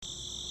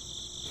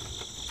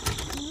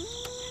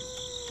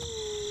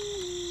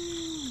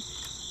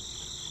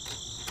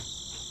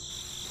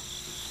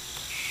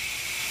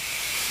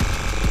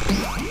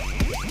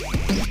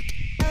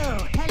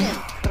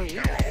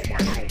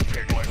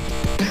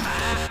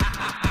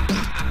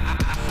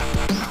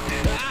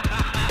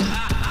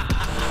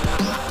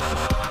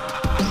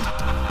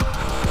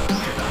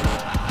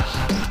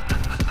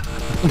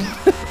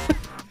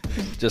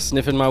Just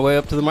sniffing my way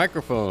up to the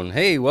microphone.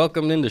 Hey,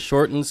 welcome into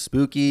Short and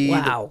Spooky.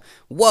 Wow.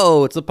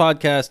 Whoa, it's a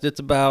podcast. It's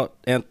about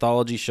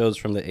anthology shows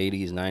from the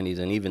 80s, 90s,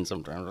 and even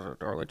sometimes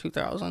early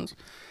 2000s.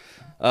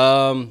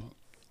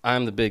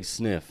 I'm the Big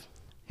Sniff.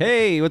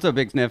 Hey, what's up,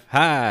 Big Sniff?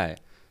 Hi.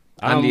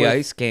 I'm the with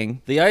Ice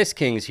King. The Ice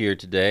King's here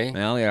today.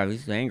 Well, yeah,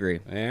 he's angry.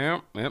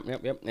 Yep.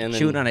 And then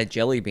Chewing on a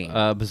jelly bean.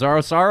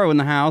 Bizarro Sorrow in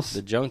the house.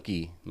 the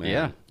Junkie man.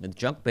 Yeah. The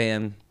junk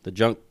band.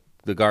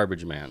 The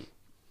Garbage Man.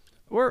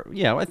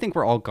 I think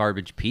we're all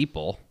garbage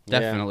people. Yeah.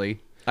 Definitely.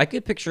 I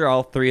could picture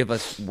all three of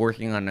us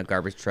working on a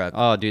garbage truck.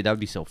 Oh, dude, that would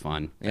be so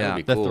fun. Yeah.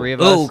 be The cool. three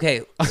of us. Oh,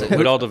 okay. So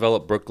We'd all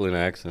develop Brooklyn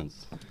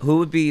accents. who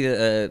would be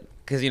the...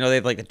 Because, they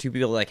have, like, the two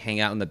people, like, hang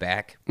out in the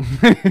back.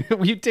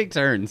 We take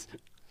turns.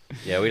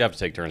 Yeah, we'd have to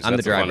take turns. I'm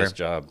That's the driver. funnest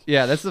job.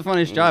 Yeah, that's the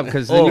funnest job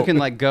because then you can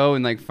like go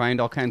and like find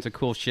all kinds of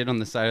cool shit on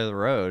the side of the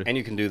road. And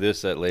you can do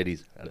this at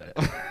ladies.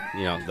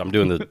 I'm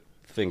doing the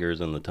fingers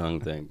and the tongue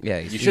thing. Yeah,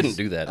 you shouldn't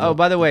do that. Oh,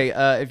 by the way,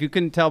 if you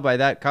couldn't tell by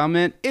that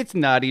comment, it's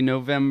Naughty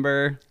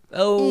November.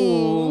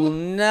 Oh,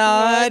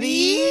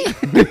 naughty.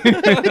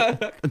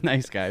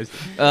 Nice, guys.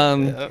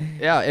 Um,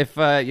 Yeah,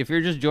 if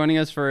you're just joining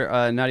us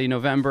for Naughty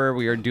November,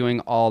 we are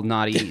doing all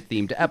naughty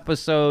themed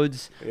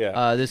episodes.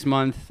 Yeah. This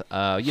month,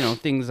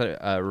 things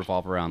that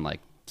revolve around like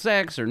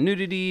sex or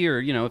nudity, or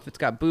if it's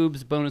got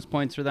boobs, bonus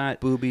points for that.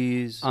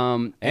 Boobies.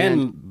 And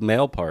and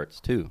male parts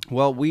too.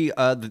 well, we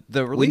the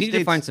release we need to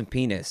dates- find some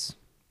penis.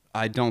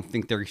 I don't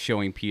think they're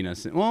showing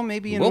penis. Well,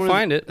 maybe We'll one of-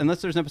 find it.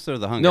 unless there's an episode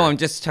of The Hunger. No, I'm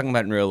just talking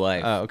about in real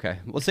life. Oh, okay.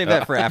 We'll save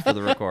that for after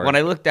the record. When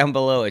I look down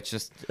below, it's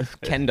just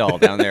Ken doll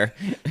down there.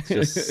 It's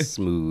just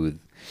smooth.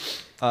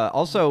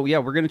 Also, yeah,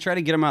 we're gonna try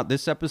to get them out.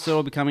 This episode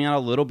will be coming out a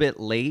little bit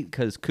late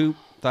because Coop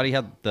thought he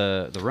had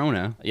the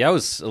Rona. Yeah, I had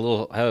it a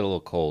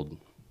little cold.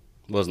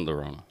 Wasn't the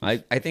Rona? I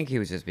think he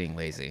was just being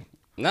lazy.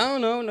 No.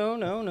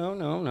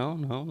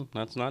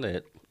 That's not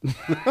it.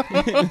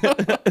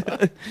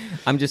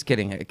 I'm just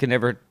kidding. It can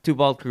never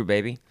two-ball crew,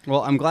 baby.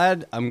 Well, I'm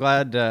glad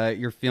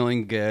you're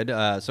feeling good.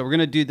 So we're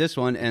gonna do this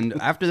one, and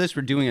after this,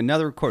 we're doing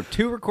another record.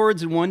 2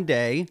 records in one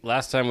day.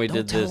 Last time we Don't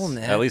did tell this, him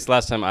that. at least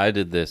last time I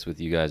did this with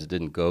you guys, it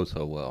didn't go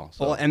so well.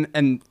 So. Well,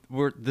 and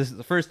this is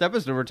the first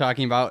episode we're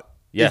talking about.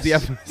 Yes. Is the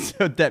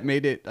episode that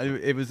made it.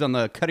 It was on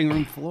the cutting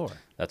room floor.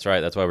 That's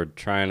right. That's why we're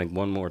trying it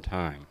one more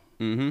time.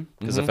 Mm-hmm.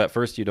 Because if at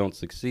first you don't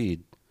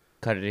succeed,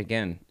 Cut it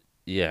again.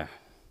 yeah.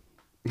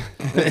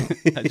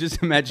 I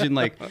just imagine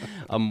like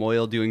a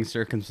Moyle doing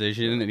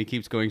circumcision, and he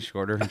keeps going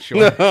shorter and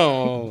shorter.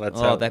 No, that's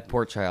Oh, how. that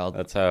poor child.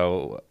 That's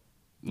how.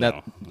 No,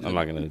 That- I'm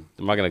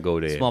not gonna go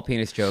there. Small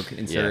penis joke.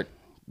 Insert.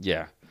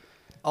 Yeah.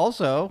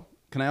 Also,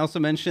 can I also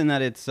mention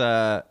that it's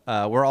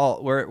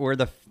we're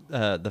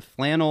the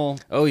flannel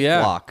Oh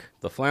yeah. flock.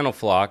 The flannel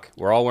flock.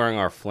 We're all wearing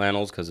our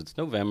flannels because it's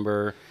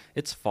November.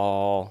 It's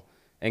fall,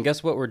 and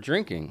guess what? We're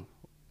drinking.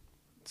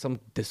 Some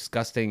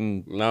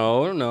disgusting.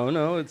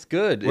 No. It's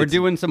good. We're It's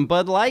doing some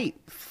Bud Light.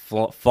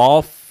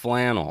 fall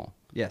flannel.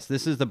 Yes,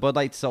 this is the Bud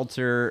Light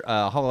Seltzer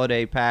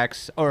holiday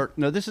packs. Or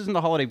no, this isn't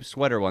the holiday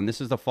sweater one. This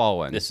is the fall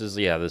one. This is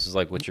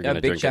like what you're A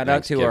gonna big drink. shout at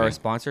out to our Thanksgiving.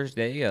 sponsors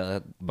today.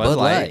 Bud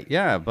Light.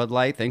 Yeah, Bud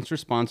Light. Thanks for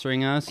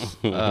sponsoring us.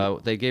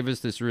 They gave us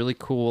this really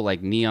cool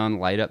like neon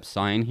light up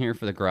sign here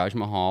for the Garage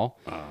Mahal.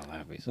 Oh,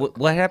 that'd be so.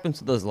 What happens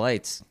to those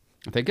lights?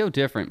 They go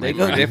different. They my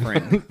go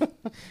friend. different.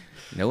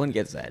 No one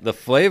gets that. The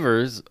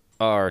flavors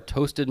are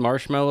toasted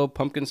marshmallow,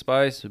 pumpkin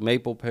spice,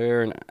 maple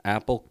pear, and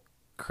apple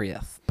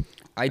crisp.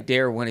 I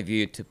dare one of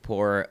you to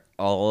pour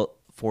all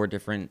four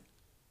different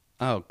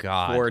Oh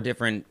God.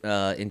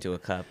 into a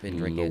cup and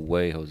drink No it.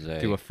 way, Jose.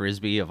 Do a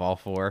frisbee of all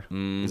 4.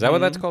 Is that what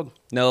that's called?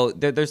 No,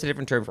 there's a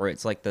different term for it.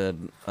 It's like the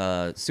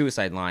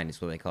suicide line is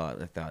what they call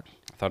it. I thought.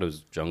 I thought it was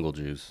jungle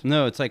juice.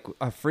 No, it's like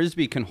a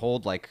frisbee can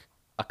hold like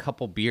a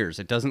couple beers.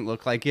 It doesn't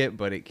look like it,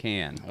 but it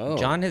can. Oh,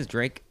 John has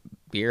drank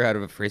beer out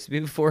of a frisbee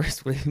before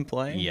swing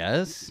playing.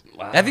 Yes.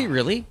 wow. Have you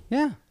really?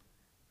 Yeah.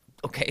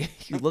 Okay,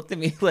 you looked at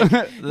me like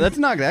That's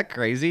not that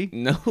crazy.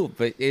 no,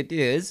 but it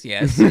is.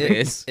 Yes, it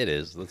is. It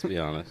is. Let's be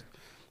honest.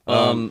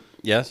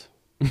 Yes.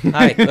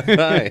 Hi.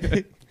 Hi.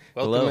 Welcome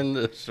Hello.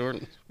 into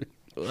short.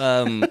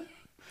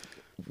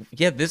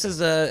 Yeah, this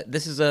is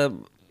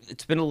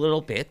it's been a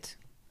little bit.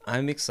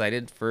 I'm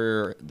excited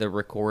for the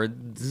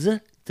records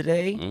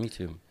today. Me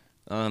too.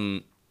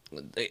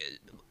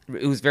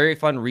 It was very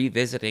fun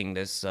revisiting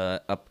this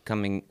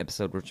upcoming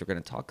episode, which we're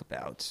going to talk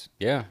about.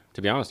 Yeah.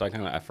 To be honest,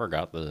 I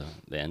forgot the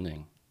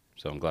ending,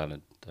 so I'm glad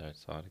that I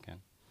saw it again.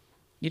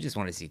 You just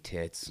want to see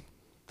tits.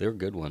 They're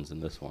good ones in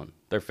this one.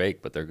 They're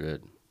fake, but they're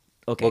good.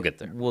 Okay, We'll get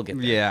there. We'll get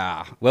there.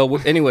 Yeah. Well,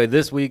 anyway,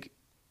 this week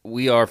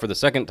we are for the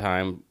second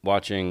time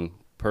watching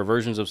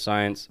Perversions of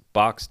Science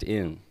Boxed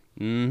In.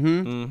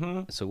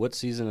 So what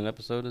season and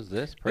episode is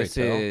this? Pray This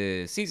tell.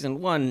 is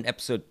season 1,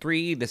 episode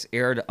 3. This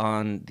aired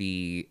on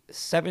the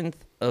 7th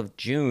of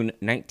June,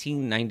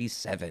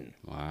 1997.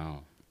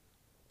 Wow.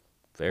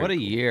 Very What a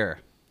cool. year.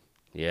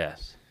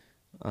 Yes.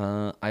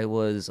 I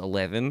was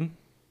 11.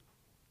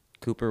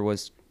 Cooper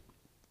was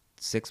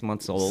 6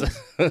 months old.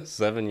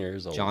 7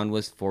 years old. John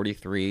was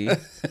 43.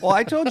 Well,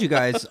 I told you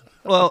guys.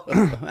 Well,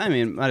 I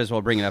mean, might as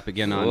well bring it up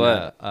again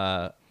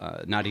on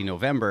Naughty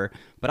November.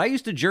 But I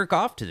used to jerk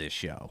off to this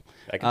show.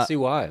 I can see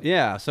why.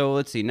 Yeah. So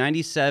let's see.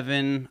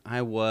 97.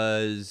 I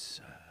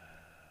was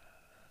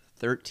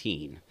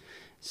 13.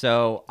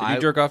 So Did you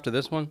jerk off to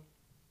this one?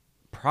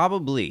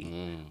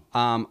 Probably.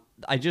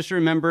 I just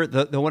remember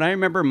the one I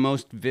remember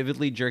most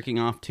vividly jerking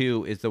off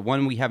to is the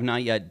one we have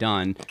not yet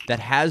done that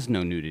has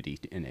no nudity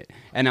in it.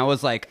 And I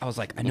was like,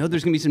 I know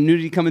there's gonna be some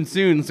nudity coming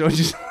soon, so I was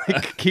just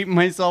like keeping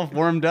myself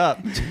warmed up.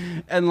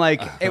 And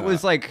like it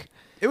was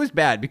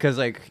bad because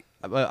like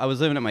I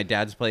was living at my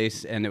dad's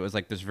place and it was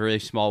like this really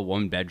small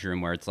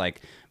 1-bedroom where it's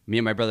like me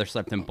and my brother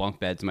slept in bunk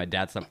beds and my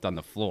dad slept on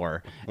the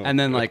floor. And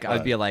then like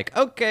I'd be like,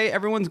 okay,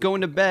 everyone's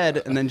going to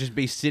bed, and then just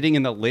be sitting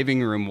in the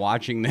living room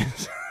watching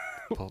this.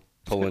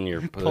 Pulling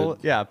your pud.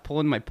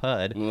 Pulling my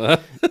pud.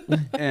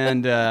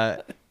 And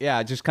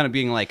just kind of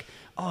being like,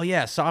 oh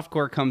yeah,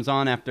 softcore comes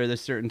on after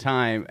this certain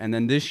time, and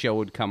then this show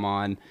would come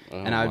on,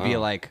 and I would be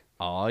like,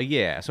 oh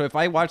yeah. So if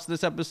I watched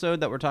this episode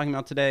that we're talking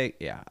about today,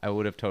 yeah, I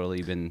would have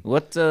totally been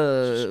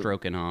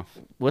stroking off.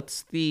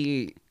 What's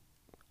the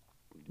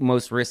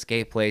most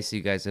risque place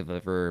you guys have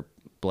ever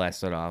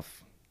blasted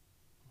off?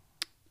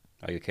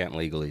 Oh, you can't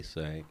legally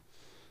say.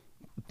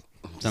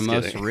 The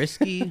most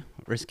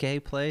risque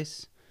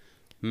place?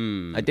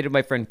 I did it at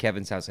my friend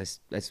Kevin's house.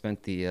 I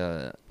spent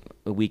a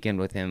weekend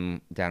with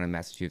him down in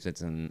Massachusetts,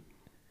 and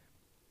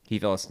he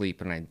fell asleep,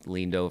 and I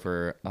leaned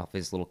over off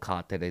his little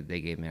cot that they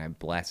gave me, and I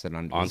blasted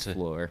onto his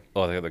floor.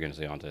 Oh, I thought they were going to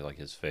say onto like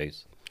his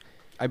face.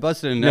 I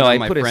busted a nut on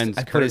my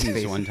friend's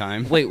curtains one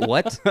time. Wait,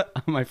 what?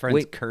 My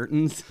friend's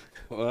curtains.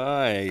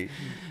 Why?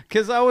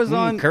 Because I was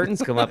on...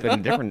 Curtains come up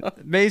in different...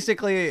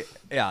 Basically,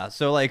 yeah.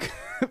 So, like,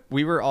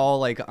 we were all,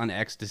 like, on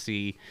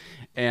ecstasy,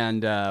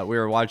 and we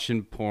were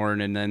watching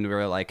porn, and then we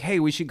were like, hey,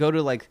 we should go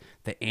to, like,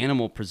 the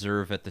animal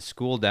preserve at the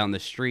school down the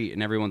street.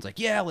 And everyone's like,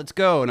 yeah, let's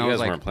go. And you I was guys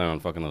like... weren't planning on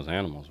fucking those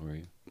animals, were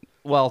you?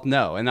 Well,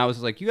 no. And I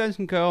was like, you guys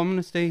can go. I'm going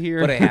to stay here.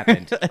 But it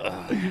happened.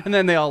 And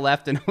then they all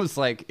left, and I was,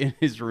 like, in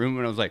his room,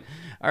 and I was like,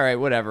 all right,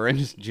 whatever. And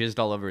just jizzed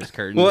all over his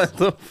curtains. What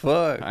the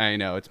fuck? I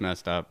know. It's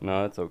messed up.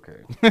 No, it's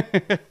okay.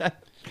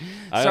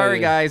 Sorry,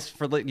 guys,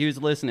 for you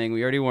listening.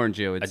 We already warned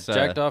you. It's I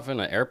jacked off in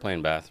an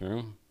airplane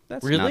bathroom.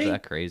 That's Really? not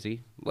that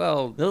crazy.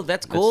 Well, No,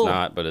 that's cool. It's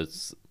not, but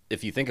it's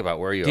if you think about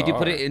where you are. Did you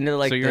put it into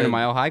like So you're in a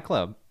Mile High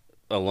Club.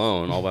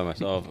 alone, all by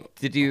myself?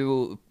 Did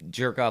you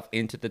jerk off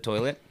into the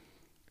toilet?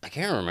 I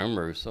can't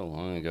remember. It was so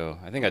long ago.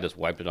 I think I just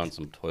wiped it on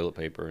some toilet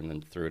paper and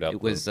then threw it out.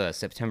 It was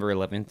September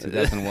 11th,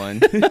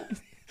 2001.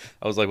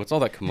 I was like, "What's all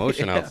that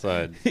commotion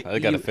outside? I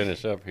got to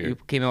finish up here." You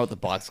came out with a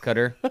box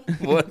cutter.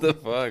 What the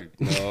fuck?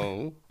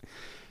 No,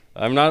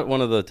 I'm not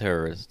one of the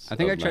terrorists. I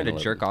think I of tried to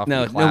 9/11. jerk off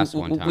No, in class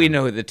one time. we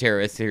know who the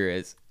terrorist here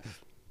is.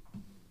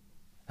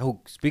 Oh,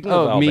 speaking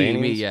of Oh, me,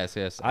 Albanians,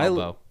 yes. I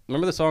Albo.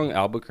 remember the song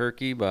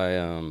 "Albuquerque"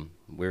 by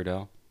Weird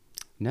Al.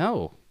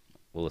 No.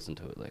 We'll listen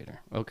to it later.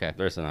 Okay.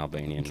 There's an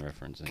Albanian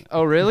reference in it.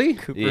 Oh, really?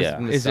 Yeah.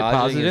 Is it Massaging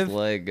positive? His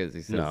leg as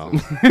he says No.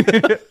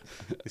 it.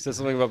 He said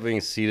something about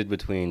being seated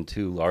between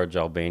two large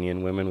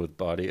Albanian women with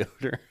body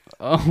odor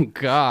Oh,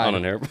 God. on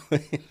an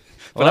airplane.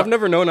 But I've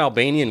never known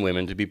Albanian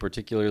women to be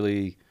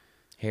particularly.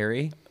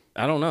 Harry?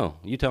 I don't know.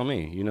 You tell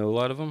me. You know a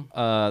lot of them?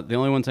 The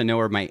only ones I know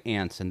are my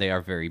aunts, and they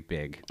are very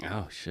big.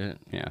 Oh, shit.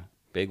 Yeah.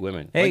 Big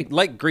women. Hey.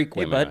 Like Greek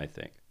Hey, women, bud. I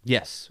think.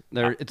 Yes.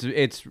 They're,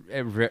 it's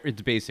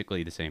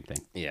basically the same thing.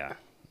 Yeah.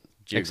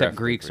 Except Geographically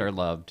Greeks Greek. are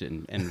loved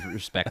and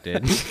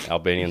respected.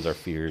 Albanians are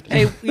feared.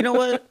 Hey, you know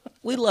what?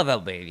 We love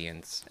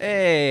Albanians.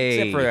 Hey.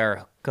 Except for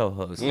our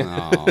co-host.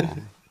 Oh.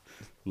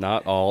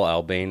 Not all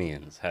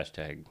Albanians.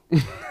 Hashtag.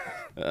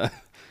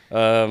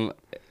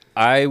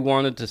 I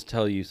wanted to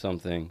tell you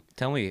something,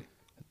 Tell me.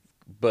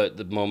 but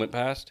the moment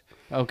passed.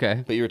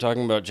 Okay. But you were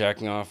talking about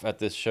jacking off at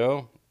this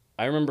show.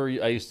 I remember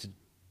I used to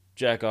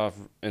jack off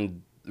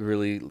and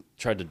really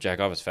tried to jack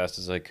off as fast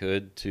as I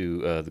could to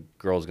the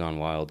Girls Gone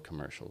Wild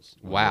commercials.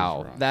 Wow.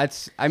 Those were on.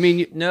 That's, I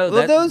mean, No, well,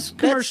 that- those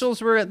that's-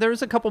 commercials were, there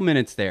was a couple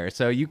minutes there,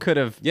 so you could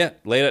have. Yeah,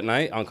 late at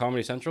night on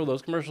Comedy Central,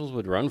 those commercials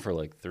would run for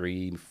like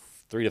 3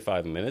 to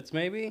 5 minutes,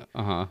 maybe.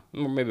 Uh-huh.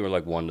 Or maybe we're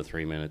like 1 to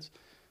 3 minutes.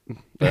 But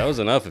that was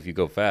enough if you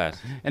go fast.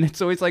 And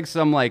it's always like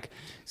some like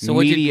So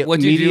what'd you do?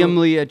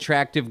 mediumly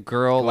attractive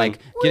girl like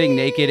getting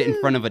naked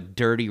in front of a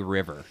dirty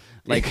river.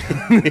 Like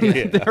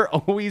they're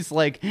always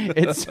like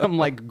it's some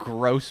like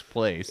gross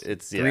place.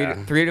 It's 3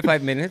 to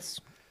 5 minutes?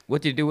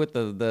 What did you do with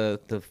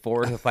the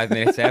 4 to 5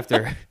 minutes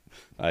after?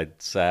 I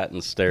sat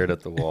and stared at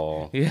the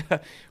wall. Yeah.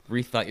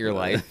 Rethought your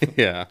life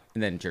Yeah.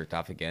 and then jerked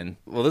off again.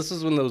 Well, this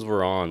is when those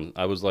were on.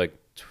 I was like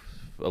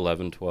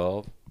 11,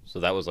 12. So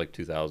that was like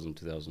 2000,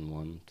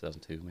 2001,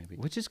 2002 maybe.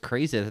 Which is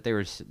crazy that they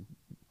were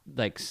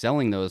like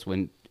selling those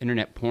when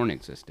internet porn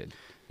existed.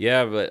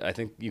 Yeah, but I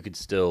think you could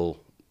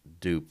still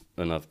dupe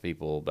enough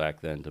people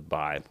back then to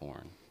buy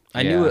porn.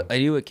 I Yeah.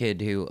 knew a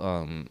kid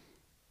who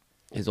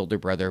his older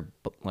brother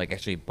like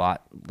actually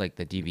bought like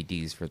the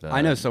DVDs for the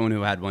I know someone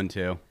who had one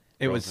too.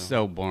 It was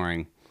so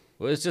boring.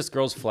 Well, it's just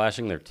girls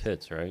flashing their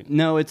tits, right?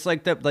 No, it's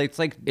like that. Like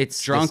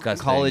It's drunk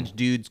disgusting. college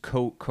dudes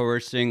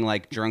coercing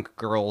like drunk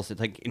girls. It's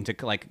like into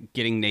like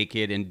getting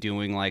naked and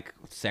doing like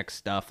sex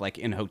stuff like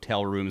in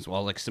hotel rooms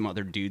while like some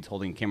other dudes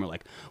holding a camera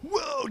like,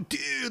 whoa,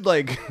 dude,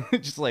 like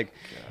just like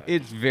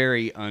it's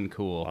very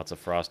uncool. Lots of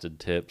frosted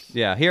tips.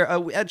 Yeah, here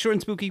at Short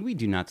and Spooky, we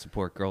do not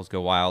support Girls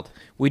Go Wild.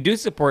 We do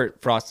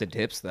support frosted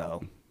tips,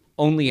 though.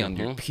 Only on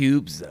your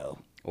pubes, though.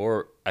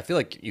 Or I feel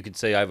like you could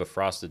say I have a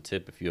frosted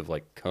tip if you have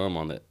like cum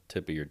on the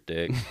tip of your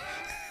dick.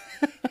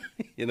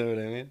 You know what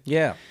I mean?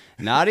 Yeah.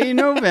 Naughty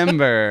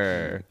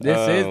November. This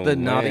is Oh, the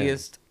man.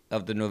 naughtiest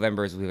of the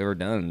Novembers we've ever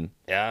done.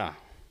 Yeah.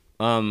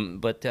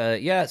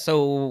 Yeah,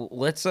 so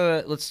let's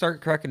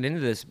start cracking into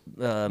this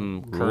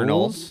kernel.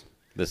 Rules?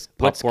 This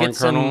Let's popcorn get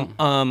kernel.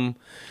 some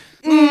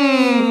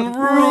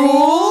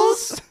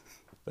rules.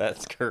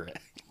 That's correct.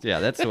 Yeah,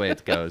 that's the way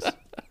it goes.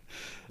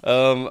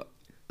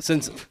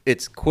 Since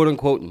it's quote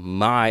unquote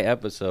my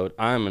episode,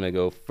 I'm gonna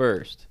go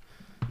first.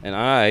 And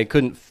I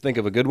couldn't think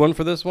of a good one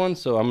for this one,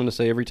 so I'm gonna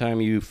say every time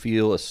you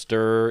feel a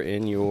stir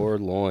in your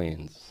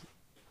loins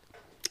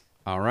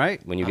All right.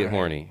 when you get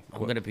horny.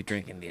 I'm gonna be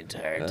drinking the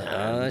entire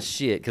time.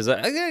 Shit. Because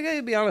I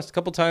gotta be honest, a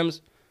couple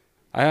times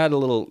I had a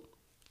little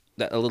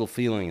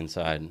feeling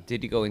inside.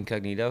 Did you go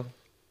incognito?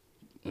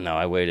 No,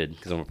 I waited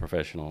because I'm a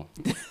professional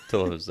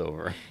till it was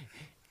over.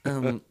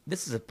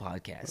 This is a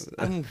podcast.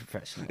 I'm a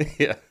professional.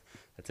 Yeah.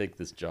 I take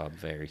this job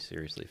very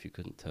seriously, if you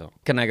couldn't tell.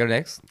 Can I go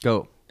next?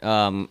 Go.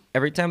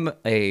 Every time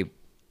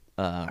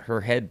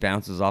her head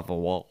bounces off a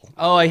wall.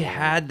 Oh, I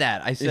had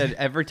that. I said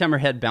every time her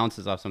head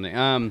bounces off something.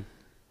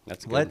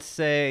 That's good. Let's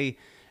say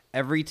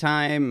every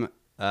time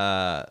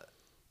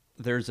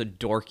there's a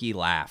dorky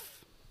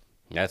laugh.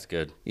 That's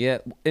good. Yeah,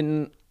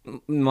 and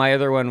my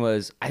other one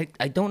was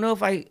I don't know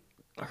if I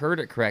heard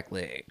it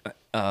correctly.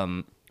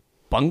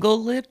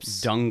 Bungle lips?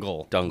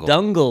 Dungle. Dungle.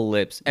 Dungle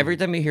lips. Every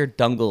time you hear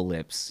dungle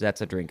lips,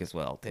 that's a drink as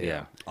well, too.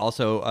 Yeah.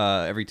 Also,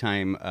 every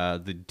time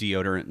the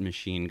deodorant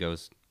machine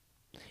goes.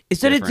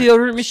 Is that Different. a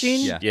deodorant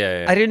machine? Yeah.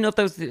 Yeah. I didn't know if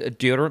that was a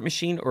deodorant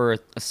machine or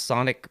a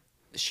sonic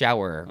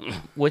shower,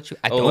 which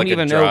I Oh, don't like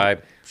even a know. dry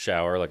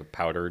shower, like a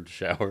powdered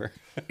shower.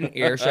 An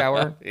air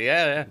shower.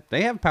 Yeah.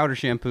 They have powder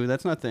shampoo.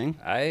 That's not a thing.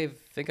 I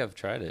think I've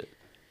tried it.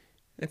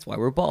 That's why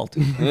we're bald.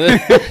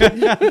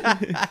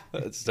 I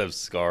just have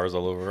scars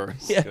all over our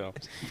scalp.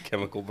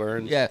 Chemical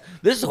burns. Yeah,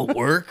 this'll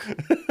work.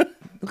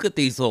 Look at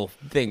these little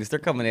things. They're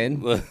coming in.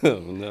 Oh,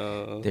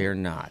 no. They're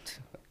not.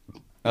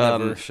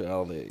 Never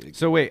shall they.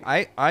 So wait,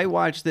 I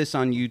watched this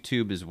on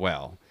YouTube as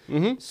well.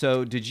 Mm-hmm.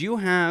 So did you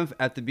have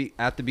at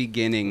the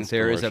beginning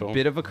there is a commercial.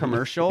 bit of a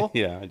commercial?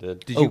 Yeah, I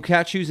did. Did you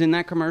catch who's in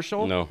that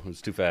commercial? No,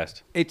 it's too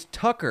fast. It's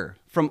Tucker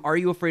from Are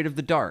You Afraid of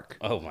the Dark?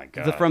 Oh, my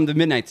God. From the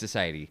Midnight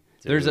Society.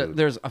 There's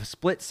Dude. a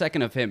split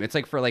second of him. It's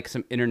like for like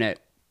some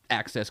internet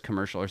access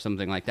commercial or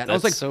something like that. And I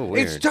was That's like, so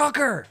weird. it's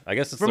Tucker. I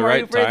guess it's from the Are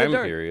You right Afraid of the time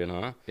Dark? period,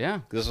 huh? Yeah.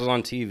 This was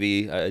on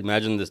TV. I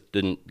imagine this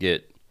didn't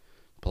get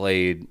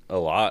played a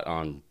lot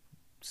on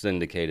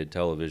syndicated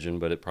television,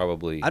 but it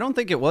probably... I don't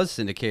think it was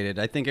syndicated.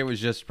 I think it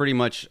was just pretty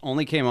much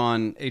only came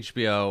on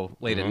HBO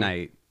late at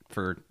night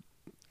for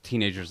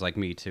teenagers like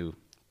me to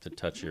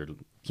touch your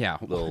yeah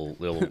little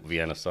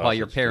Vienna sausage. while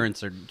your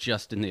parents are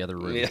just in the other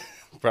room.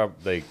 Yeah,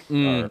 they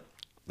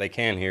they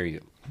can hear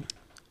you.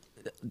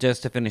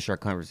 Just to finish our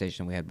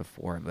conversation we had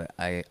before, but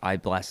I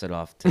blasted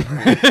off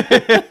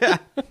to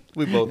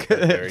We both got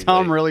very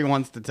Tom late. really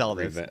wants to tell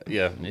this.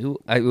 Yeah.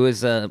 it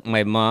was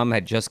my mom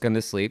had just gone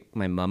to sleep.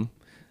 My mom.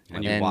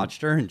 And you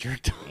watched her and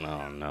jerked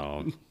off.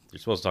 No. You're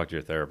supposed to talk to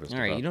your therapist. All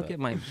right, about you don't that. get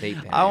my vape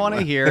pen. I want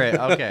to hear it.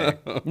 Okay.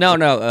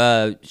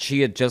 No.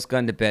 She had just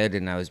gone to bed,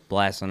 and I was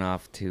blasting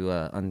off to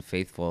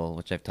 "Unfaithful,"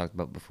 which I've talked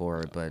about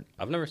before. But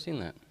I've never seen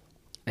that.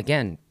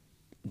 again,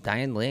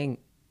 Diane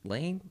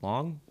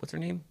Long. What's her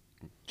name?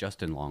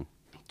 Justin Long.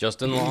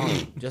 Justin Long.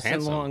 Justin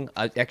Handsome. Long.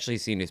 I've actually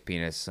seen his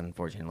penis.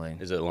 Unfortunately,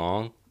 Is it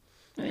long?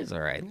 it's all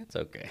right. It's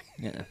okay.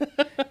 Yeah.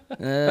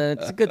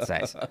 It's a good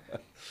size.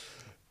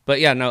 But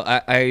yeah, no,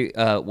 I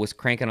was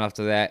cranking off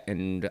to that,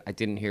 and I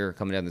didn't hear her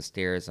coming down the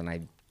stairs, and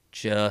I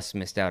just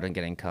missed out on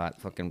getting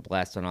caught fucking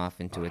blasting off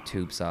into a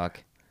tube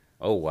sock.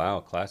 Oh wow,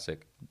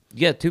 classic.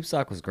 Yeah, tube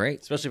sock was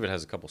great. Especially if it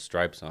has a couple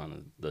stripes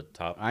on the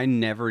top. I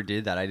never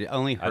did that.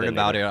 only heard didn't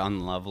about either. it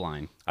on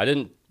Loveline. I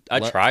didn't. I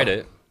What- tried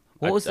it.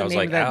 What was the I was name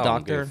like, of that "Ow,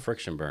 I'm getting doctor?"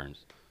 friction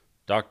burns.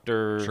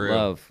 Dr.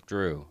 Love.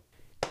 Drew.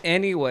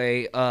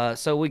 Anyway,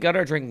 so we got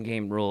our drinking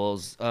game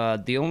rules.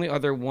 The only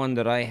other one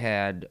that I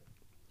had,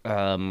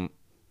 no,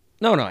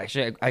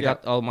 actually, I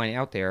got all mine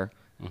out there.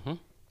 Mm-hmm.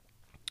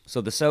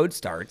 So the sode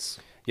starts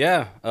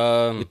Yeah.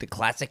 with the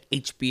classic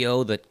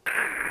HBO.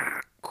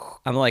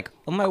 I'm like,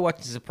 am I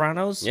watching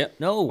Sopranos? Yep.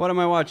 No. What am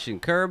I watching?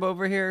 Curb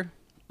over here?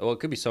 Well, it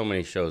could be so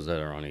many shows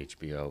that are on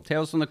HBO.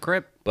 Tales from the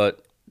Crypt?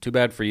 But too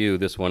bad for you,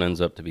 this one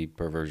ends up to be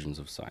Perversions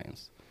of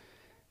Science.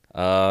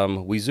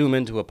 We zoom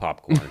into a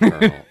popcorn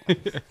kernel.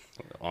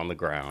 on the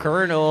ground.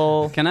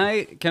 Colonel. Can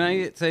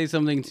I say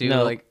something too,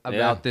 No. like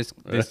about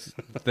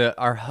Yeah.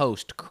 our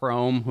host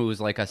Chrome,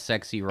 who's like a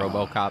sexy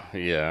RoboCop?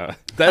 Yeah,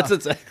 that's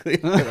exactly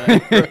what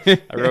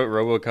I wrote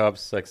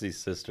RoboCop's sexy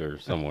sister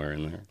somewhere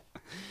in there.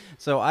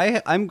 So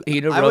I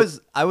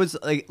was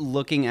like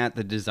looking at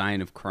the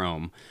design of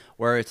Chrome,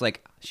 where it's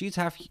like she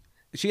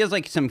has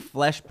like some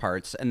flesh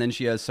parts, and then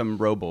she has some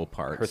robo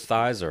parts. Her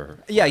thighs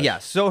are Yeah.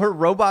 So her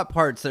robot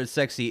parts that are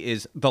sexy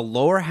is the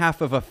lower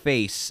half of a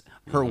face,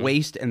 her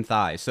waist and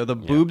thighs. So the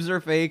boobs are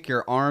fake,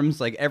 your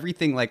arms, like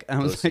everything. Like I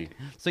was Pussy. like,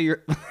 so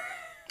you're.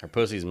 Her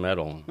pussy's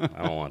metal.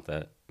 I don't want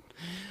that.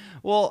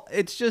 Well,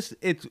 it's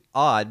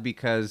odd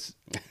because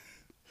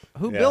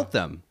who Yeah. built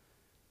them?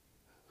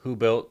 Who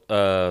built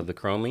the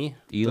Chromie?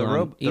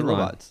 Elon. The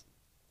robots.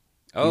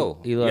 Oh,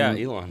 Elon.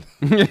 yeah, Elon.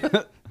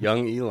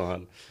 Young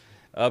Elon.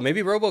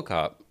 Maybe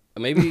RoboCop.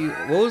 Maybe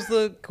what was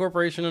the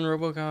corporation in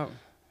RoboCop?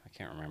 I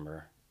can't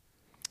remember.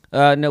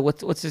 No,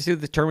 what's to do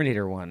with the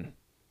Terminator one?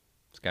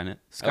 Skynet.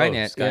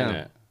 Skynet. Oh,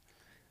 Skynet.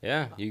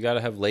 Yeah, you got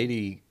to have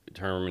lady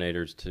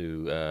Terminators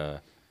to.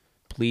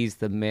 Please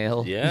the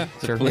male. Yeah,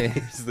 to Terminator.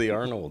 please the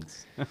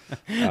Arnolds.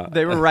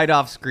 They were right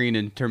off screen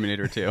in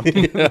Terminator 2.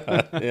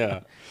 Yeah.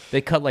 They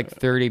cut like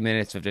 30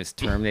 minutes of just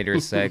Terminator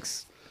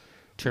sex.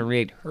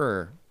 Terminate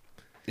her.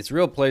 It's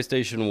real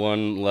PlayStation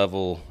 1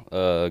 level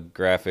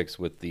graphics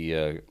with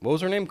the what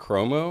was her name?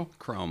 Chrome.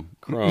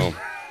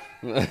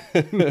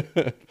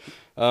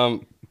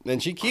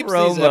 And she keeps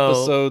these Chromo.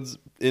 episodes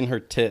in her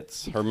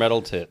tits, her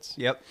metal tits.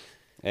 Yep.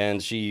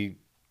 And she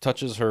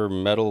touches her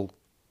metal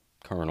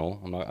kernel.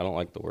 I don't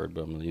like the word,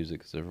 but I'm going to use it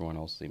because everyone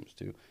else seems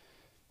to.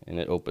 And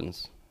it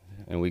opens,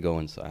 and we go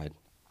inside.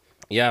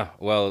 Yeah,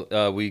 well,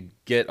 we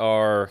get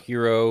our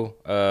hero.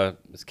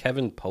 Is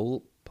Kevin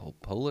Pollock?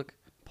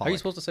 How are you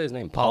supposed to say his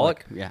name?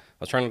 Pollock? Yeah. I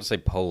was trying not to say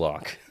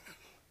Pollock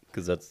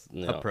because that's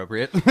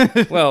Appropriate.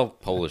 Well,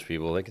 Polish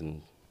people, they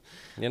can,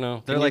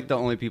 They're like the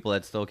only people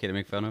that's still okay to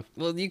make fun of.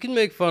 Well, you can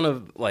make fun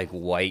of like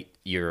white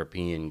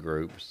European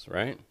groups,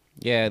 right?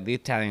 Yeah, the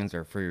Italians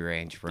are free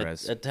range for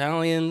us.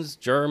 Italians,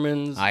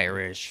 Germans,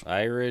 Irish,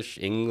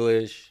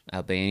 English,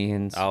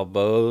 Albanians.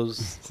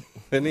 Albos,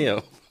 any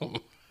of them.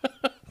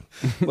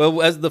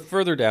 Well, as the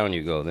further down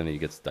you go, then it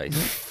gets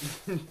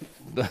dicey.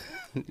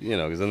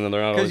 Because then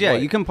they're not always Because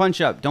white. you can punch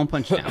up, don't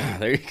punch down.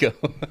 There you go.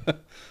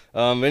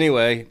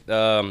 Anyway,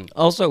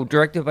 Also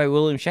directed by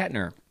William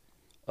Shatner.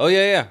 oh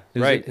yeah,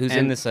 right. Who's in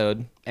And- this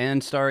ode.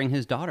 And starring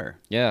his daughter.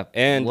 Yeah.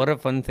 And- what a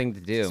fun thing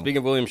to do. Speaking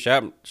of William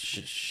Shatner,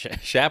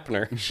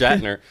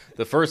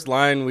 the first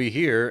line we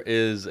hear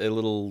is a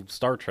little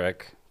Star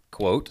Trek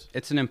quote.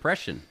 It's an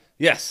impression.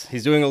 Yes,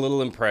 he's doing a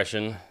little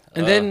impression.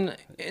 And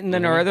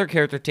then our other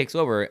character takes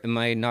over. Am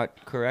I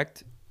not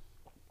correct?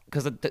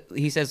 Because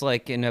he says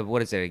like in a,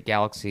 what is it, a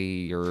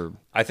galaxy or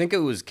I think it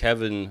was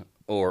Kevin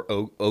or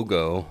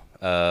Ogo,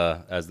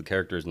 as the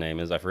character's name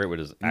is. I forget what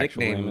his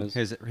actual Nickname. name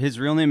is. His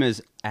real name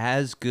is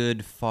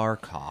Asgood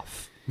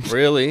Farkoff.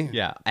 Really?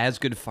 Yeah,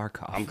 Asgood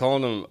Farkoff. I'm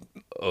calling him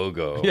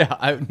Ogo. Yeah,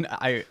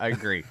 I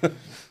agree.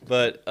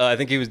 But I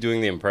think he was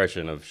doing the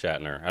impression of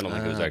Shatner. I don't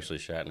think it was actually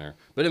Shatner.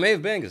 But it may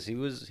have been because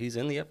he's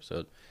in the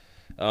episode.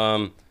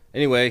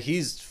 Anyway,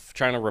 he's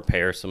trying to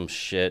repair some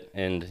shit,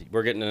 and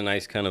we're getting a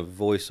nice kind of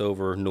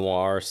voiceover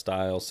noir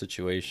style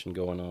situation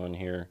going on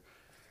here.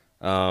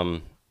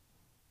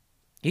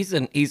 he's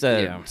a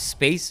Yeah.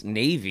 space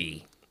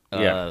navy.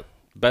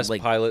 Best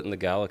like- pilot in the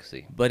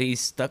galaxy. But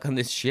he's stuck on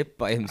this ship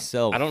by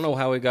himself. I don't know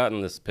how he got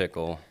in this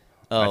pickle.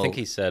 I Oh. think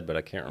he said, but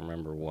I can't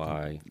remember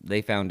why.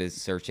 They found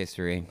his search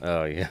history.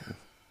 Oh, yeah.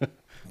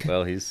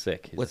 Well, he's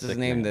sick. He's a What's his sick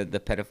name? man. The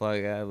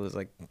pedophile guy was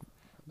like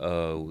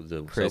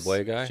The Chris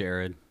Subway guy?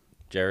 Jared.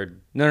 Jared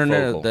no.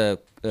 Fogle. The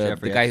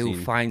Jeffrey guy who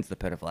Epstein. finds the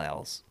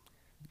pedophiles.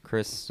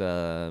 Chris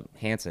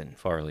Hansen.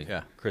 Farley.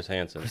 Yeah. Chris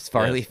Hansen. Chris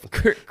Farley.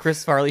 Yes.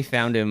 Chris Farley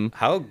found him.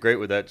 How great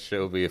would that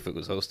show be if it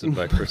was hosted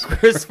by Chris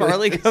Chris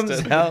Farley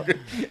comes out.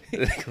 He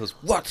goes,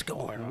 "What's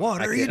going on?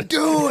 What are you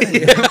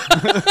doing?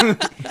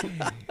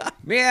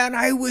 Man,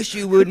 I wish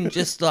you wouldn't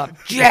just stop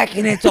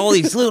jacking it to all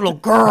these little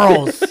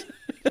girls.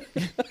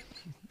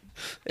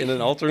 In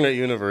an alternate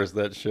universe,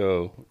 that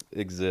show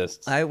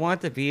exists. I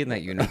want to be in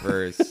that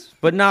universe,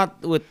 but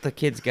not with the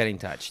kids getting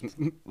touched.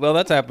 Well,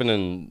 that's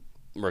happening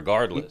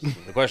regardless.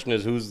 The question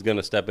is, who's going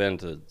to step in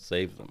to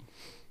save them?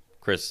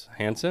 Chris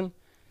Hansen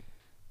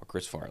or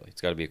Chris Farley?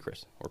 It's got to be a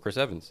Chris. Or Chris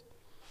Evans.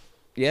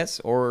 Yes,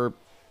 or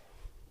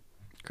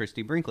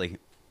Christy Brinkley.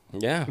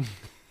 Yeah.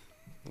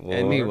 Or-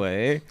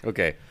 anyway.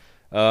 Okay.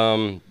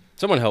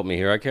 Someone help me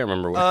here. I can't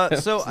remember what.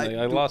 So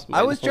I lost.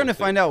 I was trying to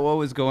find out what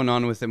was going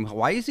on with him.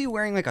 Why is he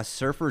wearing like a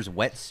surfer's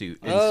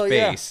wetsuit in Oh,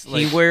 yeah. space?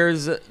 He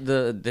wears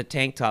the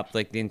tank top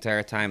like the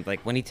entire time.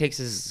 Like when he takes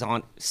his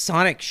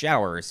sonic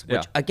showers, which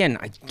Yeah. again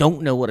I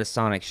don't know what a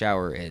sonic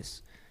shower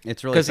is.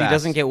 It's really because he fast.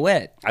 doesn't get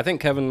wet. I think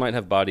Kevin might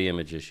have body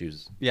image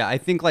issues. Yeah, I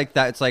think like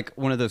that. It's like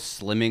one of those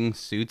slimming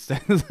suits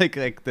that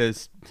like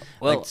this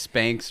Well, like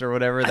Spanx or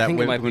whatever I that think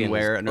it might be women in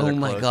wear. his- under Oh their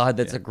my clothes. god,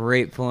 that's Yeah. a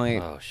great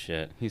point. Oh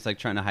shit. He's like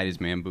trying to hide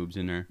his man boobs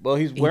in there. Well,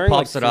 he's He wearing like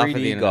pops it off at the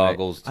 3D end of the night.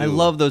 goggles too. I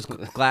love those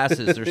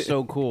glasses. They're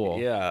so cool.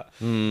 Yeah.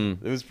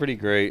 It was pretty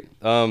great.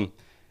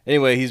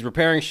 Anyway, he's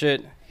repairing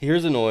shit. He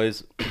hears a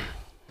noise.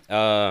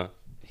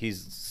 He's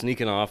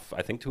sneaking off,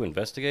 I think, to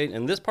investigate.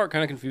 And this part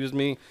kind of confused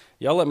me.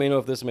 Y'all let me know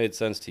if this made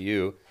sense to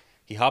you.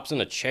 He hops in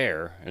a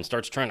chair and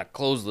starts trying to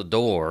close the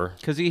door.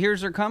 Because he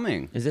hears her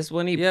coming. Is this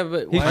when he? Yeah,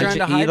 but He's why- trying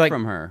to he, hide like-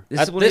 from her. This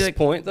At is when he, this like,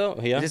 point, though,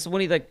 yeah, Is this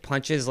when he like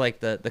punches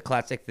like the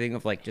classic thing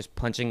of like just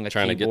punching a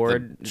trying keyboard? to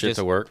get the shit just,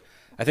 to work.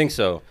 I think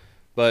so.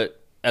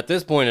 But at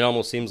this point, it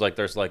almost seems like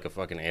there's like a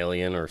fucking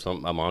alien or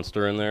a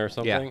monster in there or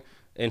something. Yeah.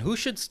 And who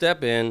should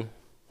step in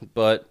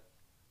but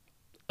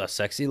a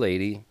sexy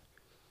lady,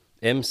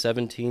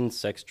 M17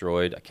 sex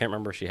droid. I can't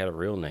remember if she had a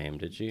real name,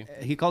 did she?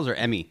 He calls her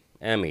Emmy.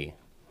 Emmy.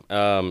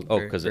 Very-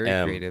 Because very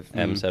M. creative.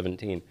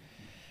 M17.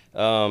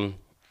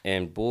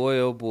 And boy,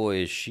 oh boy,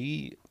 is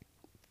she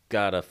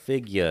got a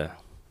figure.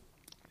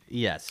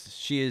 Yes,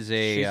 she is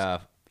a She's-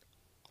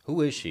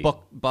 Who is she?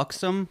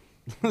 buxom.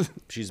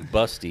 She's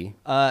busty.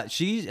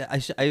 She's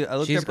I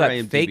looked She's up her got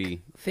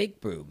IMDb. fake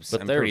boobs.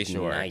 But I'm they're pretty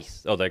sure.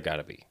 nice. Oh, they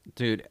gotta be.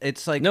 Dude,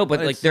 it's like No, but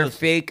like it's they're those-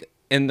 fake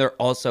and they're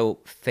also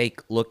fake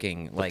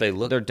looking. Like they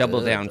look they're double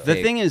good, down. though. The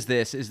Fake. thing is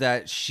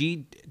that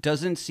she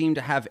doesn't seem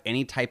to have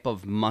any type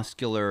of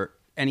muscular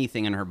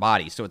anything in her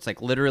body. So it's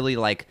like literally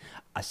like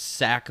a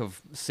sack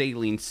of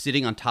saline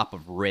sitting on top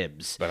of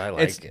ribs. But I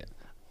like it.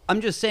 I'm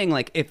just saying,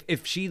 like,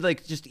 if she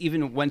like just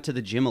even went to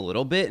the gym a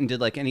little bit and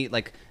did like any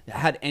like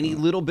had any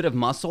little bit of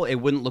muscle, it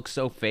wouldn't look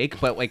so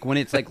fake. But like when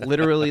it's like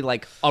literally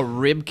like a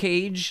rib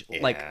cage,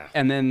 like, Yeah.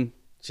 and then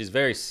She's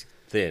very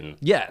thin.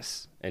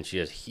 yes, And she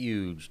has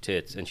huge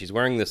tits. And she's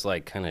wearing this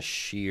like kind of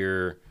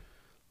sheer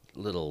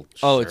little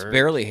Oh, it's shirt.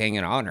 barely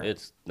hanging on her.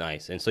 It's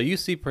nice. And so you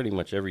see pretty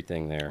much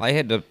everything there. I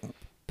had to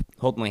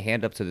hold my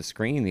hand up to the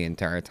screen the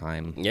entire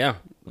time. Yeah.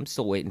 I'm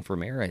still waiting for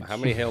marriage. How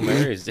many Hail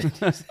Marys did you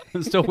say?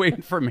 I'm still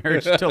waiting for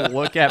marriage to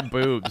look at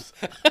boobs.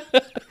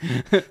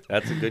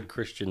 That's a good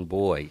Christian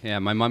boy. Yeah,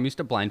 my mom used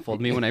to blindfold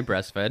me when I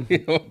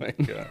breastfed. Oh my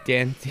god.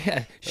 Dan,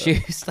 yeah, she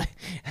was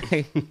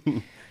like,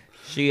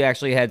 she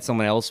actually had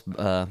someone else,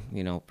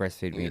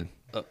 breastfeed me.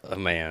 A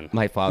man.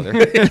 My father.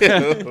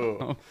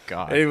 Oh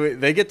God. Anyway,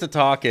 they get to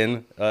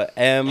talking.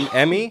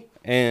 Emmy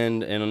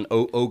and an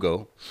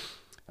Ogo.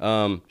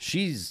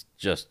 She's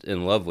just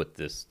in love with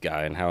this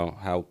guy,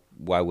 and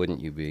why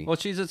wouldn't you be? Well,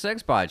 she's a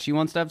sex bot. She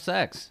wants to have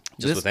sex.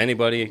 Just with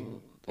anybody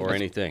or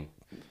anything.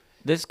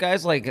 This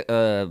guy's like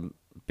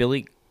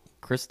Billy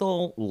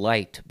Crystal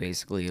light,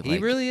 basically. He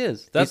Like, really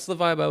is. That's the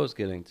vibe I was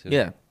getting to.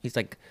 yeah. He's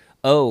like,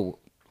 oh,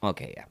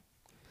 okay, yeah.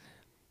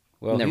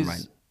 Well, Never he's-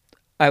 mind.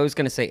 I was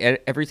gonna say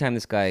every time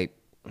this guy.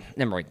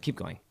 Never mind. Keep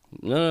going.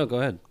 No, go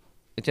ahead.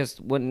 It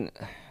just wouldn't.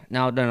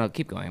 No.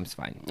 Keep going. It's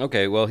fine.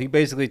 Okay, well, he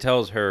basically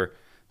tells her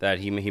that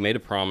he made a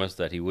promise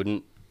that he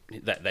wouldn't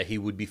that he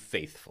would be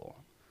faithful,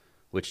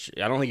 which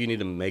I don't think you need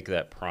to make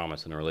that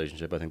promise in a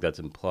relationship. I think that's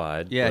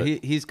implied. Yeah,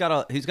 but- he's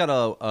got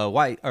a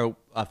white or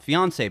a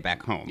fiance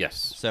back home.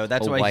 Yes. So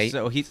that's A why.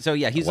 white- He's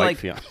white like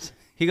fiance.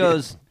 he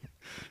goes.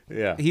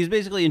 Yeah. He's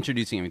basically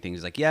introducing everything.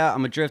 He's like, yeah,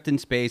 I'm adrift in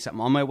space. I'm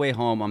on my way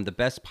home. I'm the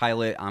best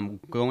pilot.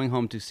 I'm going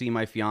home to see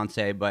my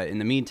fiance. But in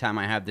the meantime,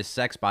 I have this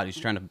sex bot who's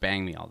trying to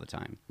bang me all the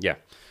time. Yeah.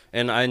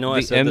 And I know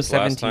I The said this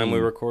last M17. time we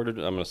recorded.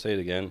 I'm going to say it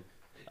again.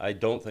 I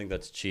don't think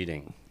that's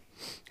cheating.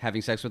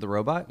 Having sex with a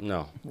robot?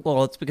 No.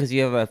 Well, it's because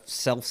you have a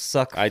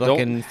self-suck I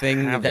fucking don't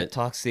thing have that it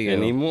talks to you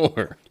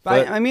anymore.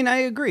 But I mean, I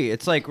agree.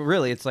 It's like,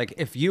 really, it's like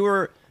if you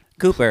were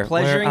Cooper,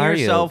 pleasuring where are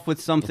you? yourself with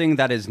something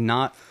that is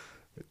not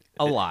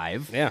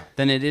alive, Yeah.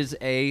 then it is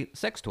a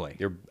sex toy.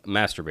 You're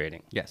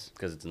masturbating. Yes.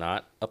 Because it's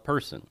not a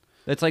person.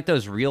 It's like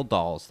those real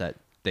dolls that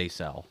they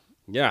sell.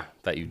 Yeah.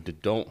 That you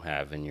don't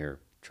have in your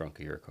trunk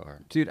of your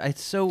car. Dude,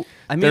 it's so.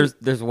 I mean,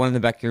 There's one in the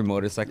back of your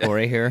motorcycle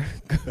right here.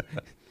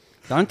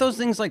 aren't those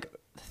things like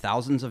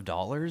thousands of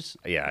dollars?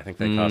 Yeah, I think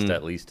they cost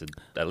at least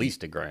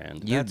a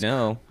grand. You'd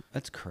know.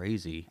 That's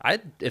crazy.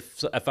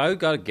 If I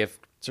got a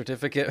gift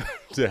certificate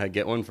to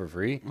get one for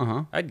free,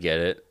 I'd get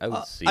it. I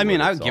would see. I mean,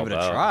 what I it's would give all it a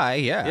about. try.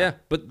 Yeah. Yeah,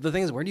 but the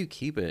thing is, where do you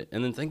keep it?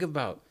 And then think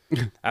about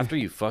after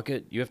you fuck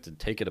it, you have to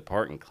take it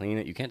apart and clean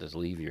it. You can't just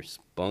leave your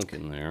spunk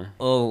in there.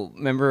 Oh,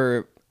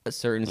 remember a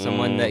certain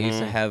someone that used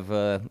to have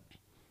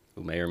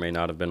Who may or may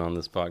not have been on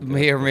this podcast.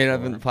 may or may not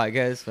have been the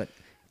podcast, but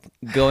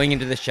going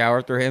into the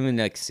shower through him and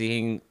like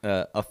seeing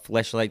a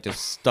fleshlight just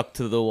stuck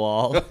to the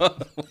wall.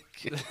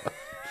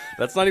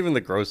 That's not even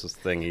the grossest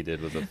thing he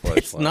did with a flashlight.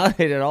 It's not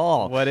it at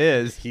all. What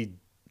is? He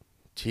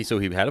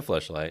had a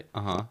flashlight.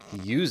 Uh-huh. He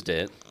used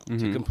it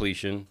to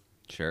completion.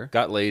 Sure.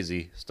 Got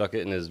lazy, stuck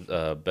it in his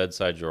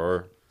bedside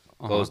drawer,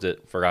 closed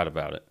it, forgot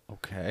about it,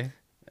 Okay.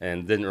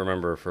 and didn't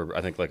remember for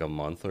I think like a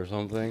month or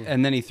something.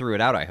 And then he threw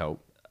it out, I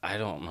hope. I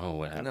don't know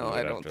what happened. No, I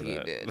right don't after think he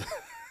that. did.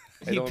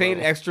 He don't paid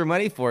know. extra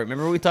money for it.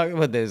 Remember we talked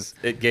about this?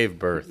 It gave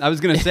birth. I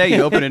was gonna say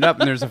you open it up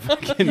and there's a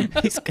fucking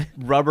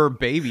rubber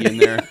baby in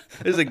there.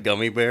 There's a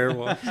gummy bear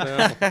walks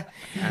out.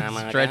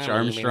 Stretch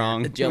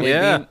Armstrong. Jelly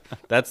Yeah, bean.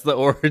 that's the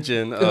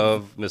origin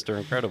of Mr.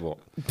 Incredible.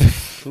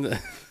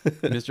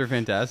 Mr.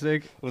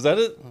 Fantastic. Was that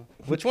it?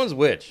 Which one's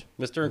which?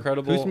 Mr.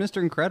 Incredible? Who's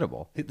Mr.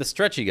 Incredible? The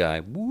stretchy guy.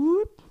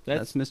 Whoop.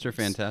 That's Mr.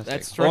 Fantastic.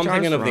 That's Well, I'm Stretch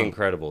thinking of the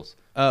Armstrong. Incredibles.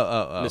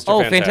 oh. Mr.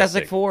 Oh,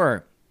 Fantastic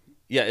Four.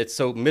 Yeah, it's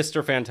so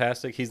Mr.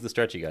 Fantastic. He's the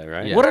stretchy guy,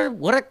 right? Yeah.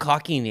 What a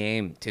cocky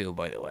name too,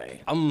 by the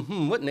way.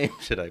 What name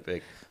should I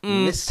pick?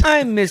 I'm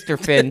Mr.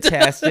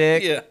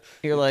 Fantastic. Yeah.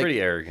 You're like,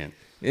 Pretty arrogant.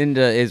 and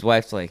his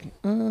wife's like,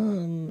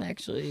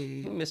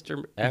 actually,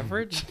 Mr.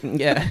 Average?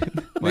 yeah,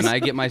 When I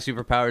get my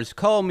superpowers,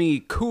 call me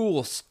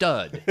Cool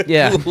Stud.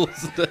 yeah.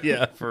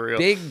 Yeah, for real.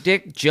 Big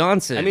Dick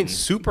Johnson. I mean,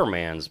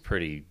 Superman's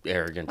pretty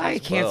arrogant. I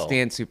as can't well.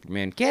 stand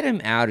Superman. Get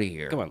him out of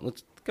here. Come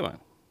on.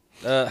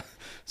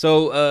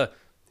 So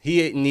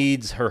he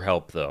needs her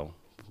help though.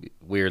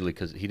 Weirdly,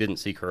 because he didn't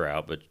seek her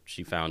out, but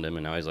she found him,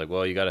 and now he's like,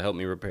 "Well, you got to help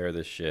me repair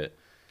this shit."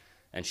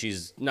 And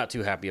she's not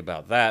too happy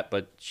about that,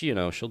 but she,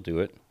 she'll do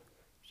it.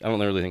 I don't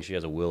really think she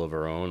has a will of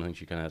her own. I think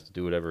she kind of has to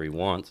do whatever he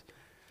wants.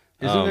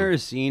 Isn't there a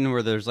scene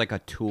where there's like a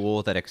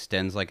tool that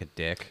extends like a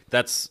dick?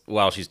 That's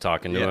while she's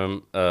talking to Yeah.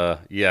 him.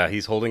 Yeah,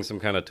 he's holding some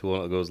kind of tool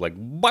and it goes like,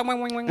 boing,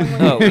 boing, boing, boing,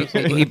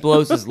 boing. Oh, he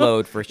blows his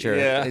load for sure.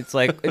 Yeah. It's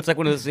like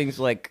one of those things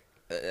like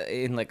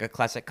in like a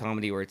classic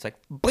comedy where it's like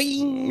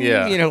bing,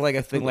 Yeah. like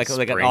a thing like an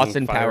Spring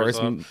Austin fires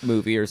Powers up.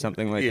 movie or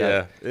something like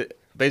Yeah, that.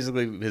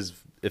 basically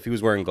if he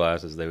was wearing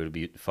glasses, they would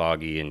be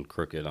foggy and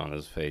crooked on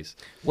his face.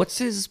 What's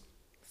his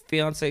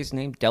fiance's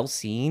name?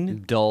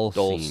 Dulcine?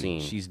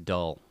 Dulcine. She's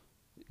dull.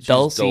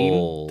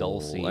 Dulcine?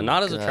 Dulcine. And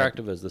not as God.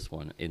 attractive as this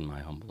one, in my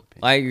humble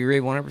opinion. I agree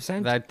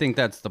 100%. I think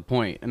that's the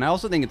point. And I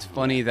also think it's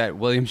funny that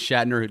William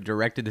Shatner, who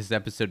directed this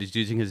episode, is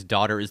using his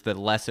daughter as the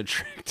less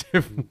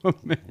attractive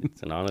woman.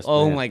 It's an honest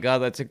Oh man. my god,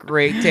 that's a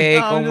great take.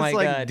 I'm Oh my just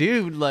like, god.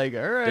 dude, like,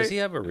 all right. Does he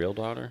have a real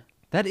daughter?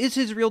 That is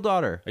his real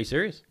daughter. Are you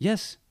serious?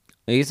 Yes.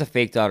 He's a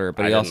fake daughter,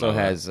 but I he didn't also know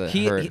that. has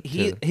her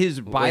too. His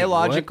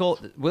biological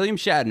William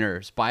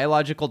Shatner's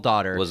biological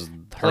daughter Was her.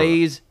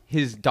 plays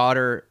his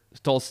daughter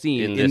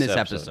Dulcine in this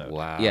episode.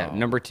 Wow. Yeah,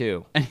 number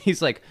 2. And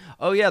he's like,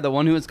 "Oh yeah, the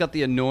one who's got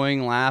the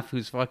annoying laugh,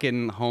 who's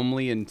fucking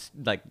homely and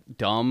like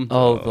dumb."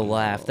 Oh, the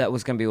laugh. That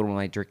was going to be one of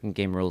my drinking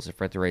game rules if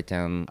I had to write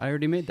down. I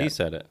already made He that.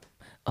 said it.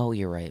 Oh,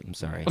 you're right. I'm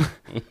sorry.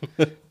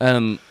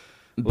 But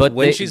but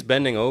when they- she's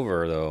bending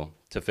over though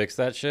to fix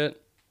that shit,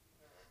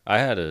 I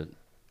got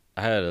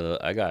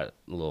a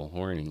little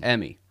horny.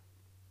 Emmy.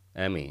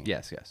 Emmy.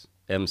 Yes, yes.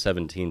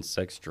 M17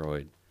 sex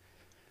droid.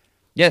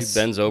 yes, She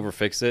bends over,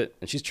 fix it,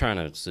 and she's trying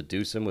to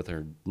seduce him with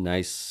her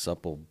nice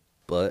supple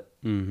butt,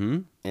 Mm-hmm.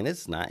 and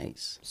it's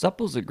nice.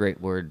 supple's a great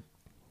word.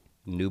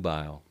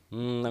 Nubile. That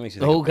makes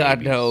you think Oh of god,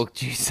 babies. no.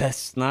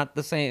 Jesus, not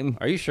the same.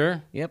 Are you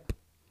sure? Yep.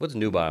 What's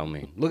nubile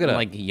mean? Look it up.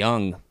 Like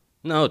young.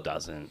 No, it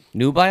doesn't.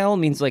 Nubile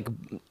means like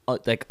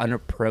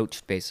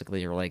unapproached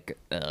basically, or like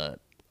Like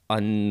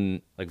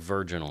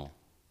virginal,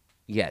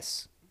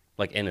 yes.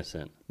 like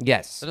innocent.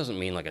 Yes. That doesn't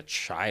mean like a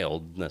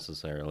child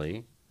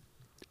necessarily.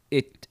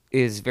 It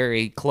is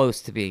very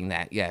close to being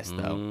that, yes,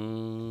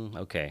 though.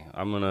 Okay,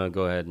 I'm gonna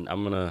go ahead and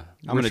I'm gonna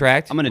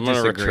Retract? I'm gonna I'm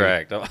gonna disagree.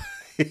 retract.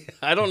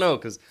 I don't know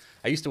because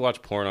I used to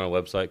watch porn on a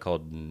website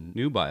called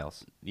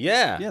Nubiles.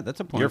 Yeah. Yeah, that's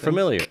a porn You're thing.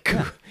 familiar.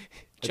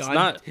 It's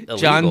not illegal.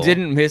 John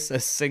didn't miss a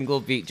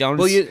single beat. John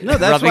was No,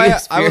 that's rubbing why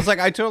his I was fear- like,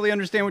 I totally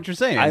understand what you're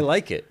saying. I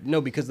like it.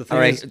 No, because the thing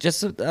All right, is, just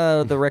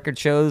the record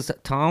shows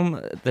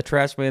Tom, the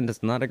trash man,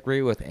 does not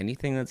agree with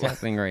anything that's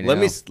happening right now.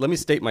 let me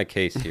state my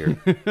case here.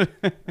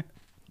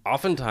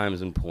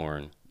 Oftentimes in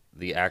porn,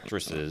 the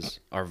actresses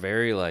are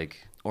very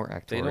like or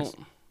they actors.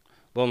 don't.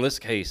 Well, in this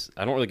case,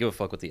 I don't really give a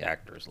fuck what the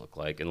actors look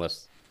like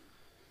unless.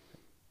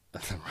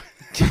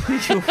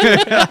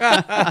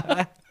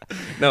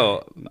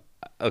 No.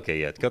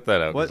 Okay, yeah, cut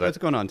that out. 'cause What's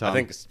going on, Tom? I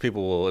think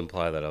people will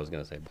imply that I was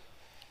going to say.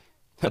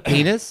 A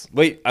penis?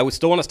 Wait, I would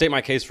still want to state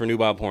my case for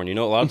nubile porn. You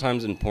know, a lot of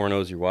times in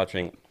pornos you're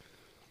watching,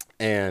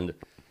 and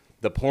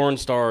the porn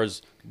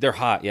stars, they're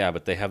hot, yeah,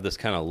 but they have this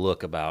kind of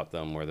look about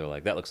them where they're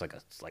like, that looks like a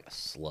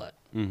slut,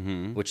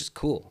 which is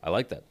cool. I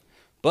like that.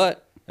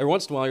 But every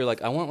once in a while you're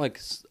like, I want like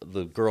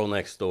the girl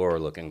next door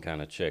looking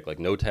kind of chick, like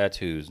no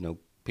tattoos, no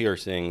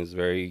piercings,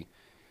 very,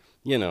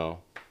 I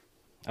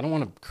don't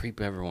want to creep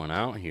everyone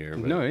out here.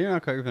 But No, you're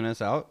not creeping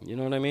us out. you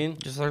know what I mean?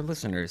 Just our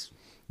listeners.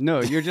 No,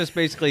 you're just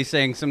basically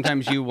saying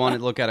sometimes you want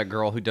to look at a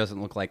girl who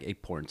doesn't look like a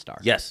porn star.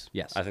 Yes.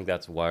 Yes. I think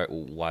that's why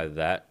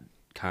that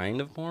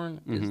kind of porn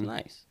is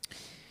nice.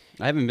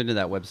 I haven't been to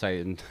that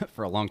website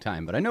for a long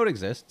time, but I know it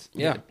exists.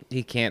 Yeah.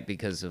 He can't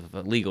because of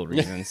legal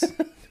reasons.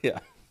 Yeah.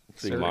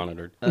 Being Sir.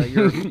 monitored.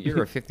 You're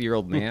a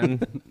 50-year-old man.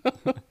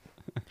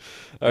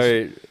 All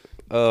right.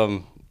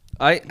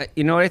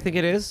 You know what I think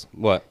it is?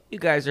 What? You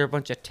guys are a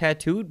bunch of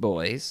tattooed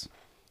boys.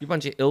 You're a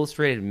bunch of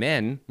illustrated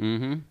men.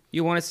 Mm-hmm.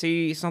 You want to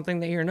see something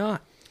that you're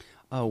not.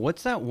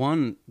 What's that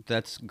one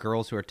that's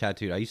girls who are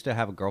tattooed? I used to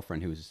have a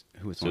girlfriend who was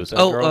one. Suicide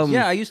Oh, girls?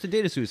 Yeah, I used to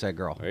date a suicide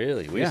girl.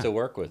 Really? We used Yeah. to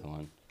work with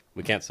one.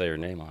 We can't say her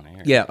name on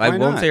air. Yeah, I Why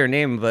won't not? say her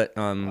name, but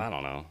I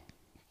don't know.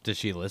 Does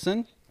she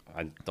listen?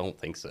 I don't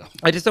think so.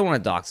 I just don't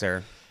want to dox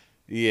her.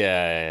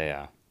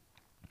 Yeah.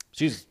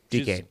 She's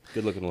DK. a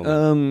good-looking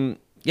woman.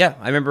 Yeah,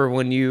 I remember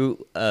when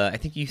you, I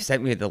think you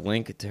sent me the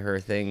link to her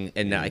thing,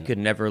 and I could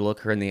never look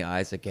her in the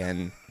eyes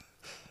again.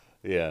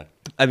 Yeah.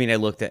 I mean, I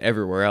looked at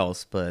everywhere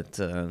else, but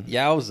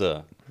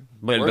Yowza.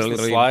 But Where's the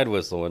literally- slide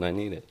whistle when I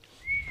need it?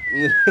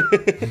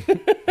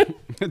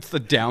 It's the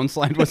down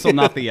slide whistle,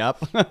 not the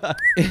up.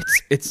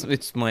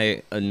 it's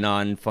my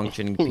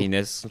non-functioning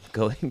penis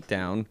going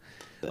down.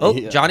 Oh,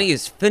 Yeah. Johnny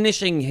is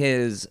finishing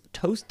his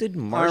toasted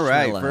All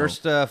marshmallow. right,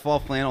 first fall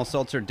flannel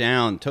seltzer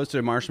down,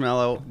 toasted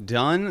marshmallow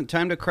done.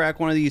 Time to crack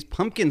one of these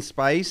pumpkin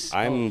spice.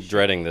 I'm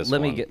dreading this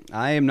Let me one. get.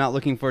 I am not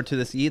looking forward to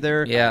this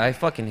either. Yeah, I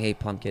fucking hate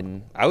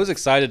pumpkin. I was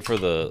excited for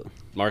the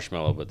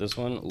marshmallow, but this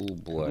one, oh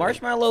boy.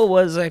 Marshmallow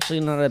was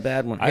actually not a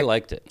bad one. I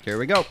liked it. Here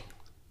we go.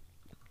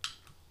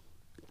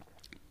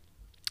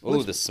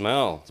 Ooh, the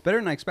smell. It's better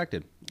than I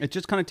expected. It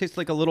just kind of tastes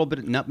like a little bit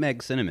of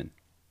nutmeg cinnamon.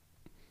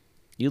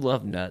 You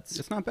love nuts.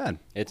 It's not bad.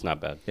 It's not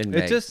bad. And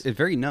It's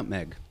very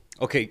nutmeg.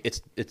 Okay,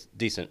 it's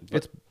decent.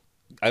 But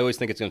I always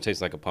think it's going to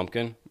taste like a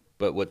pumpkin,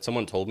 but what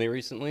someone told me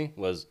recently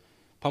was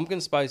pumpkin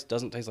spice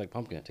doesn't taste like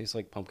pumpkin. It tastes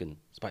like pumpkin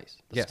spice.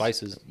 The Yes.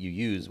 spices you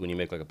use when you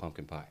make like a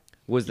pumpkin pie.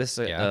 Was this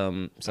Yeah.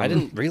 I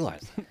didn't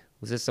realize that.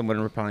 Was this someone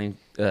replying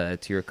to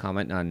your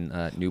comment on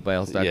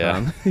newbiles.com?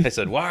 Yeah. I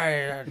said,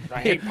 why? I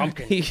hate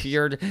pumpkin.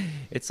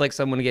 It's like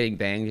someone getting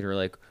banged and you're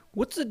like,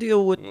 what's the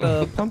deal with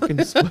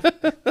pumpkin spice?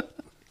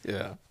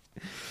 Yeah.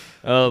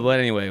 Oh, but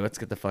anyway, let's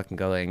get the fucking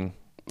going.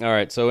 All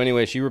right. So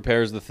anyway, she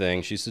repairs the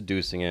thing. She's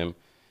seducing him.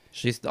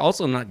 She's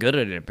also not good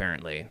at it,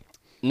 apparently.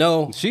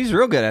 No. She's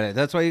real good at it.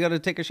 That's why you got to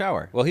take a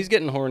shower. Well, he's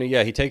getting horny.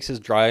 Yeah, he takes his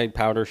dry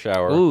powder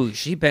shower. Ooh,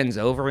 she bends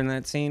over in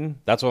that scene.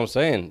 That's what I'm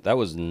saying. That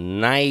was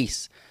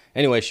nice.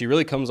 Anyway, she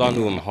really comes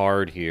onto him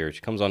hard here.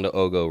 She comes onto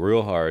Ogo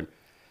real hard.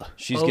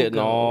 She's getting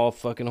Ogo. all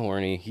fucking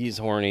horny. He's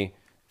horny.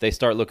 They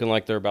start looking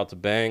like they're about to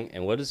bang.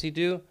 And what does he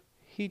do?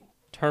 He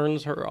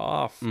turns her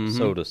off,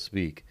 so to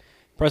speak.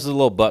 Presses a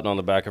little button on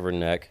the back of her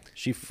neck.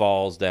 She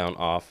falls down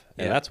off.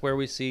 And Yeah. that's where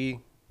we see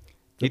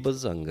the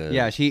bazunga.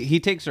 Yeah, he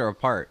takes her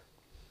apart.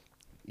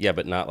 Yeah,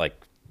 but not like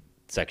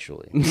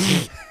sexually.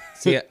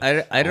 See,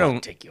 I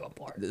don't. take you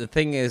apart. The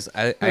thing is,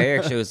 I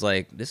actually was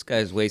like, this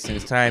guy's wasting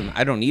his time.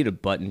 I don't need a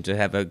button to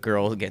have a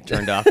girl get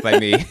turned off by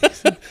me.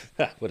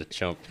 What a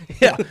chump.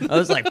 Yeah, I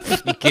was like,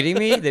 you kidding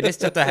me? They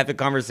just have to have a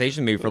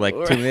conversation with me for like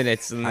 2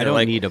 minutes. And I they're don't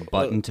like, need a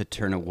button to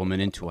turn a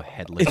woman into a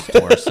headless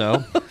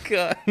torso.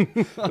 God.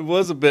 It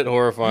was a bit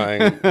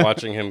horrifying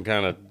watching him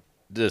kind of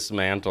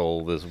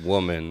dismantle this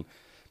woman,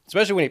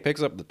 especially when he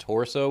picks up the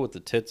torso with the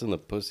tits and the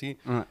pussy.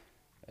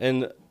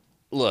 And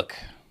look,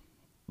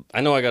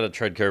 I know I got to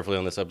tread carefully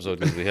on this episode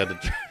because we had to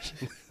trash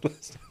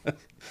it.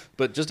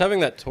 But just having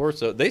that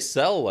torso, they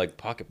sell like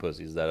pocket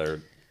pussies that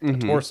are a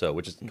torso,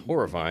 which is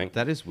horrifying.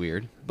 That is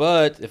weird.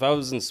 But if I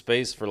was in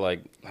space for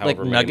like like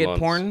however many nugget months,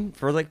 porn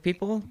for like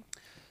people.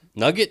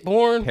 nugget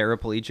porn.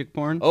 Paraplegic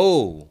porn?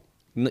 Oh,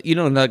 You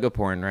know nugget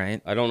porn,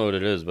 right? I don't know what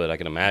it is, but I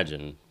can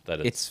imagine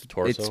that it's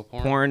torso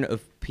porn. porn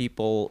of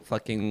people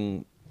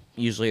fucking.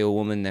 Usually a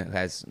woman that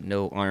has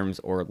no arms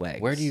or legs.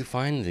 Where do you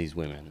find these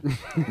women?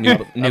 New,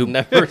 I've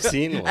never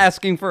seen one.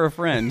 Asking for a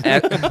friend.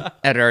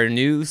 at our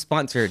new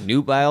sponsor,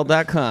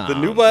 newbile.com. The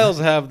nubiles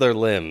have their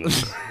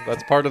limbs.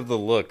 That's part of the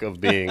look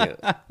of being,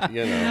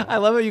 you know. I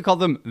love how you call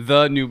them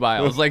the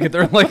nubiles. Like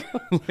they're like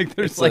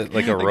there's It's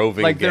like a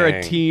roving like they're a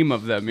gang. team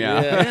of them.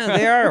 Yeah. Yeah,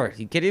 they are. Are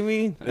you kidding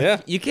me? Yeah.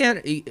 You can't,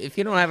 if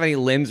you don't have any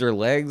limbs or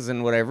legs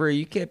and whatever,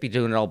 you can't be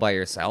doing it all by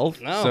yourself.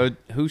 No, So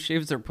who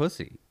shaves their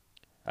pussy?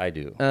 I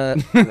do.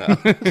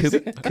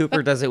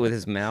 Cooper does it with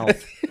his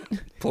mouth.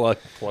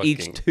 Plucking.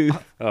 Each tooth.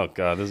 Oh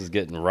god, this is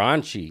getting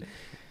raunchy.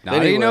 Naughty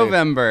Anyway,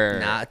 November.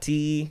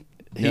 Naughty.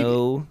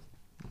 No.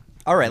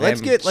 All right,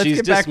 let's get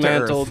She's back to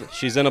dismantled. Earth.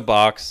 She's in a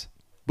box.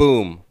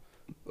 Boom.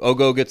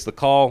 Ogo gets the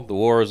call. The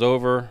war is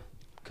over.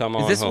 Come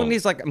on Is this home. when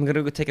he's like, I'm going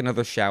to go take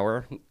another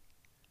shower?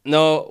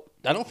 No,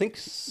 I don't think.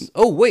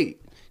 Oh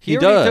wait, he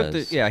already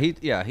does. took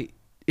he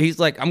He's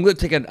like, I'm going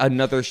to take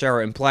another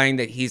shower, implying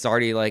that he's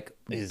already like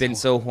been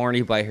so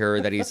horny by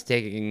her that he's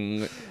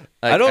taking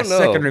I don't a know.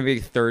 second or maybe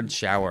third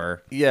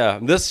shower. Yeah,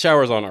 this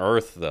shower's on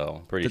Earth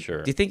though. Pretty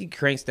sure. Do you think he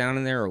cranks down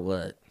in there or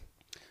what?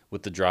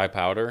 With the dry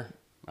powder.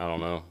 I don't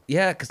know.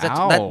 Yeah, because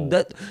Ow.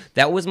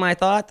 that was my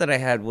thought that I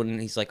had when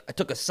he's like, I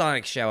took a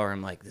sonic shower.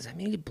 I'm like, does that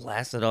mean he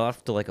blasted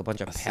off to like a bunch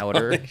of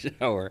powder?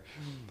 Shower.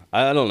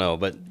 I don't know,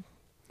 but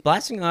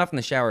Blasting off in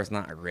the shower is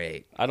not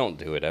great. I don't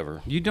do it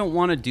ever. You don't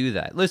want to do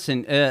that.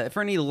 Listen,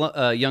 for any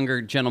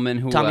younger gentlemen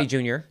who Tommy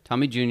Jr.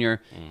 Tommy Jr.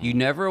 You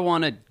never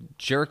want to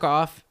jerk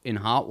off in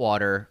hot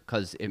water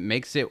because it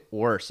makes it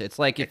worse. It's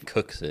like if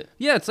Cooks it.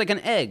 yeah, it's like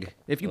an egg.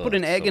 If you put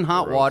an it's egg so in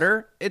hot gross.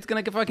 water, it's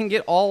gonna fucking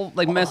get all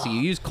like messy.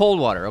 You use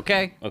cold water,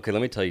 okay? Okay,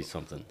 let me tell you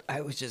something.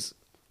 I was just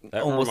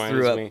That almost reminds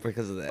threw up me-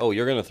 because of that. Oh,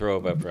 you're gonna throw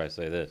up after I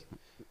say this.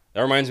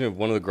 That reminds me of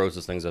one of the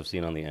grossest things I've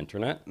seen on the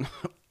internet.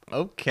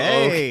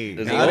 Okay.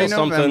 There's a Naughty little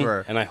something,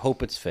 November. and I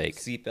hope it's fake.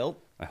 Seatbelt.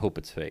 I hope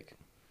it's fake.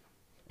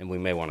 and we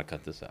may want to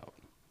cut this out.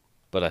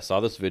 But I saw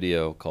this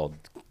video called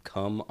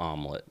 "Cum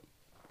Omelet."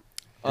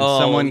 Oh,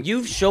 someone-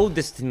 you've showed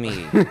this to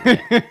me.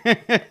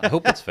 I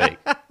hope it's fake.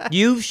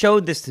 You've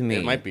showed this to me.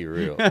 It might be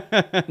real.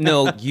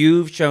 No,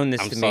 you've shown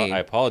this I'm to sorry. me. I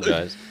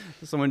apologize.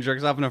 Someone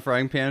jerks off in a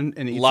frying pan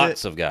and eats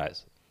Lots it. of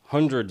guys,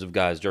 hundreds of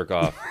guys jerk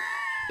off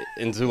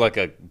into like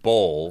a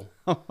bowl,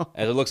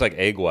 and it looks like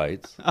egg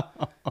whites,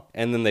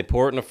 and then they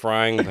pour it in a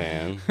frying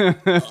pan.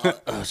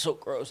 So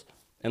gross.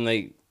 And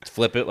they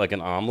flip it like an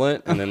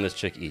omelet, and then this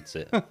chick eats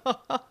it.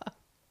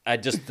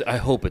 I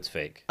hope it's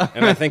fake,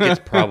 and I think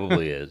it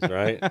probably is,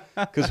 right?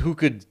 Because who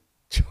could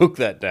choke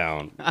that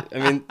down? I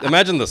mean,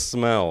 imagine the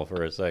smell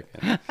for a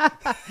second.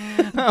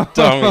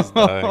 Tommy's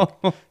dying.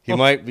 He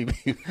might be.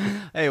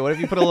 Hey, what if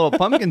you put a little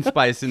pumpkin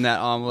spice in that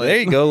omelet? There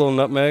you go, a little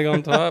nutmeg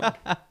on top.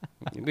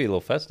 You'd be a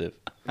little festive.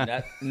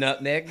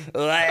 Nutmeg.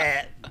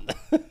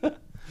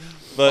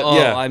 But Oh,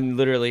 yeah, I'm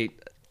literally.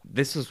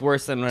 This was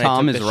worse than when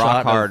Tom I took is the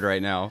rock shot hard of,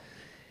 right now.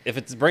 if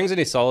it brings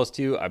any solace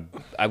to you,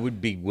 I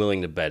would be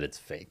willing to bet it's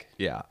fake.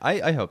 Yeah,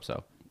 I hope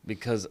so.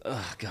 Because,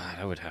 oh God,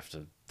 I would have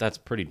to. That's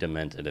pretty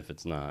demented if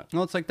it's not.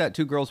 Well, it's like that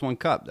 2 Girls 1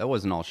 Cup. That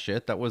wasn't all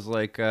shit. That was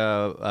like peanut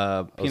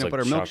like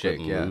butter chocolate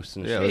milkshake. Yeah, mousse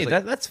and yeah. shit. it Hey, was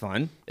like- that's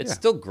fun. It's Yeah.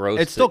 still gross.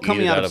 It's still to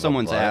coming eat it out of a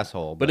someone's butt.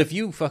 asshole, But but- if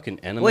you fucking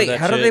enema Wait, that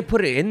how do shit, they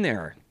put it in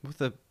there? with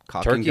the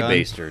cock turkey and gun.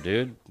 baster,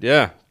 dude?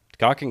 Yeah,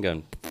 cock and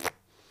gun.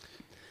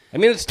 I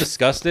mean, it's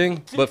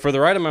disgusting, but for the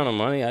right amount of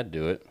money, I'd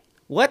do it.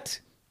 What?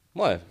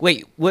 What?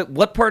 Wait,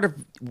 what part of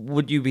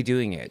would you be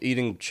doing it?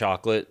 Eating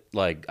chocolate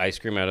like ice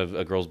cream out of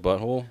a girl's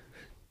butthole,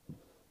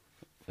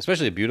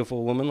 especially a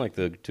beautiful woman like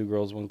the 2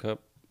 Girls 1 Cup.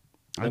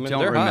 I women, don't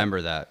they're hot.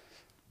 remember that.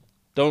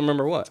 Don't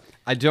remember what?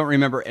 I don't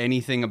remember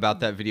anything about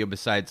that video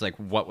besides like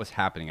what was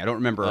happening. I don't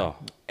remember Oh.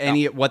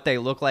 what they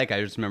look like.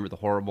 I just remember the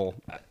horrible.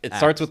 It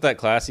starts with that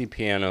classy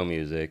piano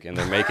music, and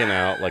they're making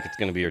out like it's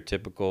going to be your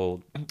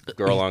typical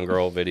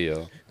girl-on-girl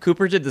video.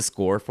 Cooper did the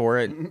score for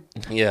it.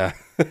 Yeah.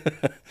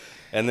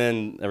 And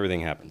then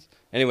everything happens.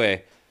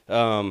 Anyway,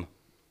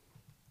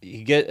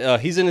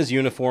 he's in his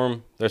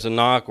uniform. There's a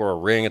knock or a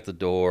ring at the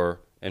door,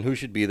 and who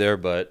should be there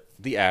but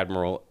the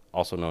Admiral,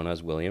 also known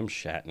as William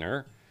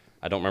Shatner.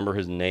 I don't remember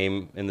his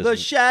name in this. The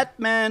Shat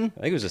Man.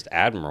 I think it was just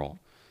Admiral.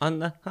 On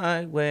the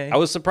highway. I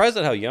was surprised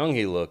at how young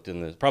he looked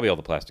in this. Probably all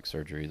the plastic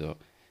surgery, though.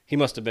 He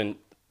must have been,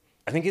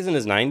 I think he's in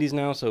his 90s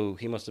now, so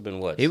he must have been,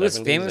 what, He was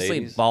 70s, famously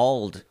 80s?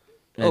 bald.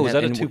 Oh, is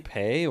that a And-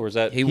 toupee, or is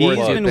that... He wore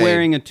He's a been toupee.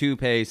 wearing a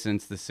toupee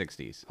since the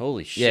 60s.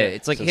 Holy shit. Yeah,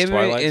 it's like Since him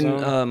Twilight in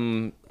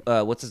Zone?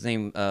 what's his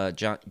name?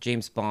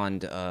 James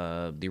Bond,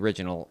 the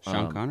original.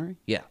 Sean Connery?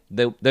 Yeah,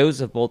 those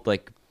have both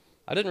like.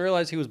 I didn't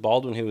realize he was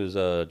bald when he was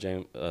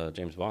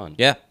James Bond.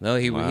 Yeah, no,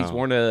 he's Wow.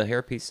 worn a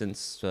hairpiece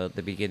since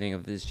the beginning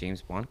of his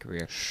James Bond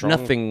career. Sean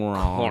Nothing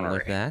wrong Connery.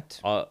 with that.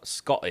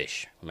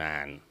 Scottish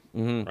man,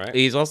 right?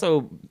 He's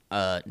also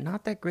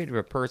not that great of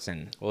a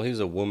person. Well, he's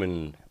a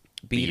woman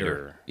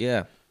beater.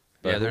 Yeah.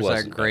 But Yeah, who there's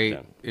wasn't that back great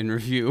then?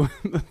 interview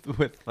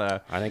with I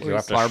think you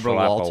have to Barbara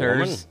slap a woman.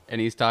 Walters, and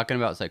he's talking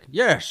about it's like,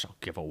 yes, I'll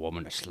give a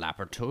woman a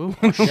slap or two.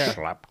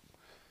 Slap.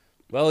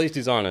 Well, at least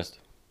he's honest.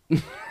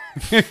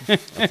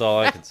 That's all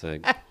I can say.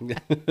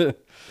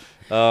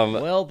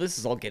 Well, this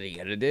is all getting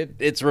edited.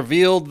 It's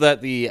revealed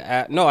that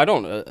no, I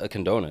don't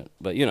condone it,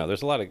 but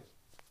there's a lot of.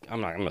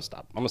 I'm gonna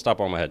stop. I'm gonna stop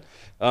on my head.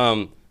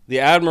 The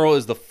Admiral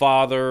is the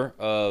father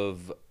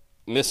of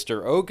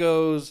Mr.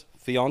 Ogo's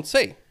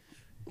fiancée,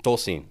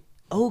 Dulcine.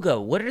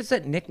 Ogo, where does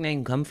that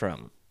nickname come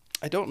from?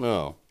 I don't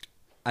know.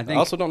 I I think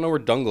also don't know where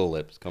Dungle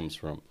Lips comes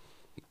from.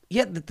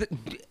 Yeah,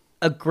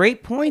 a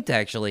great point,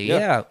 actually.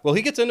 Yeah. Well,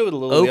 he gets into it a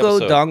little. in the Ogo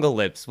episode. Dongle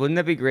Lips. Wouldn't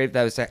that be great if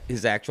that was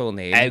his actual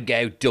name?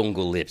 Ogo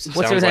Dungle Lips.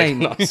 What's Sounds her like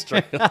name? an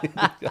Australian.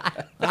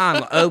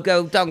 I'm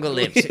Ogo Dongle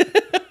Lips.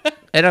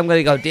 And I'm going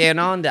to go down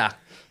under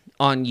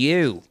on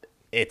you.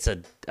 It's a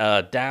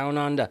down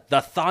under.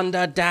 The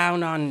thunder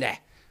down under.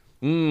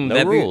 No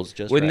That'd be- rules,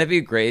 just Wouldn't rap. that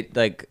be great?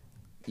 Like,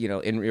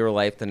 in real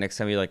life, the next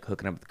time you're like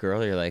hooking up with a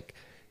girl, you're like,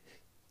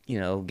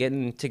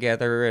 getting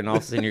together, and all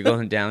of a sudden you're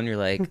going down, you're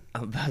like,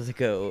 I'm about to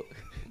go,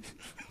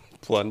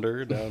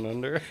 Plunder down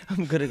under.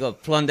 I'm going to go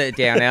plunder it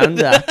down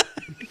under.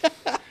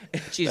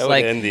 And she's That would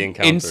like end the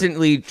encounter.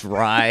 instantly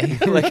dry.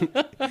 Like,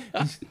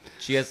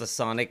 she has a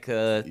sonic.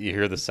 You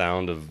hear the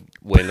sound of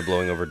wind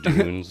blowing over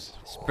dunes.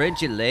 spread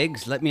your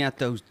legs, let me at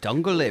those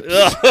Dungle Lips.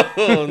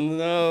 Oh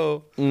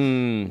no!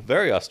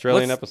 Very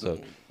Australian What's-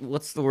 episode.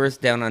 What's the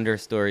worst down under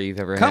story you've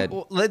ever Come, had?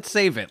 well, let's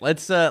save it.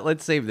 Let's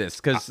save this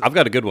because I've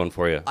got a good one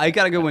for you. I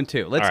got a good one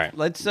too. Let's All right.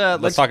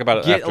 let's talk about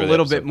it Get after a the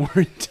little bit episode. more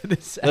into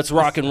this. Let's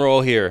rock and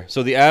roll here.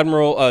 So the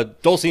Admiral,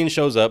 Dulcine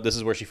shows up. This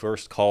is where she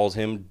first calls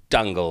him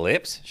Dungle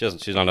Lips.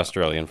 She's not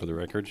Australian for the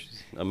record.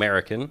 She's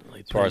American,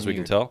 as far as we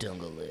can tell.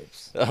 Dungle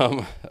Lips.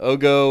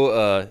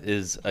 Ogo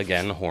is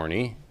again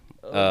horny.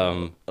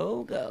 Ogo.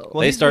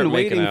 Well, They he's start been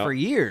making waiting out. for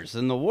years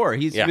in the war.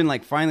 He's Yeah. been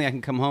like, finally, I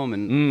can come home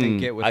and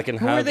get with I can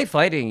Who have are they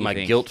fighting, you my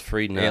think?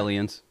 guilt-free nut.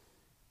 aliens.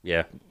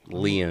 Yeah,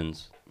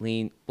 lions,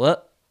 Lean.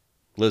 What?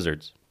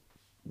 lizards,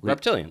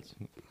 reptilians.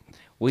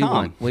 We Tom.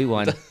 won. We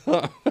won.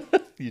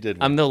 You did.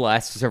 I'm the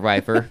last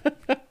survivor.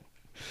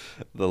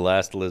 The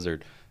last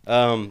lizard.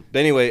 But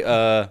anyway,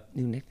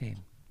 New nickname.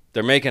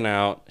 they're making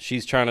out.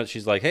 She's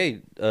like,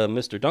 hey,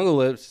 Mr. Dungle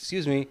Lips,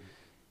 excuse me.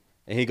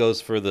 And he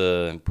goes for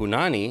the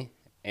punani,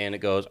 and it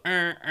goes,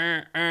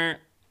 And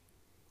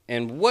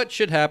what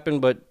should happen,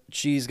 but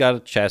she's got a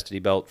chastity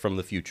belt from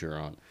the future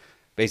on.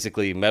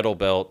 Basically, metal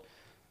belt,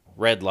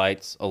 red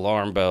lights,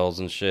 alarm bells,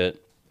 and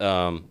shit.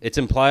 It's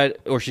implied,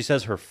 or she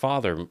says her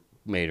father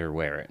made her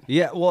wear it.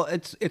 Yeah, well,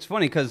 it's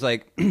funny because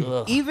like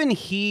even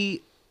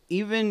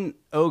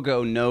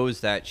Ogo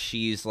knows that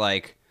she's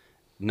like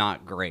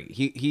not great.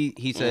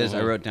 He says,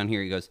 I wrote down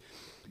here. He goes,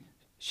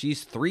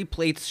 she's 3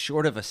 plates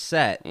short of a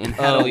set, and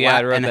had Oh, yeah,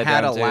 I wrote and that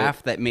had down, a too.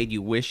 laugh that made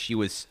you wish she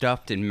was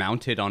stuffed and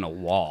mounted on a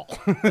wall.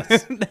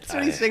 That's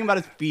what he's saying about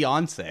his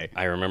fiance.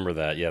 I remember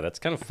that. Yeah, that's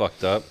kind of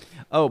fucked up.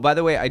 Oh, by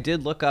the way, I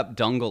did look up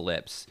Dungle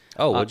Lips.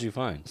 Oh, what'd you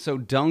find? So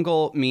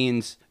Dungle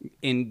means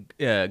in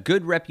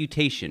good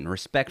reputation,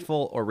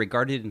 respectful, or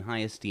regarded in high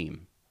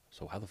esteem.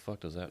 So how the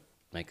fuck does that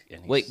make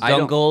any Wait, sense? I don't-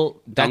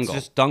 Dungle. That's Dungle.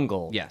 just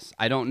Dungle. Yes,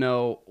 I don't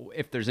know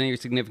if there's any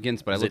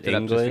significance, but I Is looked it it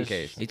up just in English?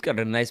 case. He's got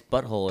a nice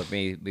butthole. Or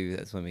maybe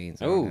that's what it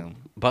means. I don't Oh, know.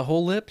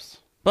 butthole lips?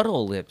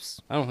 Butthole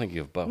lips. I don't think you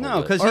have butthole No,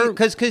 lips.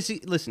 because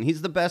listen,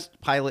 he's the best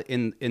pilot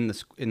in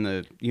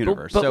the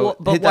universe. But, so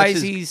but that's why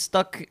is his- he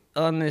stuck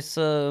on this?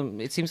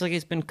 It seems like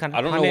he's been kind of.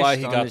 I don't know why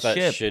he on got this that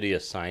ship. shitty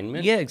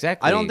assignment. Yeah,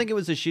 exactly. I don't think it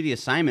was a shitty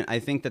assignment. I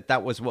think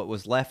that was what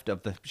was left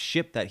of the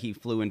ship that he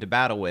flew into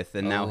battle with,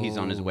 and now he's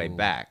on his way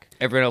back.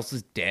 everyone else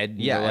is dead. and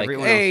Yeah, they're like,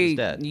 everyone else is hey,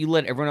 dead." You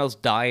let everyone else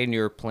die in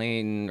your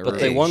plane, or But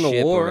they won the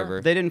ship or war.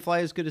 whatever. They didn't fly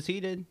as good as he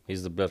did.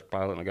 He's the best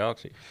pilot in the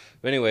galaxy.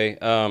 But anyway,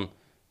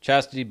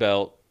 chastity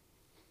belt.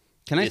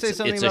 Can I It's- say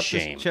something it's a about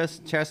shame.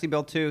 this chastity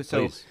belt too?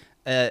 So, Please.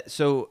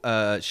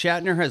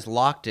 Shatner has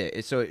locked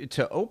it. So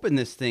to open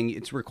this thing,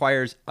 it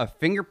requires a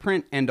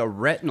fingerprint and a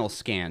retinal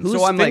scan. Whose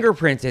so I'm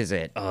fingerprint is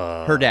it?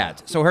 like, her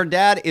dad's. So her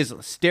dad is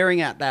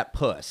staring at that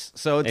puss.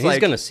 So it's And like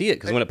he's gonna see it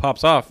because when it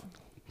pops off,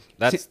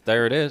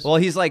 there it is. Well,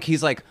 he's like,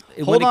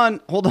 hold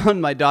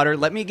on, my daughter.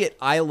 Let me get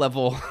eye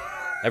level.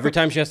 Every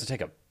time she has to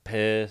take a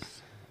piss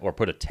or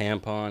put a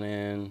tampon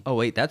in. Oh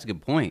wait, that's a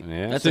good point.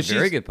 Yeah. That's a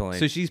very good point.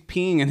 So she's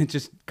peeing and it's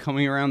just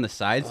coming around the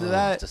sides of It's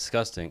that.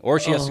 disgusting. Or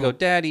she has to go,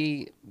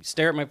 Daddy,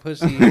 stare at my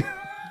pussy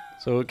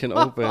so it can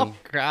open. Oh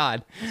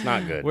God, It's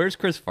not good. Where's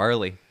Chris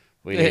Farley?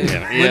 We need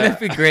him. Wouldn't Yeah. that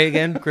be great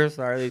again, Chris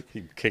Farley?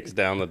 He kicks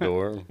down the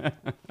door.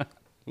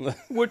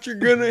 What you're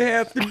gonna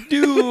have to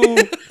do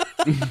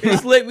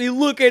is let me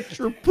look at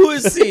your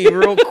pussy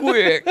real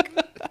quick.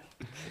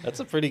 That's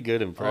a pretty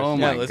good impression. Oh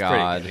my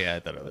God. Yeah, I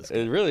thought it was.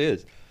 It really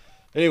is.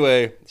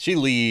 Anyway, she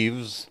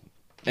leaves,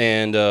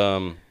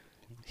 and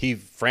he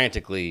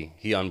frantically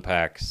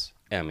unpacks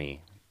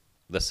Emmy,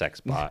 the sex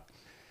bot.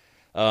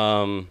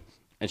 And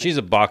she's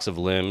a box of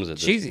limbs at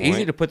this She's point.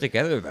 easy to put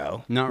together,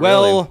 though. Not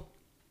well,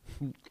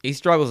 really. He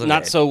struggles a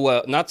not bit. so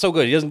well, not so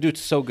good. He doesn't do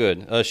so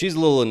good. She's a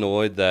little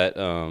annoyed that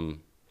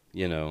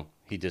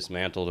he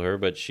dismantled her,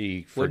 but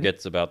she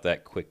forgets about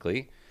that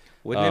quickly.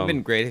 Wouldn't it have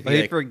been great if But he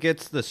he like,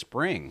 forgets the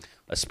spring.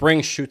 A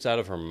spring shoots out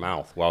of her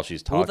mouth while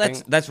she's talking.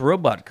 well, that's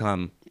robot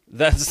cum.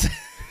 That's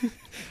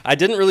I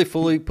didn't really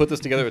fully put this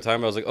together at the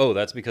time. I was like, oh,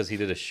 that's because he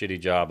did a shitty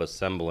job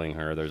assembling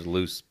her. There's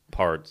loose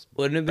parts.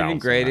 Wouldn't it have been bouncing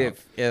great out.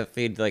 if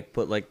he'd like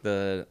put like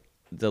the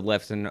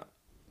left and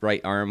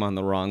right arm on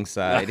the wrong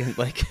side and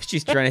like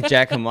she's trying to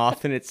jack him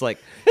off and it's like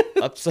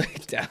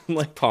upside down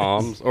like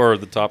palms or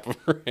the top of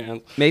her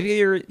hands. maybe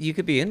you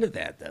could be into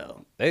that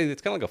though. Hey,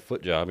 it's kind of like a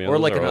foot job, you know, Or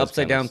those like are an always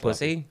upside kinda down sloppy.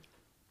 pussy.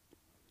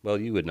 Well,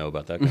 you would know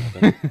about that kind of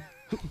thing.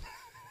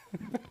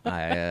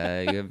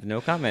 You have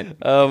no comment.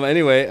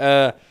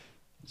 Anyway,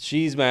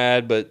 she's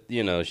mad, but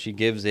she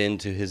gives in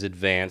to his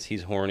advance.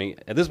 He's horny.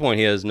 At this point,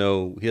 he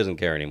doesn't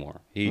care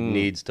anymore. He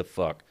needs to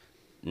fuck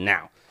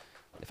now.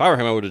 If I were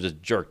him, I would have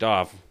just jerked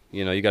off.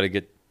 You got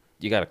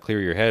to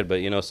clear your head.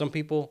 But some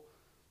people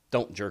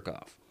don't jerk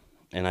off,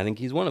 and I think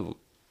he's one of them.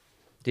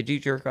 Did you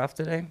jerk off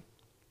today?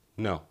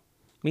 No.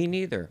 Me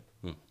neither.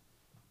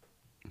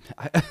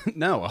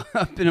 No,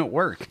 I've been at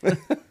work.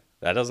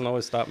 That doesn't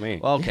always stop me.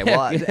 Well, okay.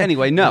 Well,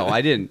 anyway, no,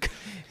 I didn't.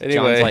 Anyway,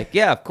 John's like,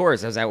 yeah, of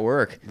course. I was at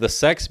work. the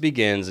sex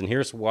begins, and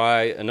here's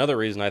why. Another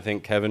reason I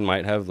think Kevin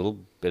might have a little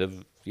bit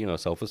of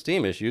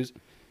self-esteem issues.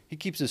 He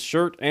keeps his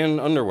shirt and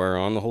underwear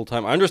on the whole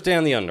time. I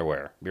understand the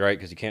underwear, right?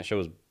 Because he can't show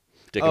his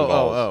dick and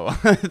balls.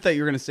 I thought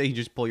you were gonna say you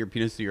just pull your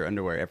penis through your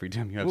underwear every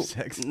time you have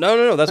sex.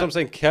 No. That's what I'm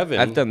saying, Kevin.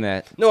 I've done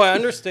that. No, I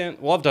understand.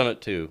 Well, I've done it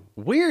too.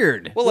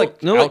 Weird. Well,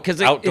 like no, 'cause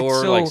it's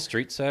outdoor, so- like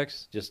street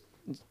sex, just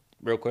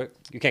real quick.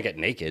 You can't get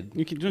naked.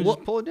 You can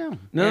just pull it down.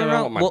 No, Yeah, I no, don't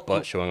no. want my Well,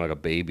 butt showing like a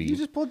baby. You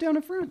just pull it down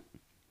in front.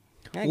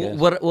 I guess.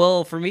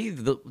 well, for me,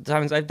 the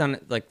times I've done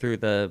it like through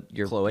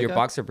your Cloaca?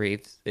 boxer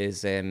briefs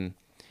is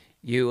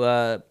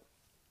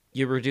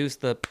you reduce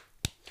the.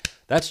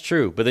 That's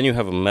true, but then you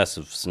have a mess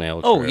of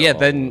snail. Oh trail yeah, all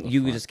then over the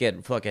you front. just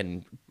get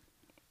fucking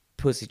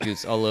pussy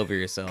juice all over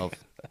yourself.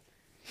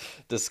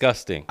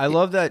 disgusting. I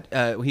love that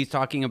he's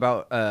talking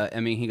about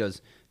Emmy. He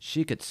goes,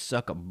 she could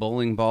suck a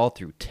bowling ball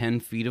through 10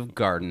 feet of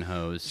garden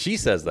hose. She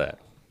says that.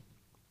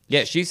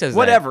 Yeah, she says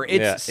Whatever that.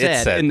 it's, Yeah, it's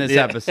said said. in this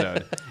Yeah.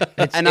 episode,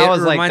 It and I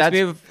was like, reminds "That's, me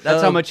of,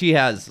 that's how much he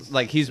has.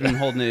 Like he's been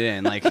holding it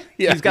in. Like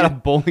Yeah. he's got a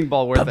bowling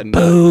ball worth of nuts."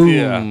 Boom.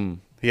 Yeah.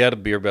 He had a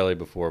beer belly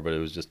before, but it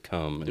was just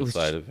cum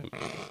inside of him.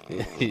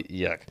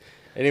 Yuck.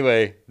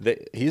 Anyway,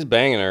 he's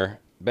banging her.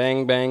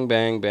 Bang, bang,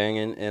 bang,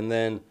 banging. And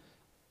then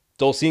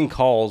Dulcine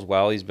calls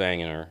while he's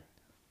banging her.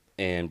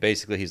 And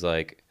basically he's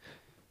like,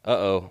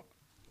 uh-oh,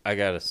 I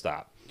got to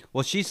stop.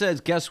 Well, she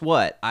says, "Guess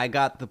what? I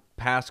got the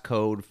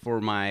passcode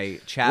for my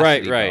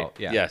chastity Right. belt."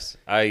 Yeah. Yes.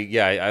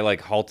 I like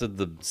halted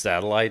the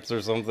satellites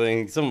or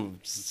something. Some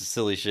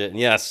silly shit. And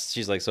yes,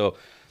 she's like, so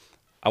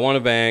I want to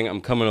bang. I'm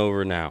coming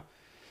over now.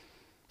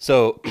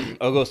 So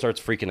Ogo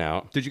starts freaking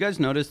out. Did you guys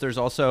notice there's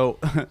also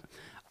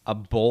a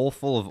bowl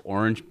full of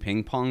orange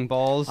ping pong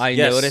balls? I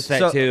Yes. noticed that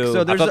So- too.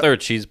 so I there's thought a- they were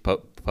cheese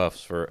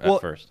puffs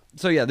at first.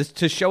 So yeah, this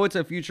to show it's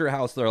a future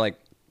house. They're like,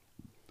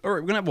 all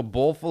right, we're gonna have a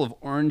bowl full of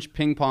orange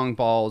ping pong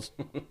balls.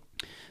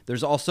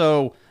 There's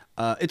also,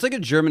 it's like a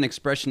German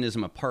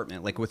expressionism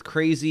apartment, like with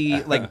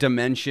crazy like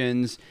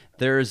dimensions.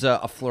 There's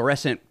a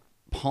fluorescent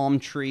palm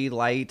tree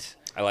light.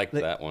 I liked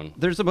that one.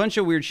 There's a bunch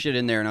of weird shit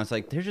in there, and I was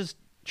like, they're just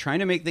trying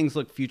to make things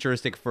look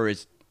futuristic for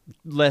as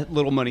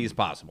little money as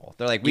possible.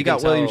 They're like, we You can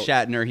got William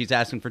tell- Shatner. He's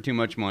asking for too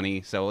much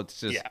money, so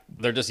it's just Yeah,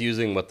 they're just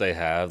using what they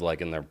have,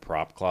 like in their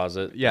prop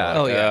closet. Yeah. Like,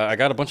 Oh, yeah. I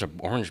got a bunch of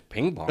orange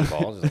ping pong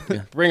balls.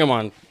 Bring them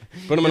on.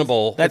 Put them in a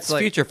bowl. That's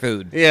like- future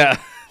food. yeah,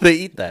 they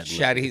eat that.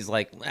 Shaddy's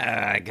like,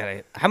 I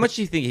gotta. How much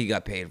do you think he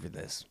got paid for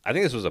this? I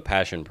think this was a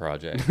passion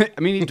project, I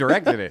mean, he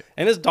directed it.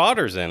 and his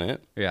daughter's in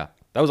it. Yeah.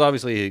 That was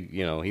obviously,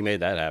 he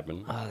made that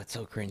happen. Oh, that's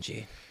so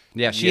cringy.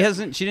 Yeah, she Yeah.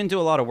 She didn't do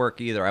a lot of work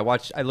either. I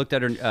looked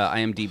at her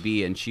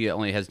IMDb, and she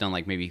only has done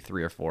like maybe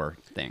 3 or 4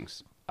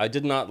 things. I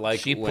did not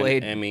like She when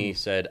played- Emmy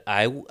said,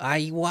 I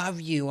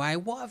love you, I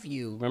love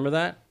you. Remember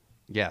that?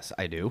 Yes,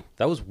 I do.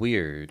 That was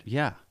weird.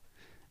 Yeah,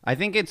 I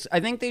think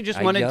they just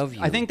I wanted. love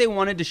you. I think they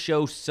wanted to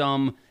show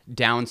some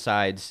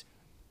downsides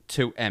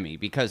to Emmy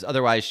because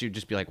otherwise she'd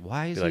just be like,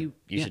 "Why is Be like, he?"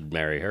 you Yeah. should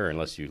marry her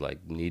unless you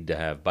like need to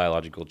have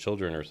biological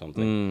children or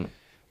something.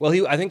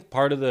 Well, I think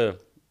part of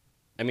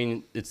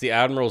it's the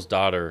admiral's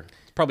daughter.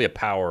 It's probably a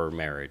power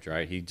marriage,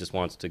 right? He just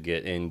wants to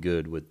get in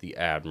good with the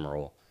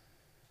admiral.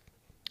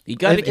 You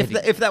gotta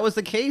If that was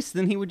the case,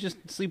 then he would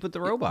just sleep with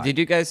the robot. Did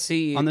you guys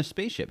see? on the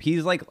spaceship.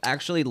 He's like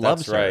actually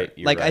loves That's right, her.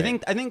 you're Like right.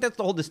 I think that's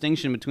the whole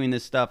distinction between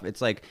this stuff.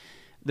 It's like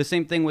the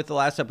same thing with the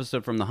last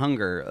episode from The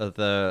Hunger of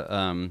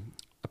the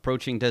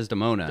approaching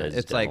Desdemona.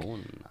 It's like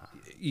Desdemona.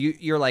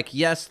 you're like,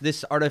 yes,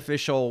 this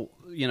artificial,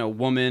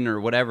 woman or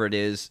whatever it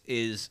is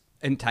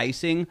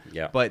enticing,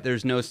 Yeah. but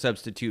there's no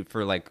substitute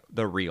for like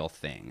the real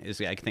thing.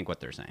 Is I think what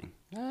they're saying.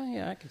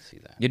 Yeah, I can see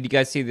that. Did you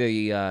guys see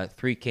the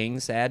Three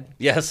Kings ad?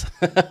 Yes.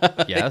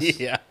 Yes.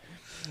 yeah.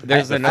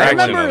 There's I another I fraction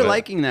one. of remember it.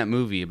 liking that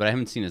movie, but I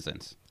haven't seen it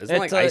since. Isn't it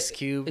like It's, Ice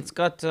Cube? It's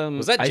got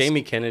Was that Ice,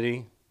 Jamie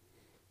Kennedy?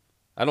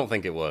 I don't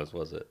think it was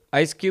it?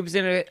 Ice Cube's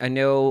in it. I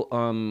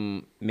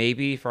know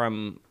maybe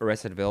from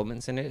Arrested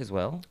Development's in it as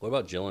well. What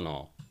about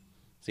Gyllenhaal?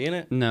 Is he in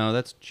it? No,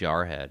 that's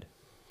Jarhead.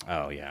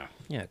 Oh, yeah.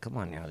 Yeah, come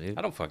on now, dude.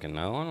 I don't fucking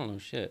know. I don't know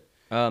shit.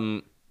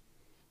 Um,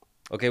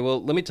 Okay,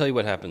 well, let me tell you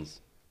what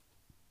happens.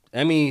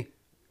 Emmy,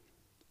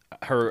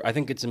 I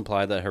think it's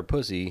implied that her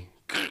pussy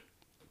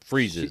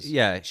freezes.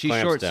 She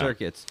clamps short down.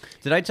 circuits.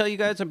 Did I tell you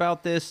guys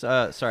about this?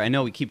 Sorry, I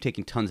know we keep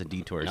taking tons of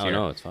detours No, here.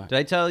 no, it's fine. Did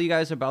I tell you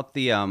guys about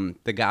the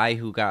guy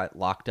who got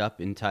locked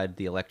up inside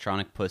the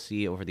electronic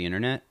pussy over the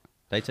internet?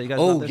 Did I tell you guys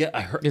Oh, about this? yeah,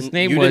 I heard. His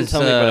name you didn't was,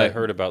 tell me, but I uh,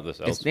 heard about this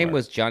his name elsewhere.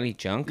 was Johnny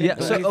Junk. I Yeah.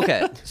 So believe.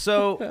 okay.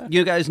 So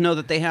you guys know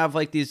that they have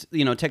like these,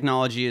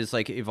 technology is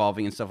like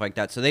evolving and stuff like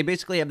that. So they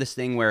basically have this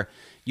thing where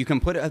you can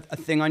put a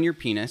thing on your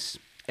penis,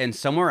 and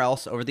somewhere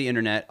else over the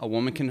internet, a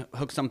woman can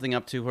hook something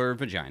up to her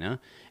vagina,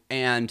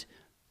 and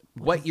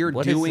what you're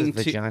what is doing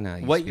this to vagina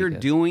you what speak you're of?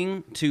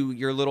 doing to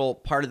your little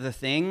part of the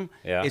thing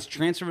Yeah. is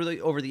transferred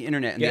over the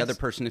internet, and Yes. the other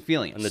person is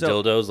feeling it. And the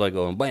So- dildo's like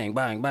going bang,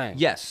 bang, bang.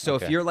 Yes. So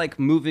if Okay. you're like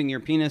moving your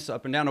penis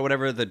up and down or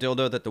whatever, the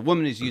dildo that the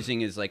woman is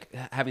using is like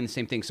having the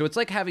same thing. So it's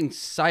like having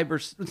it's not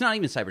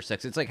even cyber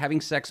sex. It's like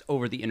having sex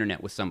over the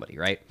internet with somebody,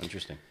 right?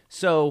 Interesting.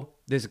 So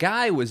this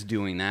guy was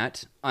doing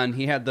that, and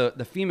he had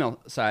the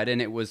female side,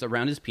 and it was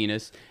around his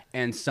penis,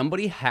 and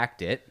somebody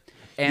hacked it,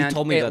 and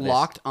told me it about this.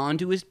 locked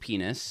onto his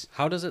penis.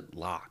 How does it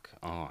lock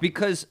on?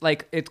 Because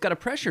like it's got a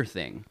pressure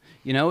thing,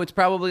 it's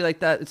probably like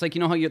that. It's like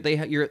how you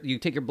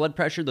take your blood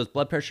pressure, those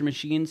blood pressure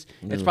machines.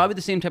 It's probably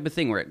the same type of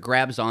thing where it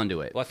grabs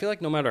onto it. Well, I feel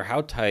like no matter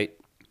how tight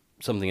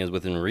something is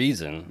within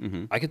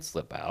reason, I could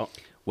slip out,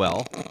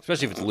 Well,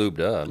 especially if it's lubed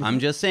up. I'm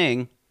just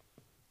saying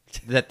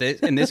that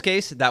in this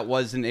case that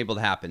wasn't able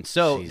to happen.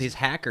 So these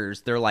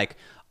hackers, they're like,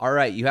 "All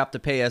right, you have to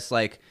pay us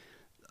like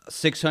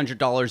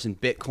 $600 in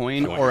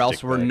Bitcoin, want or your else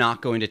dick we're back."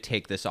 not going to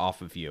take this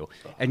off of you,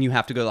 and you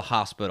have to go to the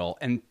hospital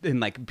and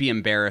like be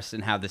embarrassed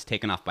and have this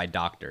taken off by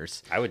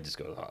doctors." I would just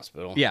go to the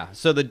hospital. Yeah.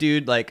 So the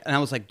dude and I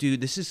was like, "Dude,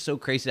 this is so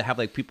crazy to have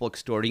like people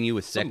extorting you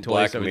with Some sex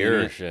Black toys." over the Mirror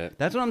internet. shit.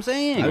 That's what I'm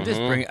saying.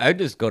 I'd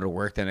just go to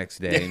work the next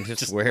day and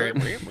just wear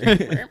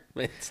it.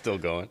 It's still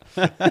going.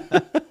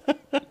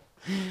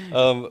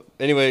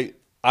 Anyway,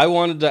 I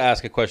wanted to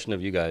ask a question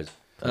of you guys.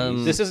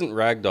 please. This isn't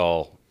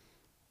ragdoll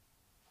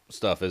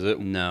stuff, is it?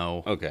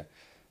 No. Okay.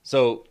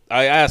 So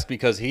I asked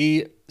because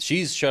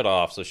she's shut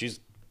off, so she's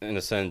in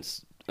a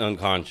sense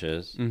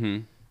unconscious,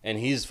 and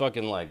he's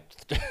fucking like,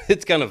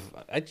 it's kind of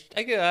I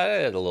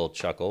had a little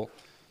chuckle.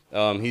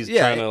 He's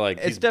trying to like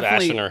it's he's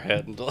definitely- bashing her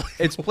head.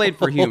 It's played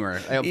for humor,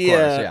 of course.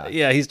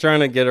 Yeah, he's trying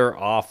to get her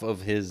off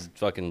of his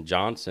fucking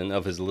Johnson,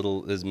 of his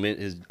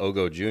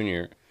Ogo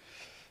Jr.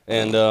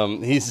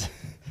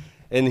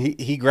 And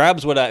he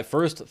grabs what I at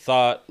first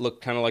thought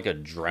looked kind of like a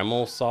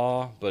Dremel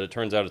saw, but it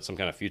turns out it's some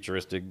kind of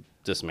futuristic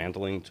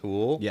dismantling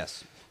tool.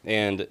 Yes.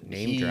 And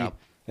Name drop.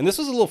 And this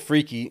was a little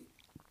freaky.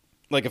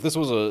 Like if this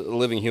was a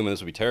living human,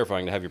 this would be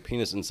terrifying to have your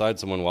penis inside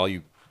someone while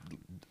you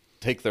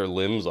take their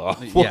limbs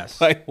off Yes.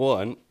 one by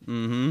one.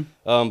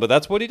 Mm-hmm. But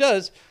that's what he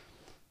does.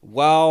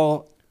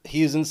 While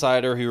he's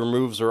inside her, he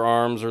removes her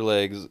arms, her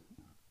legs,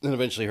 and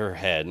eventually her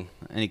head.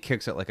 And he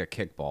kicks it like a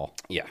kickball.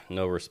 Yeah,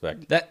 no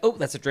respect.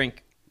 That's a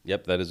drink.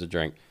 Yep, that is a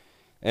drink.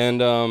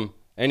 And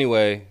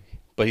anyway,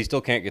 but he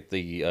still can't get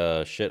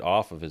the shit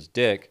off of his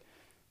dick.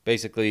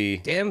 Basically,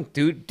 Damn,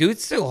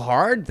 dude's so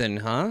hard then,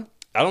 huh?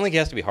 I don't think he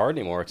has to be hard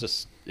anymore.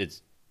 It's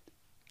Is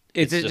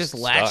it just just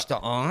latched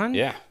stuck. on?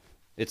 yeah.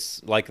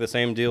 It's like the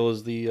same deal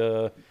as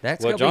the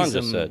That's what gotta John be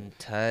just some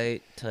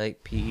said.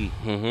 tight pee.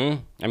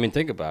 I mean,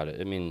 think about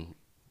it. I mean,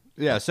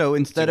 Yeah, so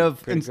instead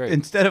of pretty great.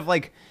 instead of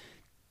like,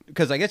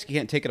 because I guess you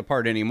can't take it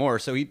apart anymore,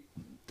 so he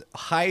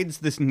hides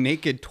this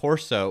naked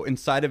torso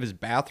inside of his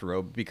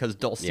bathrobe because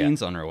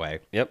Dulcine's on her way.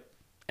 yep.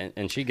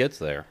 And she gets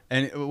there.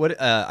 And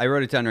what I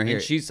wrote it down right here.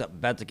 And she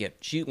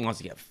wants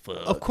to get fucked.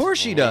 Of course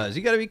she does.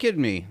 You got to be kidding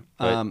me.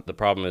 But the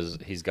problem is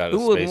he's got a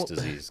Ooh, space and-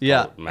 disease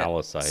Yeah. called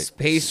malicite.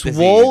 Space disease.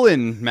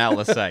 swollen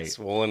malicite.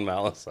 Swollen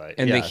malicite.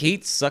 And the Yes.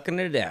 heat's sucking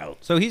it out.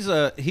 So he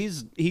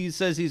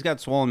says he's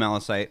got swollen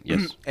malicite.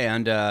 Yes.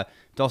 And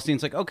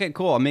Dulcine's like, okay,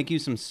 cool. I'll make you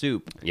some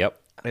soup.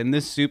 Yep. And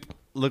this soup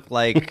looked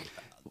like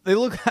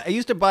I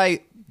used to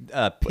buy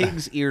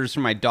pig's ears for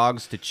my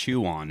dogs to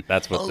chew on.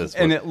 That's what this was.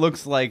 And it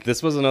looks like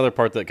This was another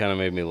part that kind of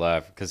made me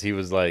laugh because he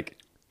was like,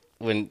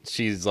 when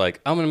she's like,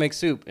 I'm going to make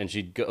soup. And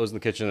she goes in the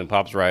kitchen and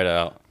pops right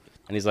out.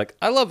 And he's like,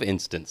 I love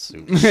instant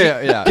soup.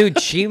 yeah. Dude,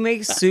 she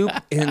makes soup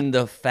in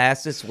the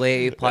fastest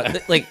way.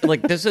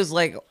 Like this is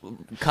like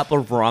a cup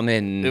of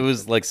ramen. It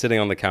was like sitting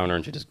on the counter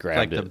and she just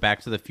Like grabbed the it.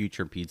 Back to the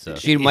Future pizza.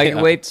 She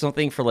microwaved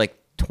something for like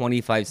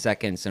 25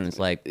 seconds, and it's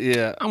like,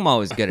 Yeah. I'm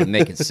always good at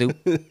making soup.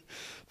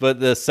 But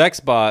the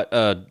sex bot,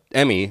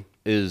 Emmy,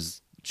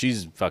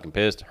 she's fucking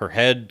pissed. Her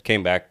head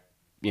came back,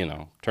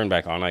 turned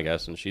back on, I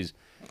guess. And she's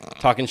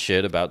talking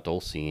shit about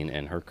Dulcine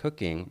and her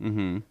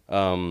cooking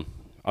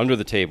under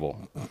the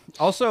table.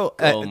 Also,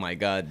 Oh my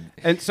god.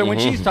 and so when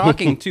she's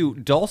talking to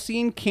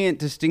Dulcine can't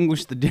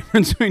distinguish the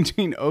difference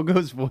between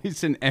Ogo's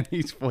voice and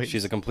Emmy's voice.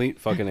 She's a complete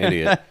fucking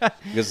idiot.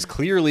 Because it's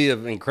clearly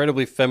an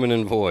incredibly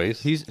feminine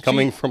voice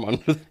coming from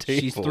under the table.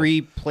 She's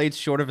 3 plates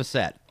short of a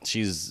set.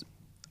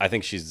 I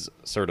think she's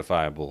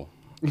certifiable.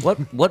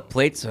 What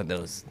plates are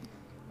those?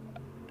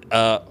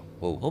 Whoa.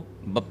 Oh,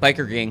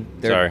 biker gang.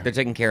 Sorry. They're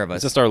taking care of us.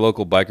 It's just our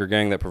local biker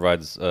gang that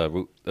provides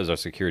as our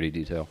security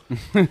detail,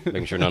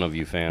 making sure none of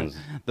you fans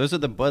Those are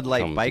the Bud Light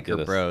come to get biker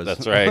us. bros.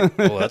 That's right.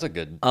 Oh, that's a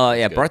good. Yeah,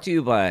 that's good. brought to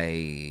you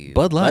by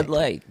Bud Light. Bud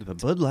Light. The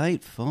Bud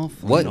Light full.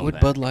 What would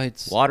Bud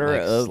Light's Water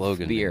like, of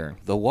slogan be? beer.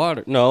 The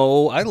water.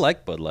 No, I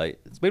like Bud Light.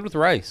 It's made with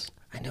rice.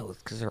 I know,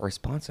 it's because they're our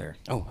sponsor.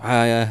 Oh,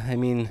 I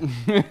mean,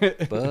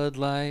 Bud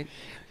Light.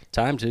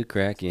 Time to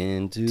crack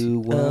into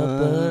one.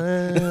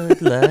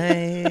 Bud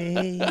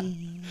Light.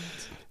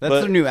 That's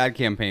But- their new ad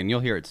campaign. You'll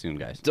hear it soon,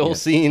 guys.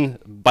 Dulcine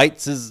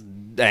bites his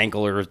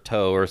ankle or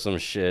toe or some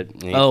shit.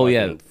 and he Oh fucking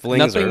yeah,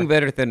 flings nothing her.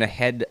 better than a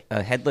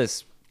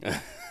headless.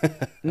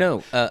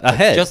 No, A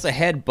head. just a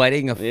head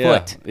biting a Yeah,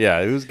 foot. yeah,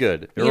 it was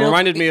good. It You know,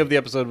 reminded me of the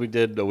episode we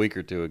did a week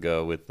or two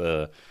ago with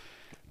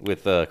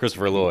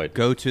Christopher Lloyd.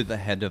 Go to the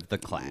head of the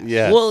class.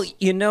 Yeah. Well,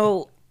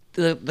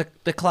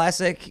 the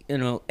classic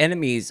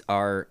enemies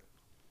are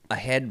a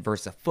head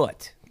versus a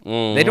foot.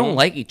 They don't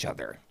like each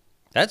other.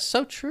 That's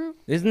so true.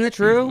 Isn't it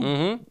true?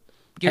 Mm-hmm.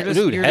 You're just,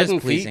 Dude, you're head just and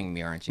pleasing feet.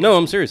 me, aren't you? No,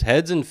 I'm serious.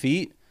 Heads and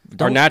feet are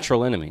Don't-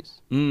 natural enemies.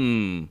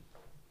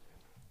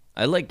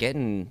 I like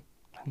getting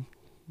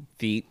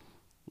feet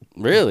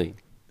Really?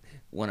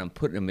 when I'm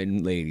putting them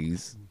in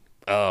ladies.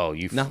 Oh,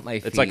 Not my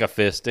It's like a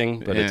feet.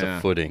 fisting, but it's a Yeah.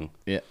 footing.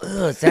 Yeah.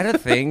 Ugh, is that a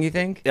thing? You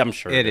think? Yeah, I'm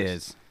sure It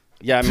is.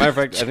 Yeah, matter of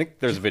fact, I think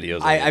there's videos. on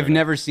the I've internet.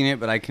 never seen it,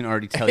 but I can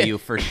already tell you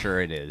for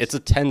sure it is. It's a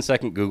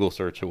 10-second Google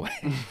search away.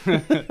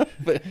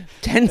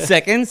 10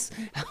 seconds?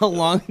 How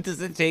long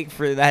does it take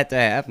for that to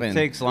happen? It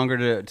takes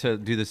longer to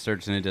do the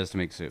search than it does to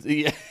make soup.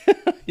 Yeah,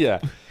 yeah.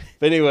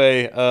 But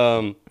anyway,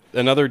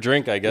 another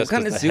drink, I guess, What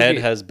kind because of the soup head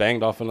you- has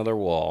banged off another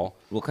wall.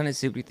 What kind of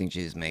soup do you think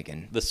she's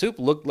making? The soup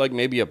looked like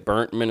maybe a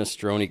burnt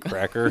minestrone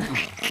cracker,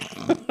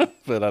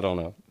 but I don't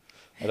know.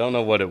 I don't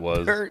know what it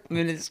was. Burnt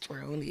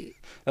minestrone.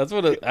 That's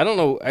what I don't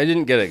know. I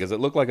didn't get it because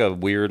it looked like a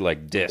weird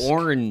disc.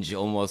 Orange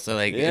almost.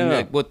 Like,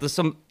 Yeah. with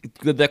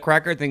the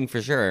cracker thing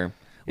for sure.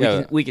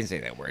 Yeah. We can say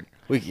that word.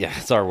 Yeah,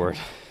 it's our word.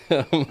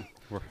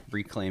 We're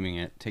reclaiming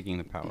it, taking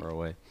the power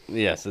away.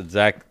 Yes,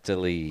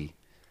 exactly.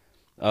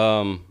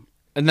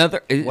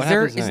 Another is What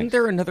there? happens Isn't next?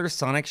 there another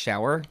Sonic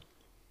shower?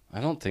 I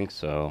don't think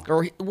so.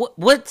 Or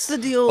what's the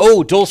deal?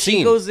 Oh, Dulcine.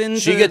 She goes into.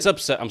 She gets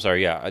upset. I'm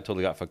sorry. Yeah, I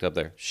totally got fucked up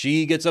there.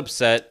 She gets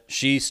upset.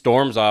 She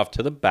storms off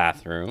to the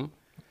bathroom.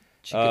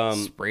 She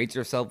sprays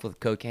herself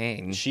with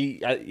cocaine. She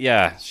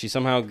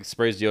somehow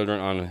sprays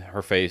deodorant on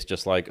her face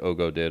just like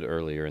Ogo did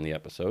earlier in the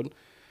episode.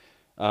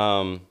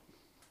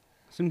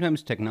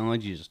 Sometimes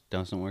technology just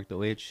doesn't work the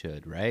way it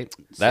should, right?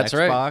 That's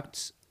right.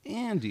 Xbox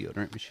and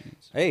deodorant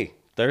machines. Hey,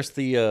 there's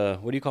the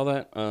what do you call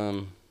that?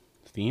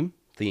 Theme?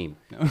 Theme.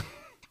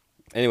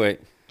 Anyway,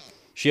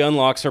 she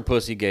unlocks her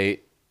pussy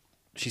gate.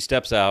 She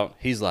steps out.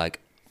 He's like,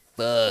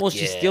 "Fuck." Well,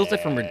 she steals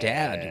it from her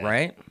dad,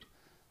 right?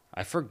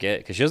 I forget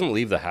because she doesn't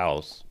leave the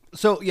house.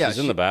 So yeah, She's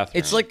in the bathroom.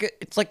 It's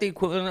like the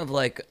equivalent of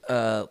like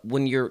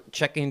when you're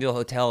checking into a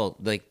hotel,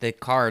 like the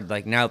card,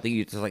 like now that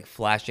you just like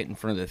flash it in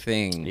front of the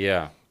thing.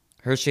 Yeah.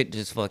 Her shit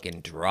just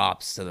fucking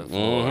drops to the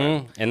floor.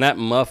 Mhm. And that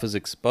muff is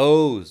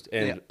exposed.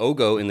 And Yeah.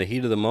 Ogo, in the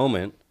heat of the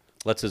moment,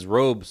 lets his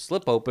robe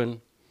slip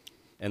open.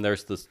 And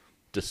there's this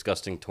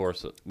disgusting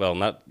torso. Well,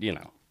 not,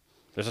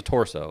 there's a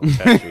torso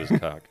attached to his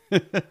cock.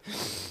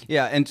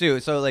 yeah, and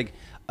two. So like,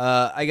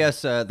 I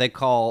guess they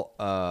call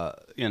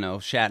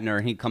Shatner,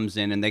 and he comes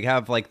in, and they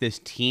have like this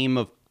team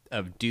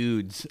of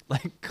dudes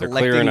like They're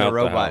collecting clearing the out the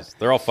robot. house.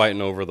 They're all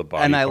fighting over the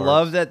body And I parts.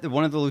 love that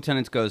one of the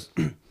lieutenants goes,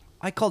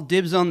 "I call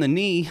dibs on the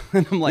knee,"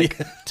 and I'm like,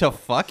 "To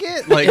fuck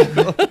it?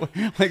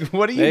 Like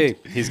what are you?" Hey,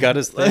 he's got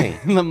his thing.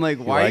 And I'm like,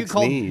 "Why are you likes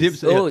called knees.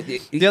 dibs?" Oh,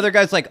 The other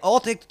guy's like, "I'll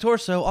take the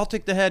torso, I'll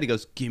take the head." He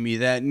goes, "Give me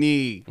that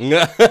knee."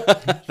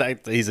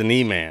 He's a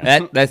knee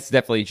man. That's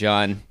definitely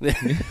John.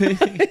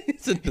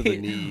 It's into the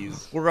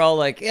knees. We're all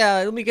like, yeah,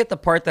 let me get the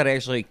part that I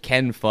actually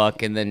can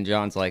fuck, and then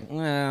John's like,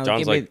 well, John's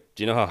give like, me...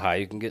 do you know how high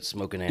you can get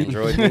smoking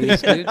Android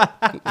movies, dude?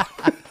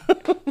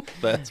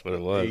 That's what it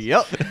was.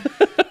 Yep.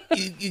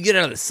 you get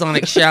out of the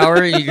Sonic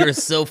shower, you're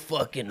so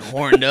fucking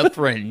horned up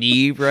for a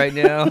knee right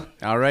now.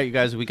 All right, you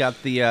guys, we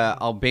got the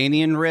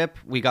Albanian rip,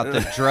 we got the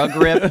drug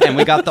rip, and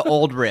we got the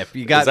old rip.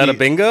 You got Is that me- a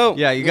bingo?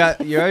 Yeah,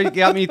 you already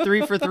got me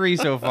 3 for 3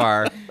 so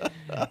far.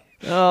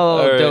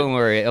 Oh, right. don't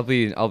worry, I'll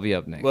be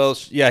up next. Well,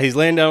 he's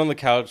laying down on the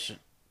couch.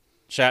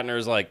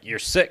 Shatner's like, "You're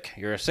sick.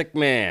 You're a sick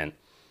man.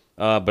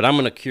 But I'm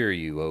gonna cure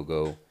you,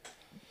 Ogo."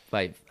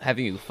 by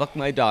having you fuck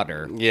my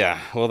daughter. Yeah.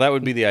 Well, that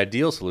would be the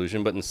ideal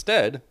solution. But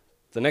instead,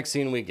 the next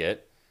scene we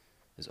get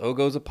is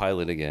Ogo's a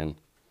pilot again,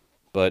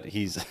 but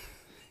he's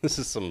this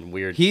is some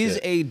weird. He's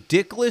shit. a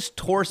dickless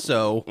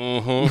torso.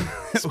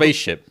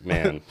 Spaceship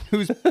man.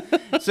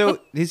 So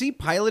is he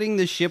piloting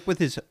the ship with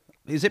his?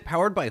 Is it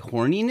powered by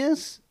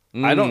horniness?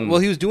 I don't. Well,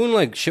 he was doing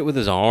like shit with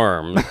his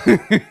arm.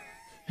 I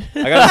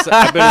gotta say,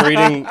 I've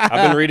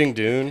been reading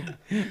Dune.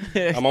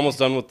 I'm almost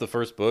done with the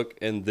first book,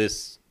 and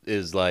this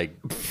is like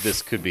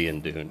this could be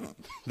in Dune.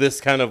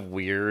 This kind of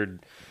weird,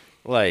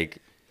 like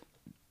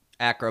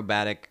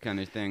Acrobatic kind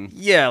of thing.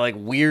 yeah, like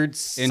weird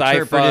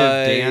Interpretive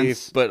sci-fi,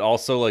 dance. but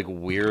also like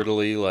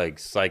weirdly, like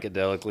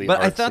psychedelically.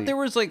 But I artsy. thought there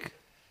was like,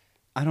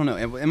 I don't know.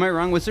 Am I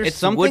wrong? Was there It's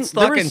something?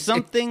 Woodstock There was and-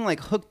 something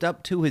like hooked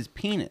up to his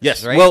penis.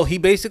 Yes. Right? Well, he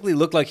basically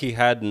looked like he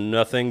had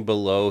nothing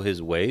below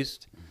his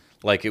waist,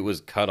 like it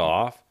was cut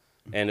off,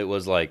 and it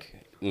was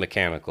like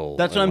mechanical.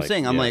 that's what and, I'm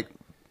saying. I'm yeah. like,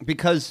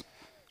 because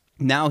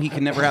now he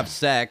can never have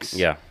sex.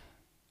 Yeah.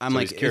 I'm So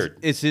like, he's cured.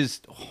 is his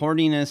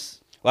horniness?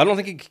 Well, I don't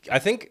think. I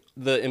think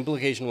the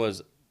implication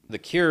was the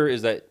cure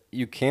is that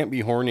you can't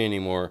be horny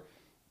anymore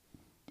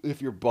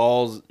if your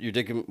balls, your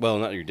dick. Well,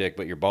 not your dick,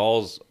 but your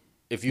balls.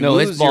 If you No,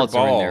 his lose your balls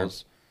are in there.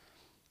 balls,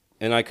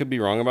 and I could be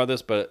wrong about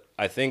this, but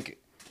I think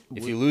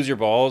if you lose your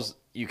balls,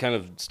 you kind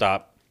of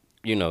stop.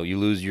 You know, you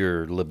lose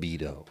your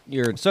libido.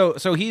 You're So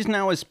he's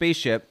now a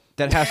spaceship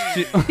that has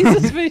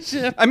to.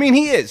 spaceship. I mean,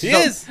 he is. He So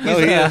is. he's No,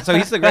 he the- is. So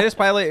he's the greatest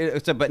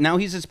pilot. But now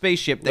he's a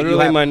spaceship that you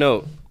Literally, have. my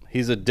note.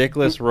 He's a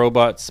dickless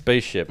robot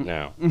spaceship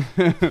now.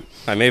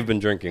 I may have been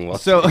drinking while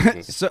So,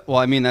 speaking. well,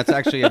 I mean, that's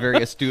actually a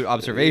very astute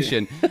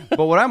observation.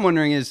 But what I'm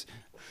wondering is,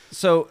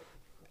 so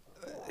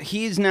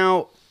he's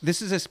now.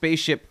 This is a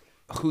spaceship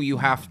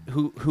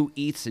who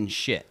eats and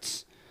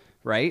shits,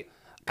 right?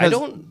 I 'Cause,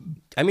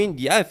 don't. I mean,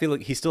 yeah, I feel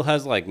like he still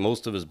has like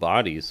most of his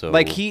body. So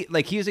he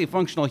is a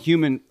functional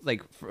human,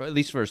 like at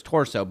least for his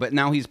torso. But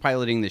now he's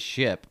piloting the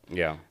ship.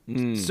 yeah.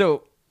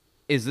 So,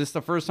 is this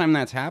the first time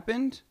that's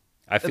happened?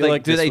 I feel Like,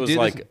 like do this they was do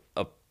like this-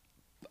 a.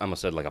 I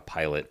almost said like a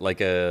pilot, like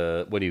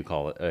a what do you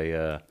call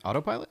it?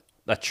 Autopilot?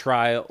 A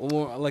trial,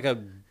 or like a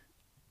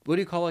what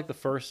do you call like the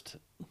first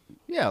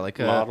Yeah, like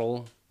a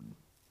model?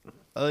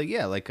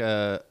 yeah, like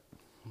a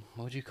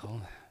What would you call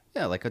that?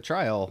 yeah, like a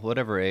trial,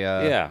 whatever. A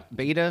Yeah.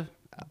 beta,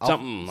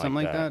 Something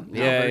like that.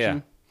 Yeah, yeah.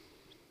 version.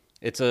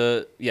 It's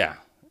a yeah,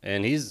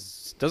 and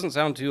he's doesn't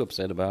sound too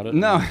upset about it.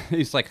 No,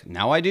 he's like,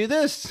 now I do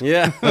this.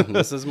 Yeah,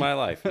 this is my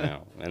life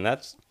now, and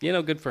that's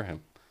good for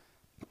him.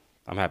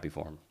 I'm happy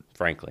for him,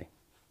 frankly.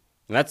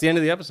 And that's the end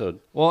of the episode.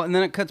 Well, and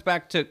then it cuts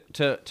back to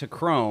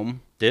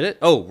Chrome, Did it?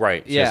 Oh,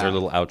 right. She has Yeah. her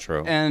little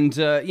outro. and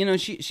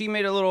she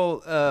made a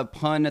little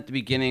pun at the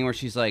beginning where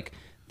she's like,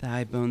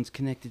 thigh bone's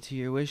connected to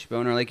your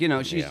wishbone, or like, you know,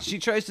 Yeah. she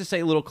tries to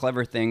say little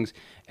clever things.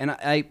 And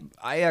I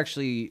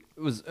actually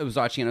was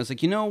watching and I was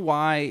like, you know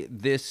why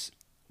this,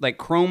 like,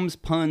 Chrome's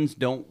puns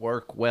don't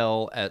work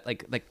well at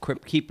like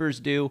Crypt Keepers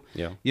do.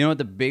 Yeah. You know what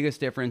the biggest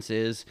difference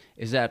is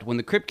that when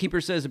the Crypt Keeper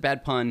says a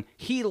bad pun,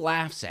 he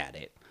laughs at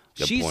it.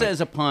 Good She point.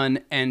 says a pun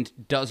and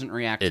doesn't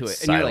react to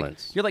It's it. And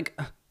silence. you're like,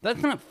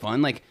 that's not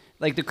fun. Like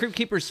the Crypt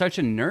Keeper's such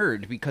a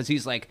nerd because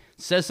he's like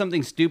says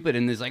something stupid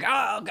and is like,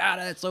 oh god,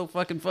 that's so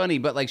fucking funny.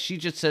 But like she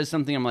just says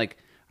something, I'm like,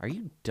 are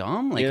you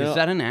dumb? Like, You know- is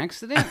that an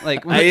accident?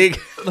 Like, I-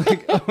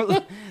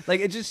 like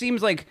it just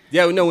seems like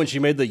Yeah, no, when she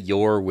made the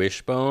your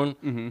wishbone,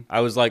 Mm-hmm.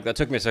 I was like, that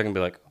took me a second to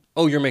be like,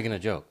 oh, you're making a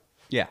joke.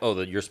 Yeah. Oh,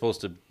 that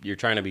you're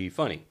trying to be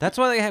funny. that's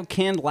why they have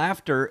canned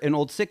laughter in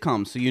old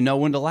sitcoms, so you know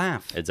when to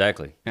laugh.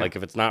 Exactly. Yeah. Like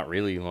if it's not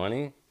really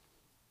funny,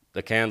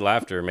 the canned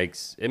laughter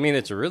makes, I mean,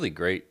 it's a really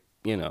great,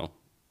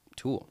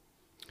 tool.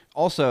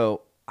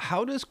 Also,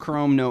 how does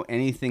Chrome know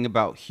anything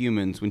about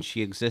humans when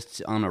she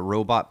exists on a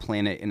robot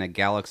planet in a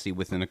galaxy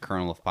within a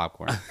kernel of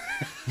popcorn?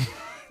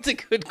 It's a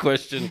good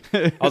question.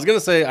 I was going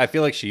to say, I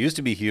feel like she used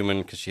to be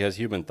human because she has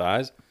human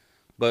thighs,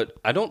 but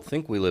I don't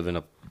think we live in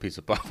a piece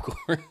of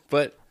popcorn,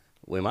 but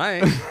we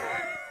might.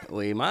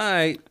 We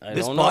might. I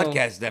This don't know.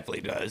 podcast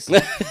definitely does.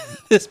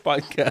 This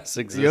podcast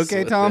exists You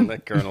okay, Tom? within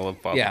a kernel of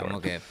popcorn. Yeah, I'm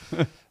okay.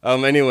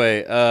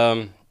 Anyway,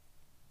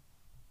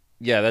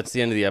 yeah, that's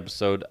the end of the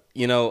episode.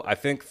 I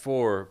think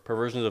for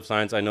Perversions of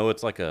Science, I know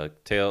it's like a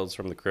Tales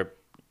from the Crypt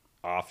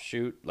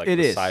offshoot, like It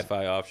the is.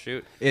 sci-fi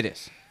offshoot. It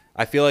is.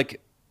 I feel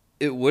like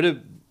it would have.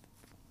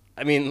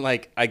 I mean,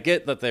 like, I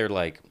get that they're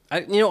like, I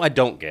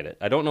don't get it.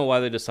 I don't know why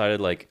they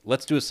decided like,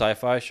 let's do a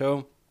sci-fi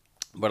show,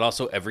 but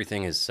also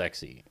everything is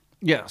sexy.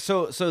 Yeah,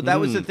 so that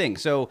was the thing.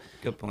 So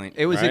Good point.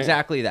 it was Right.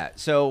 exactly that.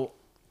 So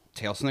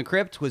Tales from the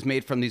Crypt was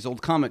made from these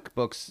old comic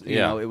books. You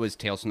Yeah. know, it was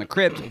Tales from the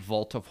Crypt,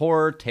 Vault of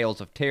Horror,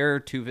 Tales of Terror,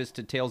 Two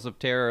Vista Tales of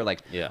Terror,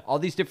 like Yeah. all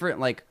these different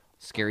like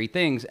scary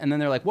things. And then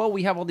they're like, well,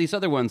 we have all these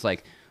other ones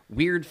like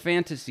weird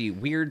fantasy,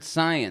 weird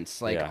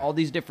science, like Yeah. all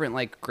these different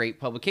like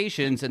great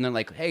publications. And then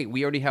like, hey,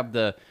 we already have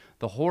the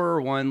horror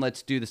one.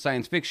 Let's do the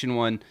science fiction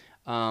one.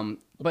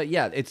 But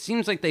yeah, it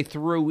seems like they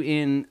threw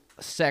in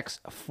sex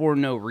for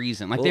no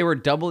reason. Like they Well- were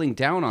doubling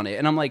down on it.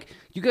 And I'm like,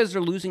 you guys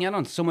are losing out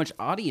on so much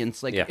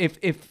audience. Like Yeah.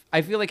 if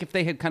I feel like if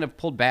they had kind of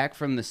pulled back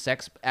from the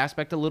sex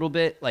aspect a little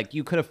bit, like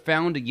you could have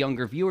found a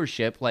younger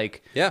viewership,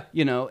 like, Yeah.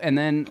 and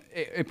then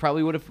it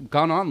probably would have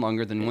gone on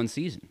longer than one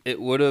season. I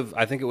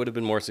think it would have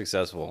been more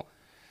successful.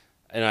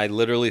 And I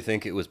literally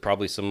think it was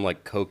probably some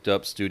like coked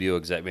up studio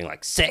exec being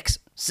like, sex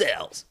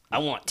sells. I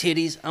want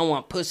titties. I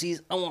want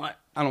pussies. I want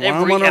I don't want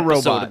every them on a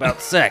episode robot."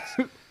 about sex.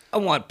 I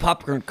want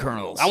popcorn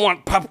kernels. I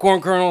want popcorn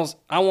kernels.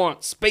 I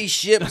want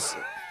spaceships.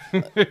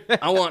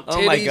 I want titties.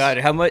 Oh my god,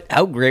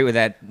 how great would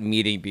that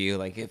meeting be?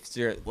 Like if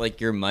you're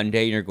like your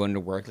Monday and you're going to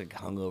work like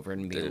hungover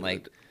and being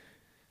like,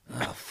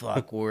 oh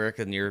fuck work,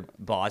 and your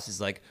boss is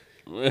like,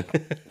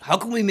 how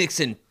can we mix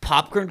in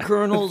popcorn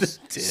kernels,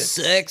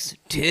 sex,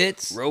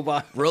 tits,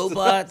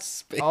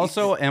 robots,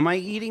 Also, am I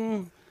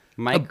eating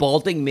a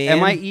balding man?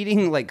 Am I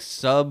eating like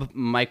sub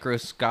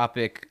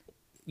microscopic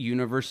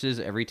universes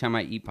every time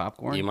I eat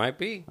popcorn? You might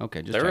be.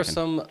 Okay, just there are checking.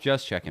 some.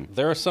 Just checking.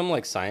 There are some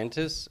like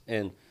scientists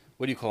and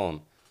what do you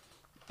call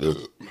them?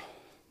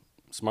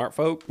 Smart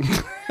folk.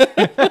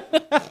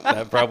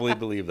 I probably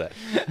believe that.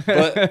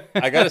 But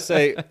I gotta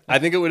say, I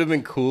think it would have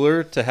been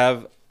cooler to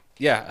have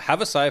a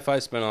sci-fi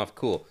spinoff.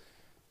 Cool.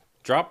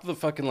 Drop the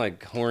fucking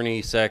like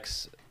horny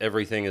sex.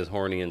 Everything is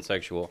horny and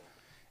sexual,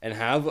 and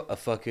have a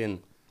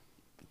fucking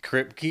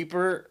crypt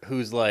keeper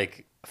who's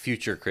like a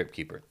future crypt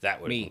keeper. That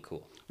would have Me. been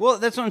cool. Well,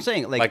 that's what I'm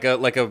saying. Like a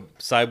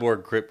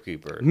cyborg crypt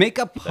keeper. Make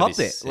a That'd be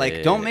puppet.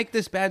 Like, don't sick. make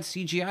this bad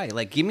CGI.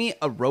 Like, give me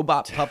a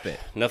robot puppet.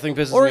 Nothing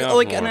pisses Or me off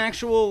like more. an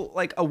actual,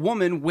 like a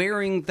woman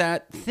wearing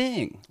that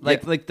thing.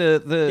 Like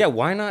the Yeah,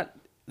 why not?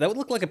 That would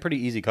look like a pretty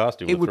easy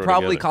costume. it to would throw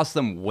probably together. cost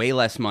them way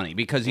less money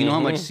because you know how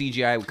much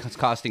CGI was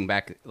costing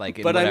back like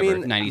in But whatever, I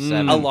mean,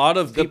 97. a lot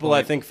of people I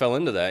point. think fell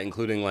into that,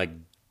 including like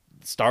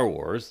Star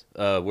Wars,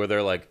 where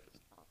they're like,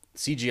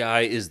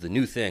 CGI is the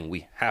new thing.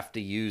 We have to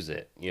use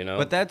it.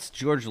 But that's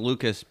George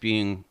Lucas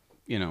being,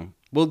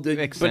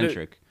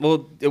 eccentric.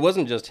 It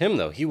wasn't just him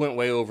though. He went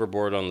way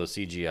overboard on the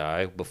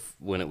CGI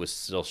when it was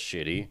still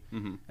shitty,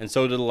 and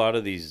so did a lot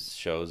of these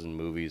shows and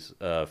movies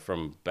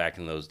from back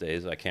in those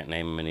days. I can't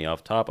name any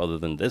off top other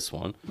than this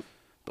one,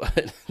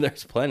 but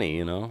there's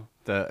plenty.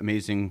 The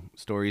Amazing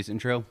Stories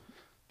intro.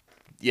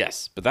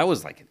 Yes, but that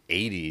was like an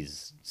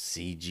 80s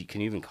CG. Can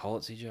you even call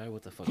it CGI?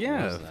 What the fuck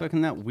Yeah, was that?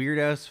 fucking that weird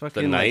ass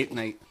fucking Knight?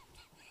 night.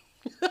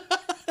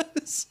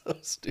 So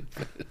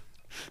stupid.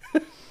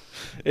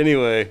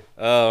 Anyway,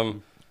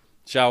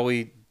 shall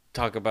we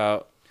talk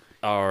about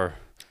our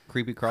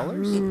Creepy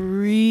crawlers.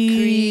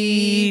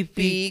 creepy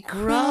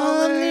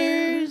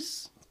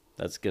crawlers?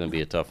 That's going to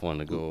be a tough one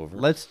to go over.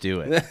 Let's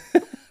do it.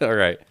 All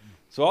right.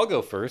 So I'll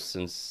go first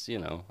since,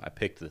 I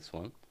picked this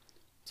one,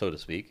 so to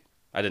speak.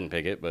 I didn't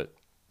pick it, but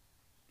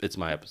it's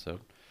my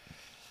episode.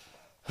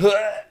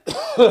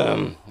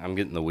 I'm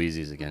getting the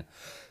wheezies again.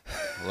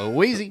 A little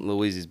wheezy.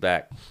 Louisy's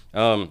back.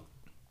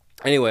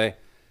 Anyway,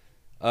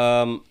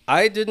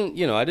 I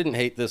didn't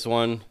hate this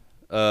one.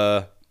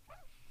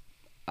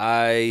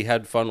 I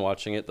had fun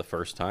watching it the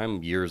first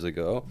time years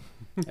ago,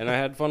 and I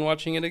had fun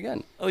watching it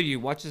again. Oh, you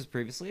watched this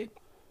previously?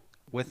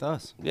 With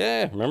us.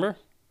 Yeah, remember?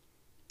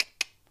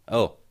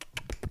 Oh,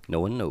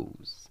 no one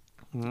knows.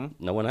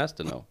 No one has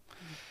to know.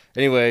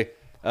 Anyway,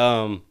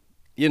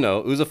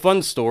 it was a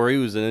fun story. It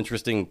was an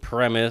interesting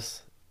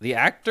premise. The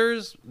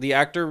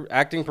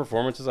acting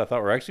performances I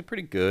thought were actually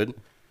pretty good.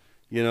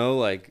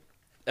 Like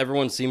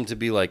everyone seemed to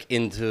be like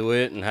into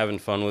it and having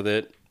fun with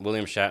it.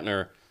 William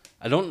Shatner,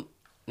 I don't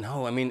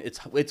know. I mean,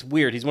 it's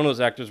weird. He's one of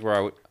those actors where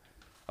I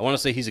want to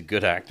say he's a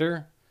good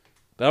actor,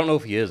 but I don't know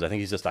if he is. I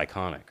think he's just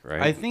iconic,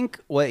 right? I think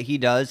what he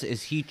does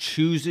is he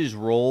chooses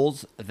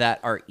roles that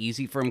are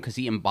easy for him because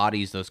he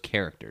embodies those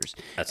characters.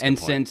 That's a and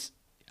good point. Since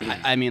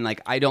I mean,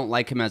 like, I don't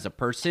like him as a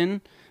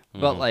person,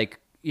 but like,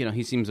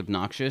 he seems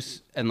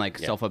obnoxious and like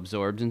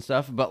self-absorbed and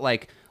stuff. But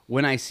like,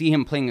 when I see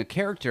him playing a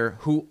character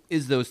who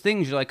is those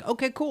things, you're like,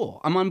 okay,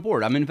 cool, I'm on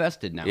board, I'm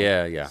invested now.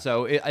 Yeah.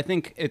 So I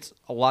think it's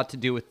a lot to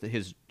do with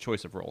his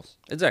choice of roles.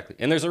 Exactly.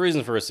 And there's a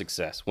reason for his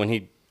success. When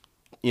he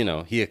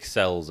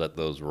excels at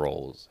those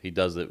roles. He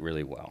does it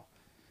really well.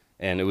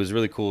 And it was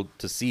really cool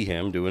to see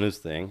him doing his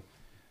thing.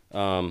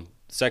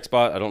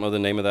 Sexbot, I don't know the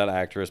name of that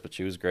actress, but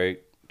she was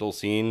great.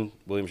 Dulcine,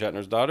 William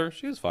Shatner's daughter,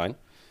 she was fine.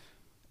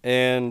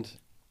 And,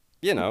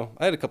 I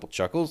had a couple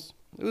chuckles.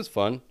 It was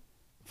fun.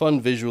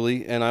 Fun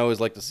visually. And I always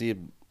like to see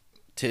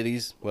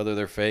titties, whether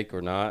they're fake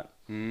or not.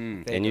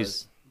 And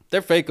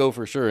they're fake-o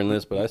for sure in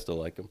this, but I still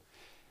like them.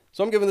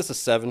 So I'm giving this a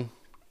 7.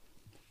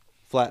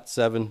 Flat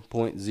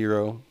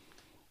 7.0.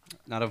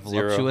 Not a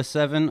voluptuous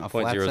 7, a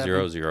flat 7.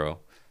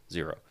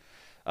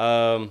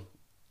 0.0000.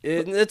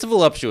 It's a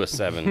voluptuous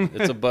 7.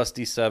 It's a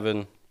busty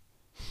 7.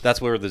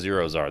 That's where the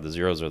zeros are. The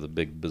zeros are the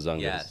big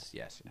bazungas.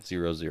 Yes.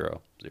 0,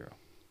 0, 0.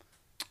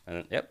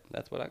 And yep,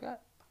 that's what I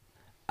got.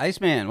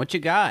 Iceman, what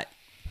you got?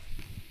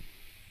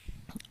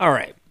 All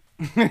right.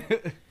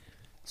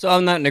 So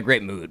I'm not in a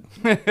great mood.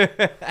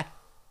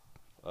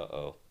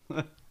 Uh-oh.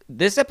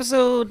 This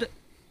episode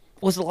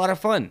was a lot of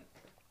fun.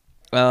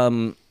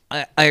 I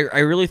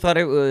really thought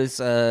it was.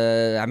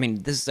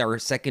 This is our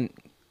second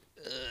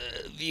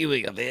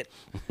viewing of it.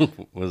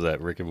 Was that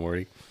Rick and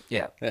Morty?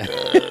 Yeah.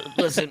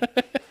 Listen,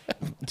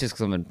 just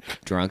because I'm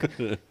drunk.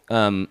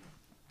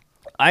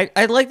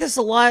 I like this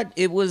a lot.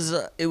 It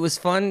was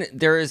fun.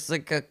 There is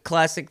like a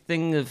classic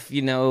thing of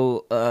the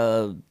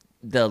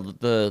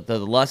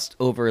lust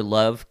over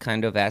love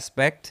kind of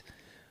aspect,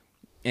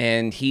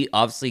 and he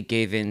obviously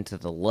gave in to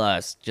the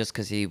lust just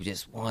because he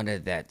just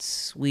wanted that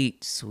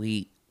sweet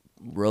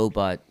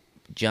robot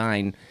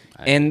vagina.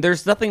 And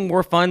there's nothing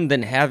more fun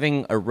than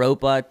having a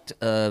robot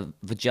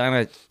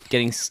vagina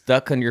getting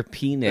stuck on your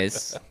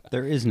penis.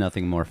 There is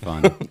nothing more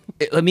fun.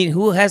 I mean,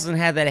 who hasn't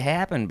had that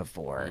happen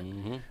before?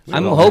 Mm-hmm.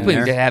 I'm all hoping been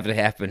there. to have it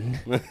happen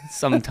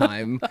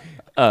sometime.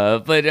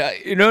 But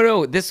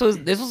no, this was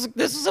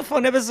a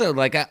fun episode.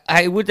 Like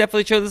I would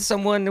definitely show this to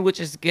someone,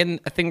 which is again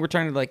a thing we're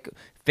trying to like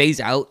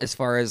phase out as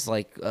far as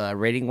like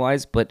rating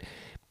wise. But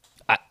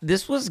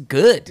this was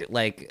good.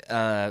 Like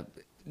the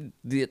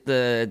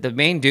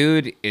main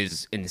dude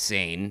is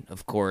insane,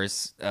 of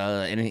course,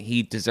 and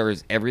he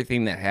deserves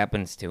everything that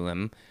happens to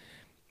him.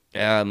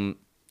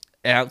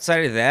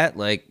 Outside of that,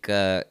 like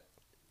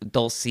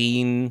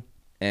Dulcine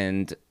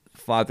and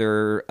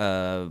Father,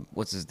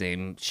 what's his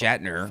name,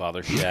 Shatner.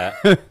 Father Shat.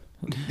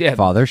 Yeah,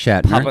 Father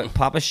Shatner.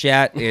 Papa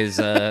Shat is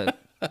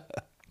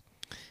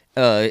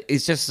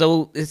it's just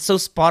so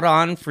spot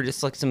on for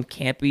just like some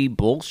campy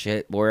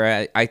bullshit.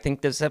 Where I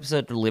think this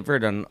episode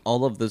delivered on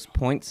all of those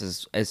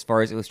points as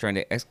far as it was trying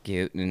to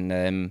execute,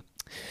 and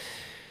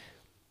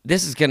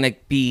this is gonna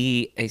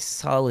be a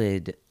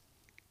solid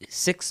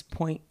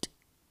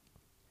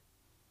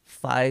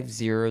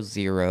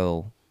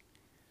 6.500.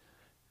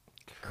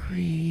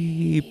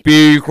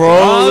 Creepy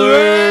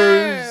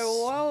crawlers.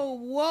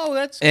 Whoa,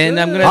 that's And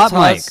I'm gonna Hot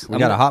toss. mic. We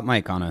got a hot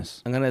mic on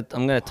us. I'm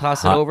gonna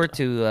toss Hot. it over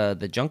to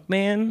the junk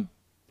man.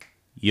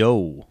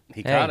 Yo.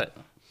 He Hey. caught it.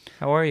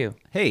 How are you?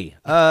 Hey.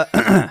 All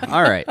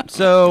right.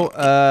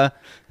 So,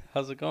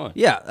 How's it going?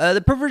 yeah,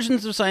 the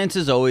Perversions of Science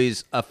is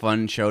always a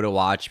fun show to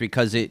watch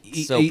because it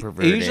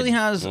perverted. usually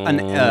has an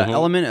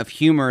element of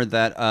humor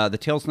that the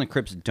Tales from the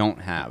Crypts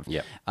don't have.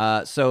 Yep.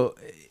 So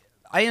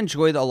I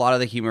enjoyed a lot of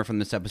the humor from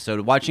this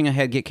episode. Watching a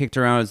head get kicked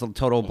around is a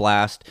total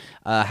blast.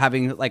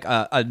 Having like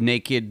a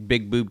naked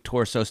big boob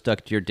torso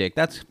stuck to your dick,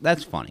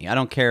 that's funny. I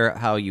don't care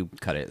how you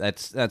cut it.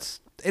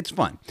 It's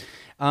fun.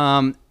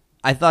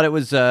 I thought it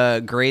was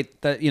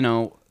great that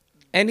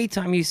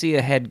Anytime you see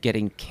a head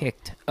getting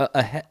kicked,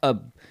 a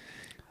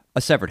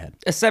severed head.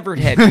 a severed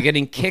head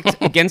getting kicked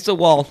against a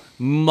wall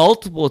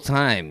multiple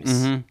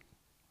times,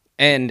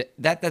 and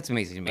that's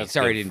amazing to me. That's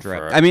Sorry good to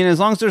interrupt. for- I mean, as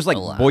long as there's like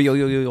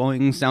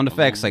boing sound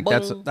effects, like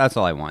that's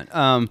all I want.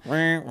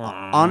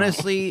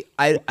 Honestly,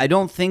 I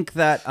don't think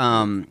that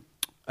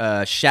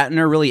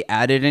Shatner really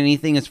added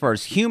anything as far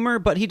as humor,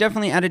 but he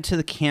definitely added to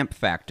the camp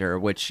factor,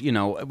 which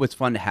was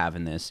fun to have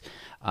in this.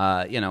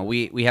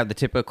 We have the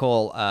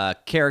typical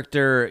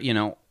character,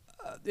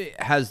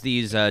 has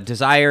these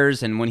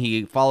desires, and when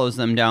he follows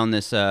them down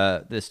this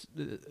to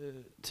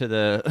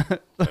the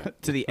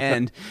to the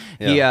end,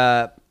 he he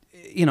has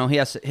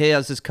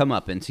his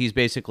comeuppance. He's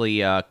basically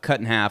cut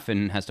in half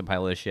and has to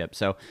pilot a ship.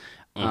 So.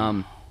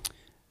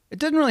 It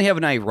didn't really have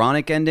an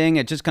ironic ending.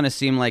 It just kind of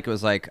seemed like it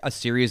was like a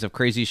series of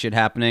crazy shit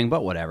happening,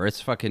 but whatever.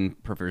 It's fucking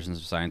Perversions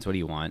of Science. What do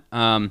you want?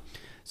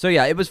 So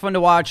yeah, it was fun to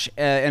watch.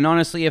 And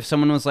honestly, if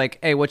someone was like,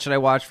 hey, what should I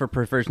watch for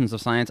Perversions of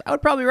Science? I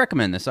would probably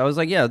recommend this. I was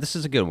like, yeah, this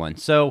is a good one.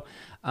 So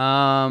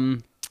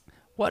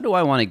what do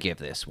I want to give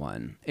this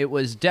one? It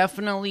was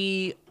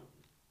definitely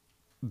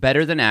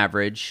better than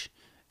average.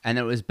 And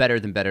it was better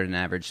than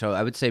average. So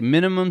I would say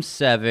minimum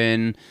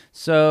 7.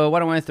 So why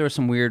don't I throw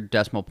some weird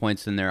decimal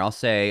points in there?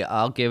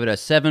 I'll give it a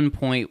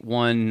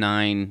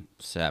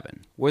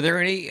 7.197. Were there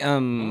any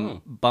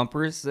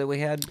bumpers that we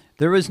had?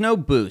 There was no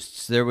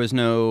boosts. There was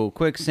no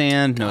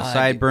quicksand, no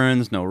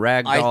sideburns, no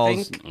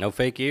ragdolls. think- No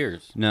fake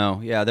ears.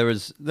 No, yeah, there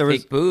was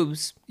Fake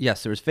boobs.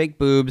 yes, there was fake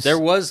boobs. There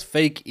was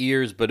fake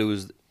ears, but it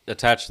was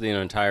attached to the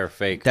entire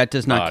fake. That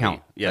does not body.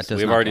 count. Yes, That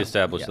does we've not already count.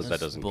 established Yes. that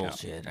doesn't count.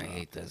 Bullshit. I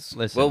hate this.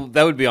 Listen, Well,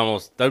 that would be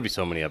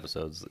so many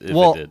episodes if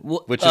Well, it did,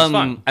 Well, which is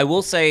fun. I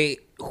will say,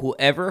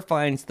 whoever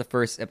finds the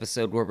first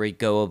episode where we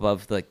go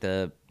above like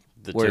the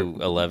where-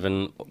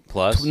 211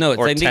 plus. no,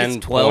 or I think 10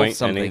 it's 12 point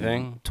something.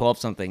 anything. 12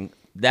 something.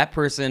 That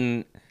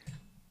person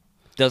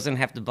doesn't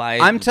have to buy.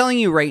 I'm telling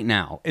you right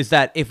now is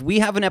that if we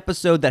have an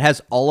episode that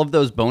has all of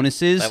those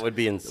bonuses, That would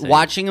be insane.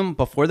 Watching them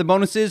before the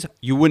bonuses,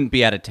 you wouldn't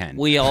be at a 10.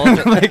 we all.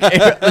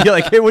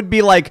 It would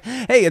be like,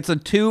 hey, it's a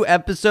 2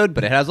 episode,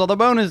 but it has all the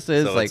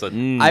bonuses. So like, it's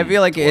a I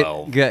feel like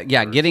 12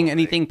 getting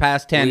anything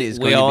past 10 is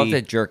we going all to be.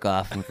 have to jerk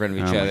off in front of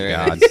each Oh my other.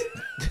 God.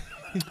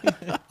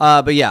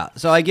 But yeah,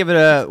 so I give it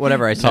a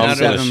whatever I said. Tom's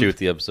gonna 7, shoot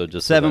the episode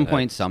just 7 so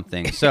point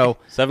something. So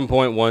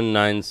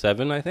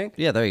 7.197, I think.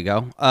 yeah, there you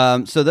go.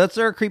 So that's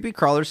our creepy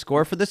crawler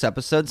score for this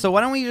episode. So why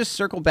don't we just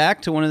circle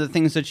back to one of the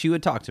things that you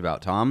had talked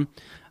about, Tom?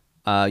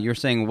 You're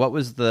saying what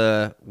was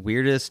the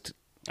weirdest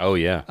Oh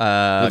yeah,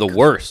 the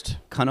worst.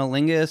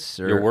 cunnilingus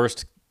or Your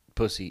worst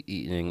pussy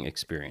eating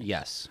experience.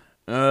 Yes.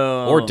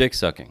 Or dick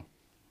sucking.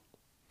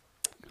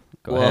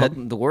 Go well,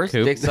 ahead. the worst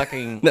Coop. dick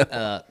sucking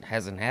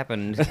hasn't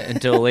happened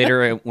until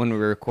later when we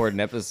record an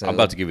episode. I'm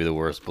about to give you the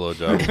worst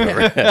blowjob I've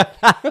ever had.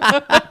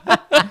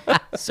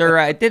 Sir,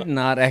 I did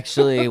not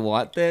actually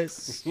want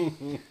this.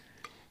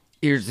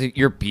 Here's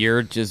your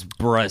beard just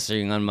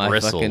brushing on my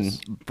Bristles. fucking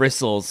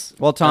bristles.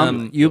 Well,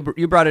 Tom, you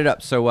brought it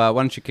up, so why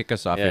don't you kick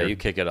us off Yeah, here? you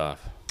kick it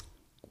off.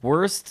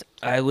 Worst,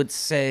 I would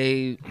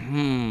say,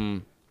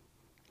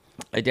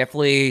 I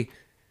definitely,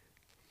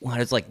 when I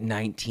was like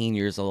 19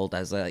 years old, I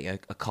was at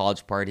a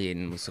college party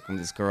and was looking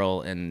with this girl,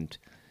 and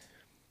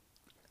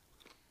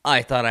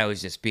I thought I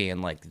was just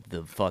being like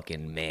the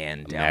fucking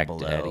man down Mac below.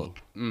 Daddy.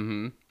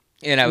 Mm-hmm.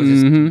 And I was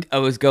just, I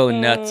was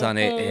going nuts on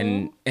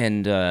it,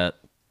 and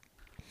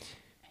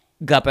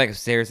got back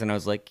upstairs, and I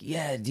was like,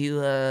 yeah,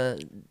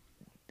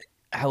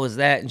 how was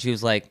that? And she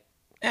was like,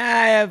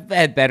 I've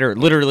had better.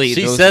 Literally,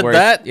 She those said words.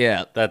 that?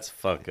 Yeah. That's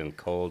fucking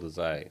cold as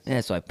ice.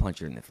 Yeah, so I punch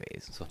her in the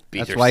face. So beat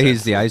That's her why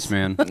he's the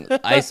senseless. Iceman.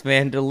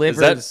 Iceman Is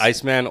delivers. that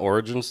Iceman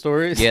origin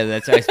stories? Yeah,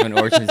 that's Iceman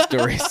origin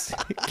stories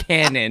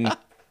canon.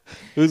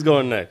 Who's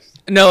going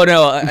next? No,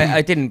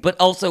 I didn't. But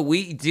also,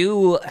 we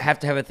do have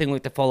to have a thing we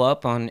have to follow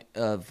up on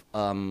of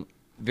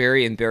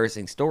very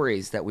embarrassing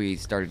stories that we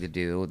started to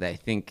do. That I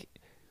think.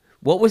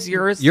 What was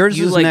yours? Yours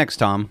You, is like, next,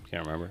 Tom.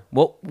 Can't remember.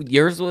 What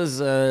yours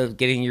was?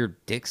 Getting your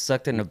dick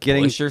sucked in a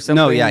bush or something.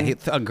 No, yeah,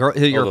 a girl,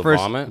 your the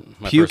first vomit?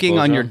 My first puking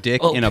on blowjob? your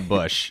dick Oh. in a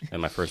bush.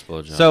 And my first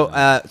blowjob. So,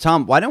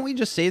 Tom, why don't we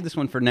just save this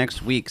one for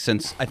next week?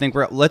 Since I think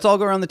let's all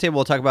go around the table.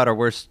 We'll talk about our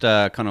worst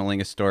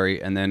cunnilingus story,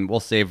 and then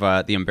we'll save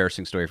the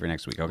embarrassing story for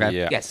next week. Okay?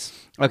 Yeah. Yes.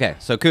 Okay.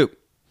 So, Coop,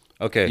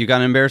 Okay. you got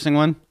an embarrassing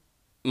one?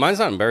 Mine's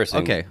not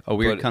embarrassing. Okay, a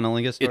weird but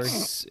cunnilingus story?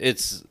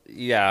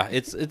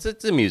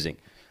 It's amusing.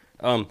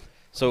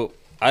 So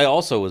I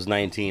also was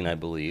 19, I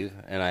believe,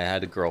 and I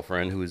had a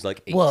girlfriend who was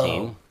like 18.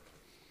 Whoa.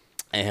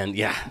 And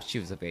yeah, She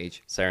was of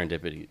age.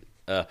 serendipity.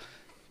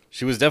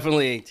 She was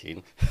definitely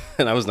 18,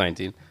 and I was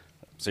 19.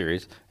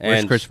 Serious. Where's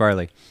And Chris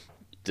Farley?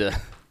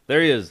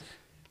 there he is,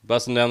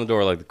 busting down the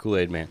door like the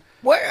Kool-Aid man.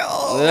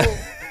 Well,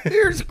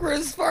 here's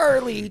Chris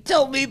Farley.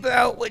 Tell me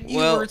about when you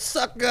Well- were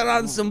sucking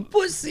on some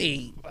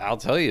pussy. I'll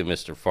tell you,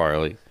 Mr.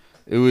 Farley.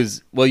 It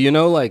was, well, you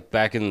know, like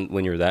back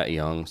when you're that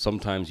young,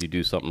 sometimes you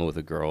do something with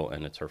a girl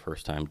and it's her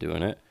first time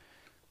doing it,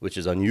 which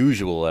is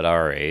unusual at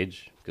our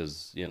age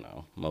because, you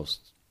know,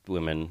 most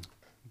women,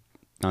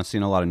 Not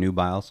seen a lot of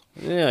nubiles.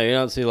 yeah, you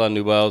don't see a lot of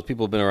nubiles.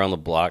 People have been around the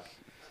block.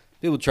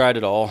 People tried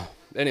it all.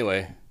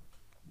 Anyway,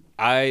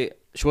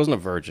 she wasn't a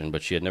virgin,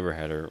 but she had never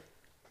had her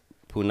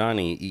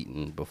punani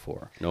eaten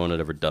before. No one had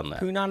ever done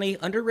that. Punani,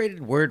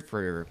 underrated word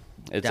for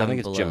I think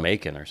it's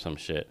Jamaican or some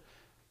shit.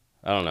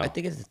 I don't know. I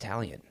think it's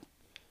Italian.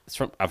 It's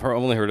from. I've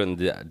only heard it in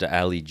the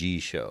Ali G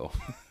show.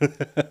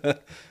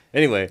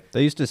 Anyway,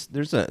 They used to.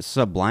 There's a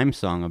Sublime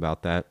song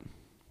about that.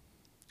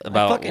 I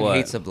about fucking what?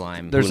 hate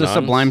Sublime. There's a Punans?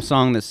 Sublime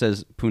song that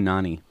says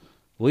punani.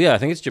 Well, yeah, I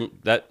think it's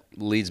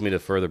leads me to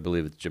further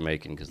believe it's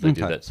Jamaican because they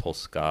do Okay. that whole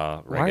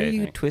ska reggae Why are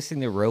you thing. twisting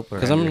the rope?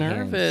 Because I'm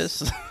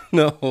nervous.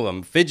 No,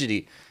 I'm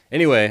fidgety.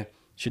 Anyway,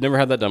 she'd never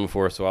had that done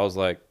before, so I was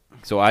like,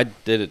 so I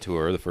did it to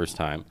her the first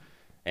time,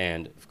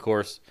 and of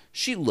course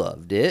she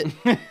loved it.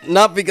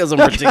 Not because I'm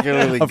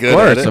particularly good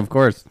at it, Of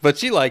course. but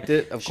she liked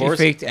it. Of She course.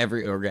 faked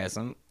every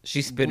orgasm.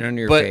 She spit it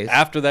under your But face.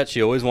 after that,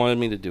 she always wanted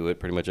me to do it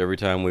pretty much every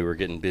time we were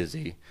getting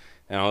busy.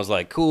 And I was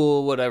like,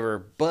 cool,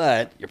 whatever.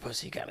 But your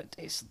pussy kind of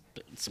tastes,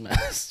 it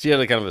smells. She had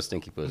a kind of a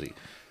stinky pussy,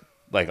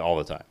 like all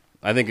the time.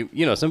 I think,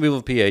 some people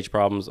have pH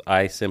problems.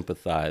 I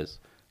sympathize.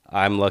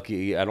 I'm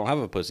lucky I don't have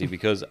a pussy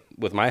because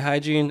with my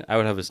hygiene, I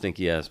would have a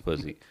stinky ass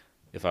pussy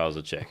if I was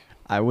a chick,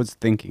 I was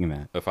thinking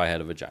that. if I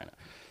had a vagina.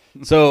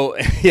 So,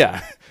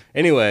 yeah.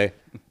 Anyway,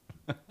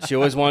 she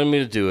always wanted me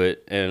to do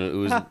it. And it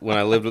was when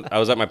I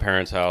was at my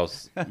parents'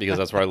 house because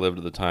that's where I lived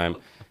at the time.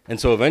 And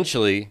so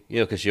eventually,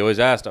 because she always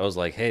asked, I was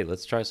like, "Hey,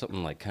 let's try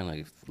something like kind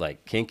of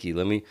like kinky.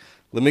 Let me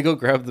go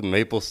grab the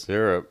maple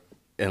syrup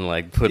and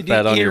like put Did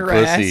that you on eat your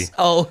her pussy." ass?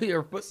 Oh,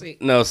 your pussy.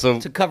 No, so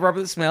To cover up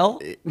the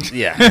smell?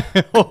 yeah,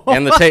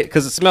 and the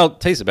because it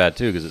tasted bad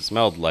too because it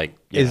smelled like.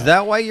 Is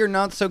that why you're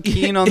not so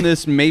keen on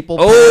this maple?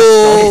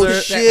 Oh, syrup?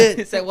 Is that- shit.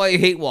 Is that why you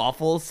hate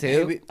waffles,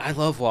 too? Maybe, I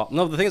love waffle.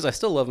 No, the thing is, I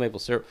still love maple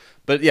syrup.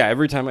 But yeah,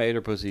 every time I ate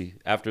her pussy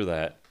after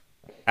that,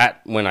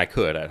 when I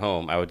could at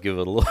home, I would give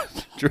it a little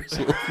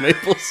drizzle of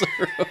maple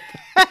syrup.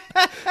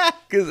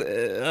 Because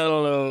I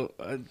don't know,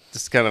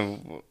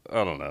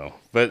 I don't know.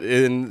 But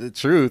in the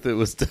truth, it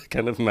was to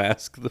kind of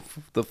mask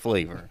the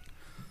flavor,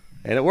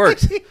 and it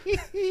worked.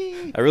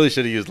 I really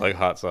should have used like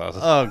hot sauce.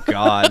 Oh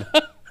God,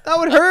 that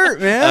would hurt,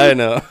 man. I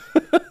know,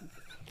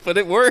 but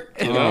it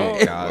worked. Oh,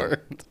 It God.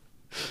 worked.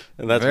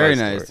 And that's Very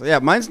my nice. story. Yeah,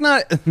 mine's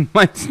not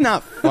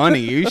funny.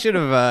 You should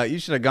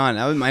have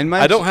gone. Mine's,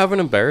 I don't have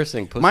an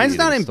embarrassing pussy. Mine's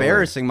not eating story.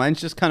 embarrassing.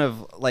 Mine's just kind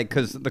of like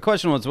because the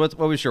question was what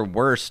was your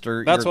worst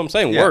or That's your, what I'm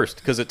saying. yeah. Worst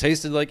because it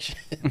tasted like shit.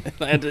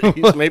 I had to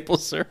use maple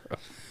syrup.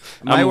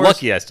 My I'm worst-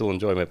 lucky I still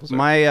enjoy maple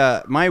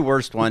syrup. My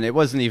worst one. It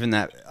wasn't even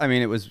that. I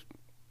mean,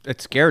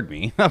 it scared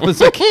me. I was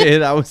a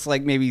kid. I was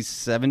like maybe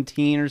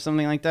 17 or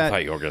something like I that.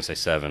 thought you were gonna say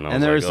 7.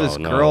 And there was like, this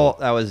oh, no. girl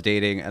I was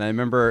dating, and I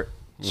remember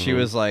she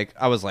was like,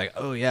 I was like,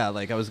 oh yeah,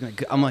 like I'm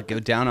gonna go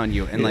down on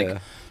you, and Yeah. like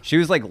she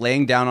was like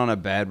laying down on a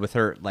bed with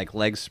her like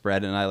legs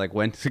spread, and I like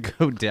went to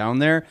go down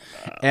there,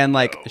 and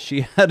like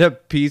she had a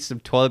piece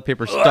of toilet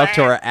paper stuck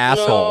to her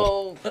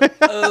asshole,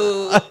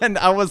 and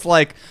I was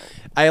like,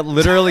 I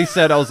literally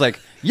said, I was like,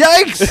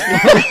 yikes!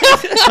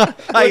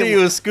 What are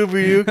you, a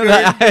Scooby-Doo?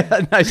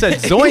 I said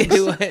zoinks.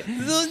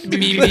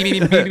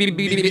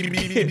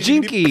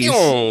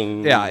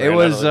 Jinkies. Yeah,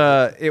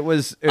 it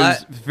was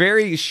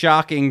very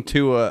shocking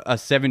to a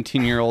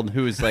 17-year-old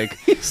who was like,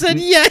 He said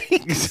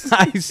yikes.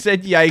 I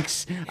said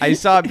yikes. I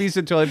saw a piece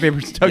of toilet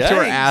paper stuck to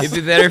her Yikes. ass. It'd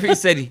be better if he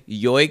said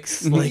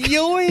yoinks. Like,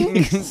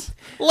 Yoinks.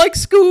 Like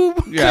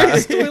Scoob. Yeah.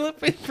 His toilet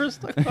paper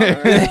stuck on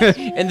her ass.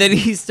 and then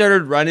he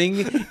started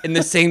running, and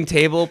the same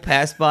table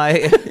passed by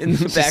in the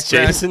Just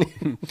background. chasing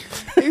you.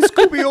 Hey,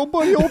 Scooby, old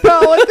buddy, old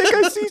pal, I think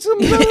I see some.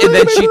 and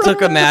then she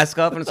took a mask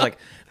off, and it's like,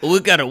 we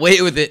got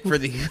away with it for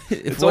the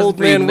it's Old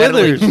Man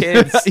Withers.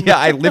 kids. Yeah,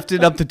 I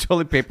lifted up the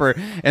toilet paper,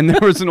 and there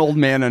was an old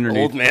man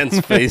underneath. Old man's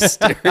face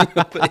staring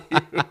up at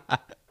you.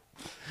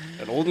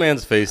 An old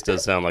man's face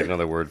does sound like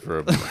another word for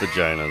a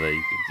vagina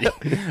that you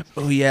could.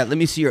 Oh yeah, let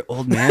me see your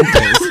old man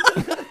face.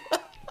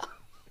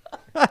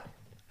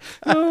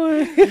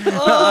 Oh,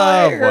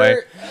 boy.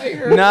 I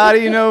hurt.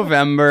 Naughty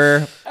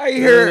November. I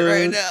hurt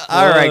right now.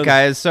 All right,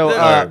 guys.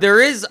 So There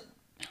is,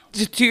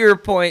 to your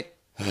point.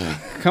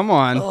 come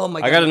on. Oh my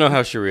god! I got to know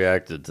how she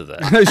reacted to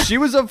that. She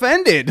was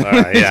offended.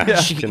 Yeah,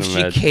 She, can she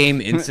imagine. came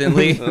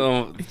instantly.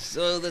 Oh,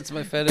 so that's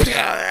my fetish. She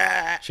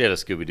had a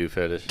Scooby-Doo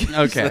fetish.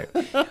 Okay.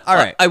 All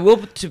right. I will.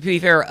 To be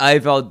fair,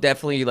 I've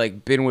definitely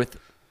like been with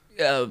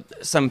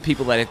some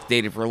people that I've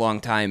dated for a long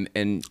time,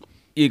 and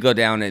you go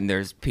down and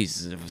there's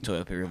pieces of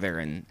toilet paper there,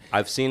 and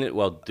I've seen it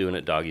while doing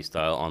it doggy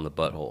style on the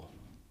butthole.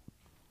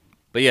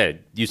 But yeah,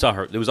 you saw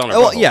her. It was on her.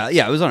 Oh, well, butthole.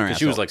 yeah, it was on her.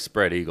 She was asshole. like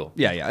spread eagle.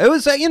 yeah. It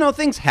was,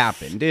 things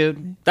happen,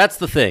 dude. That's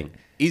the thing.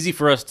 Easy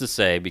for us to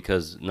say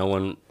because no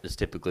one is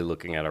typically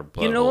looking at our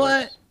buttholes. you know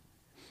what?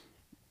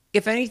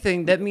 If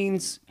anything, that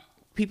means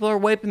people are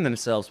wiping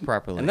themselves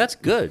properly, And that's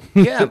good.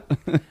 yeah.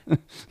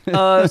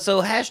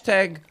 So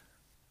hashtag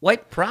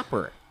wipe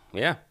proper.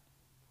 Yeah.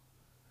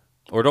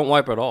 Or don't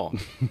wipe at all.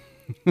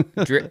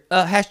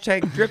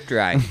 Hashtag drip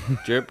dry.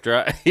 Drip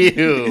dry.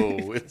 Ew,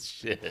 with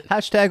shit.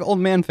 Hashtag old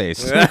man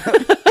face.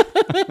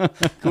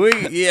 Can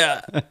we?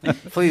 Yeah.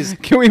 Please.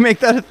 Can we make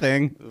that a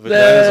thing?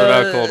 Vaginas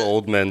are now called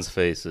old men's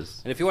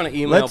faces. And if you want to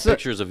email Let's,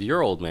 pictures of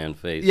your old man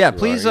face. Yeah, to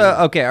please.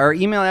 our Okay, our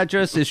email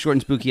address is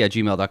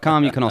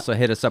shortandspooky@gmail.com. You can also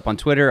hit us up on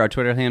Twitter. Our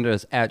Twitter handle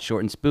is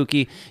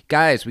 @shortandspooky.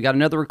 Guys, we got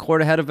another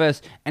record ahead of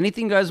us.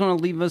 Anything you guys want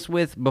to leave us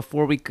with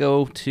before we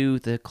go to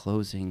the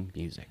closing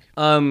music?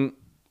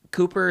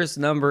 Cooper's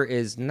number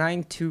is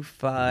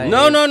 925.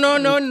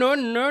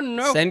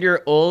 No. Send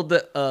your old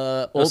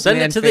Send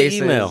man it to faces.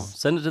 the email.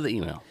 Send it to the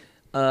email.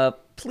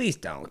 Please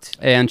don't.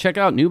 And check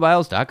out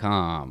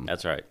newbiles.com.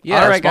 That's right.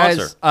 Yeah, all right,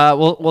 guys.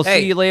 We'll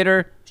Hey. see you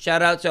later.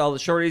 Shout out to all the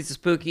shorties, the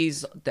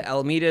spookies, the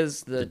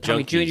Alamitas, the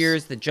Tommy junkies.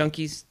 Juniors, the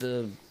junkies, the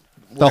The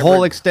whatever.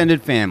 whole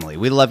extended family.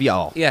 We love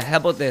y'all. Yeah, how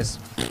about this?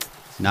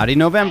 Naughty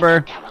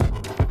November.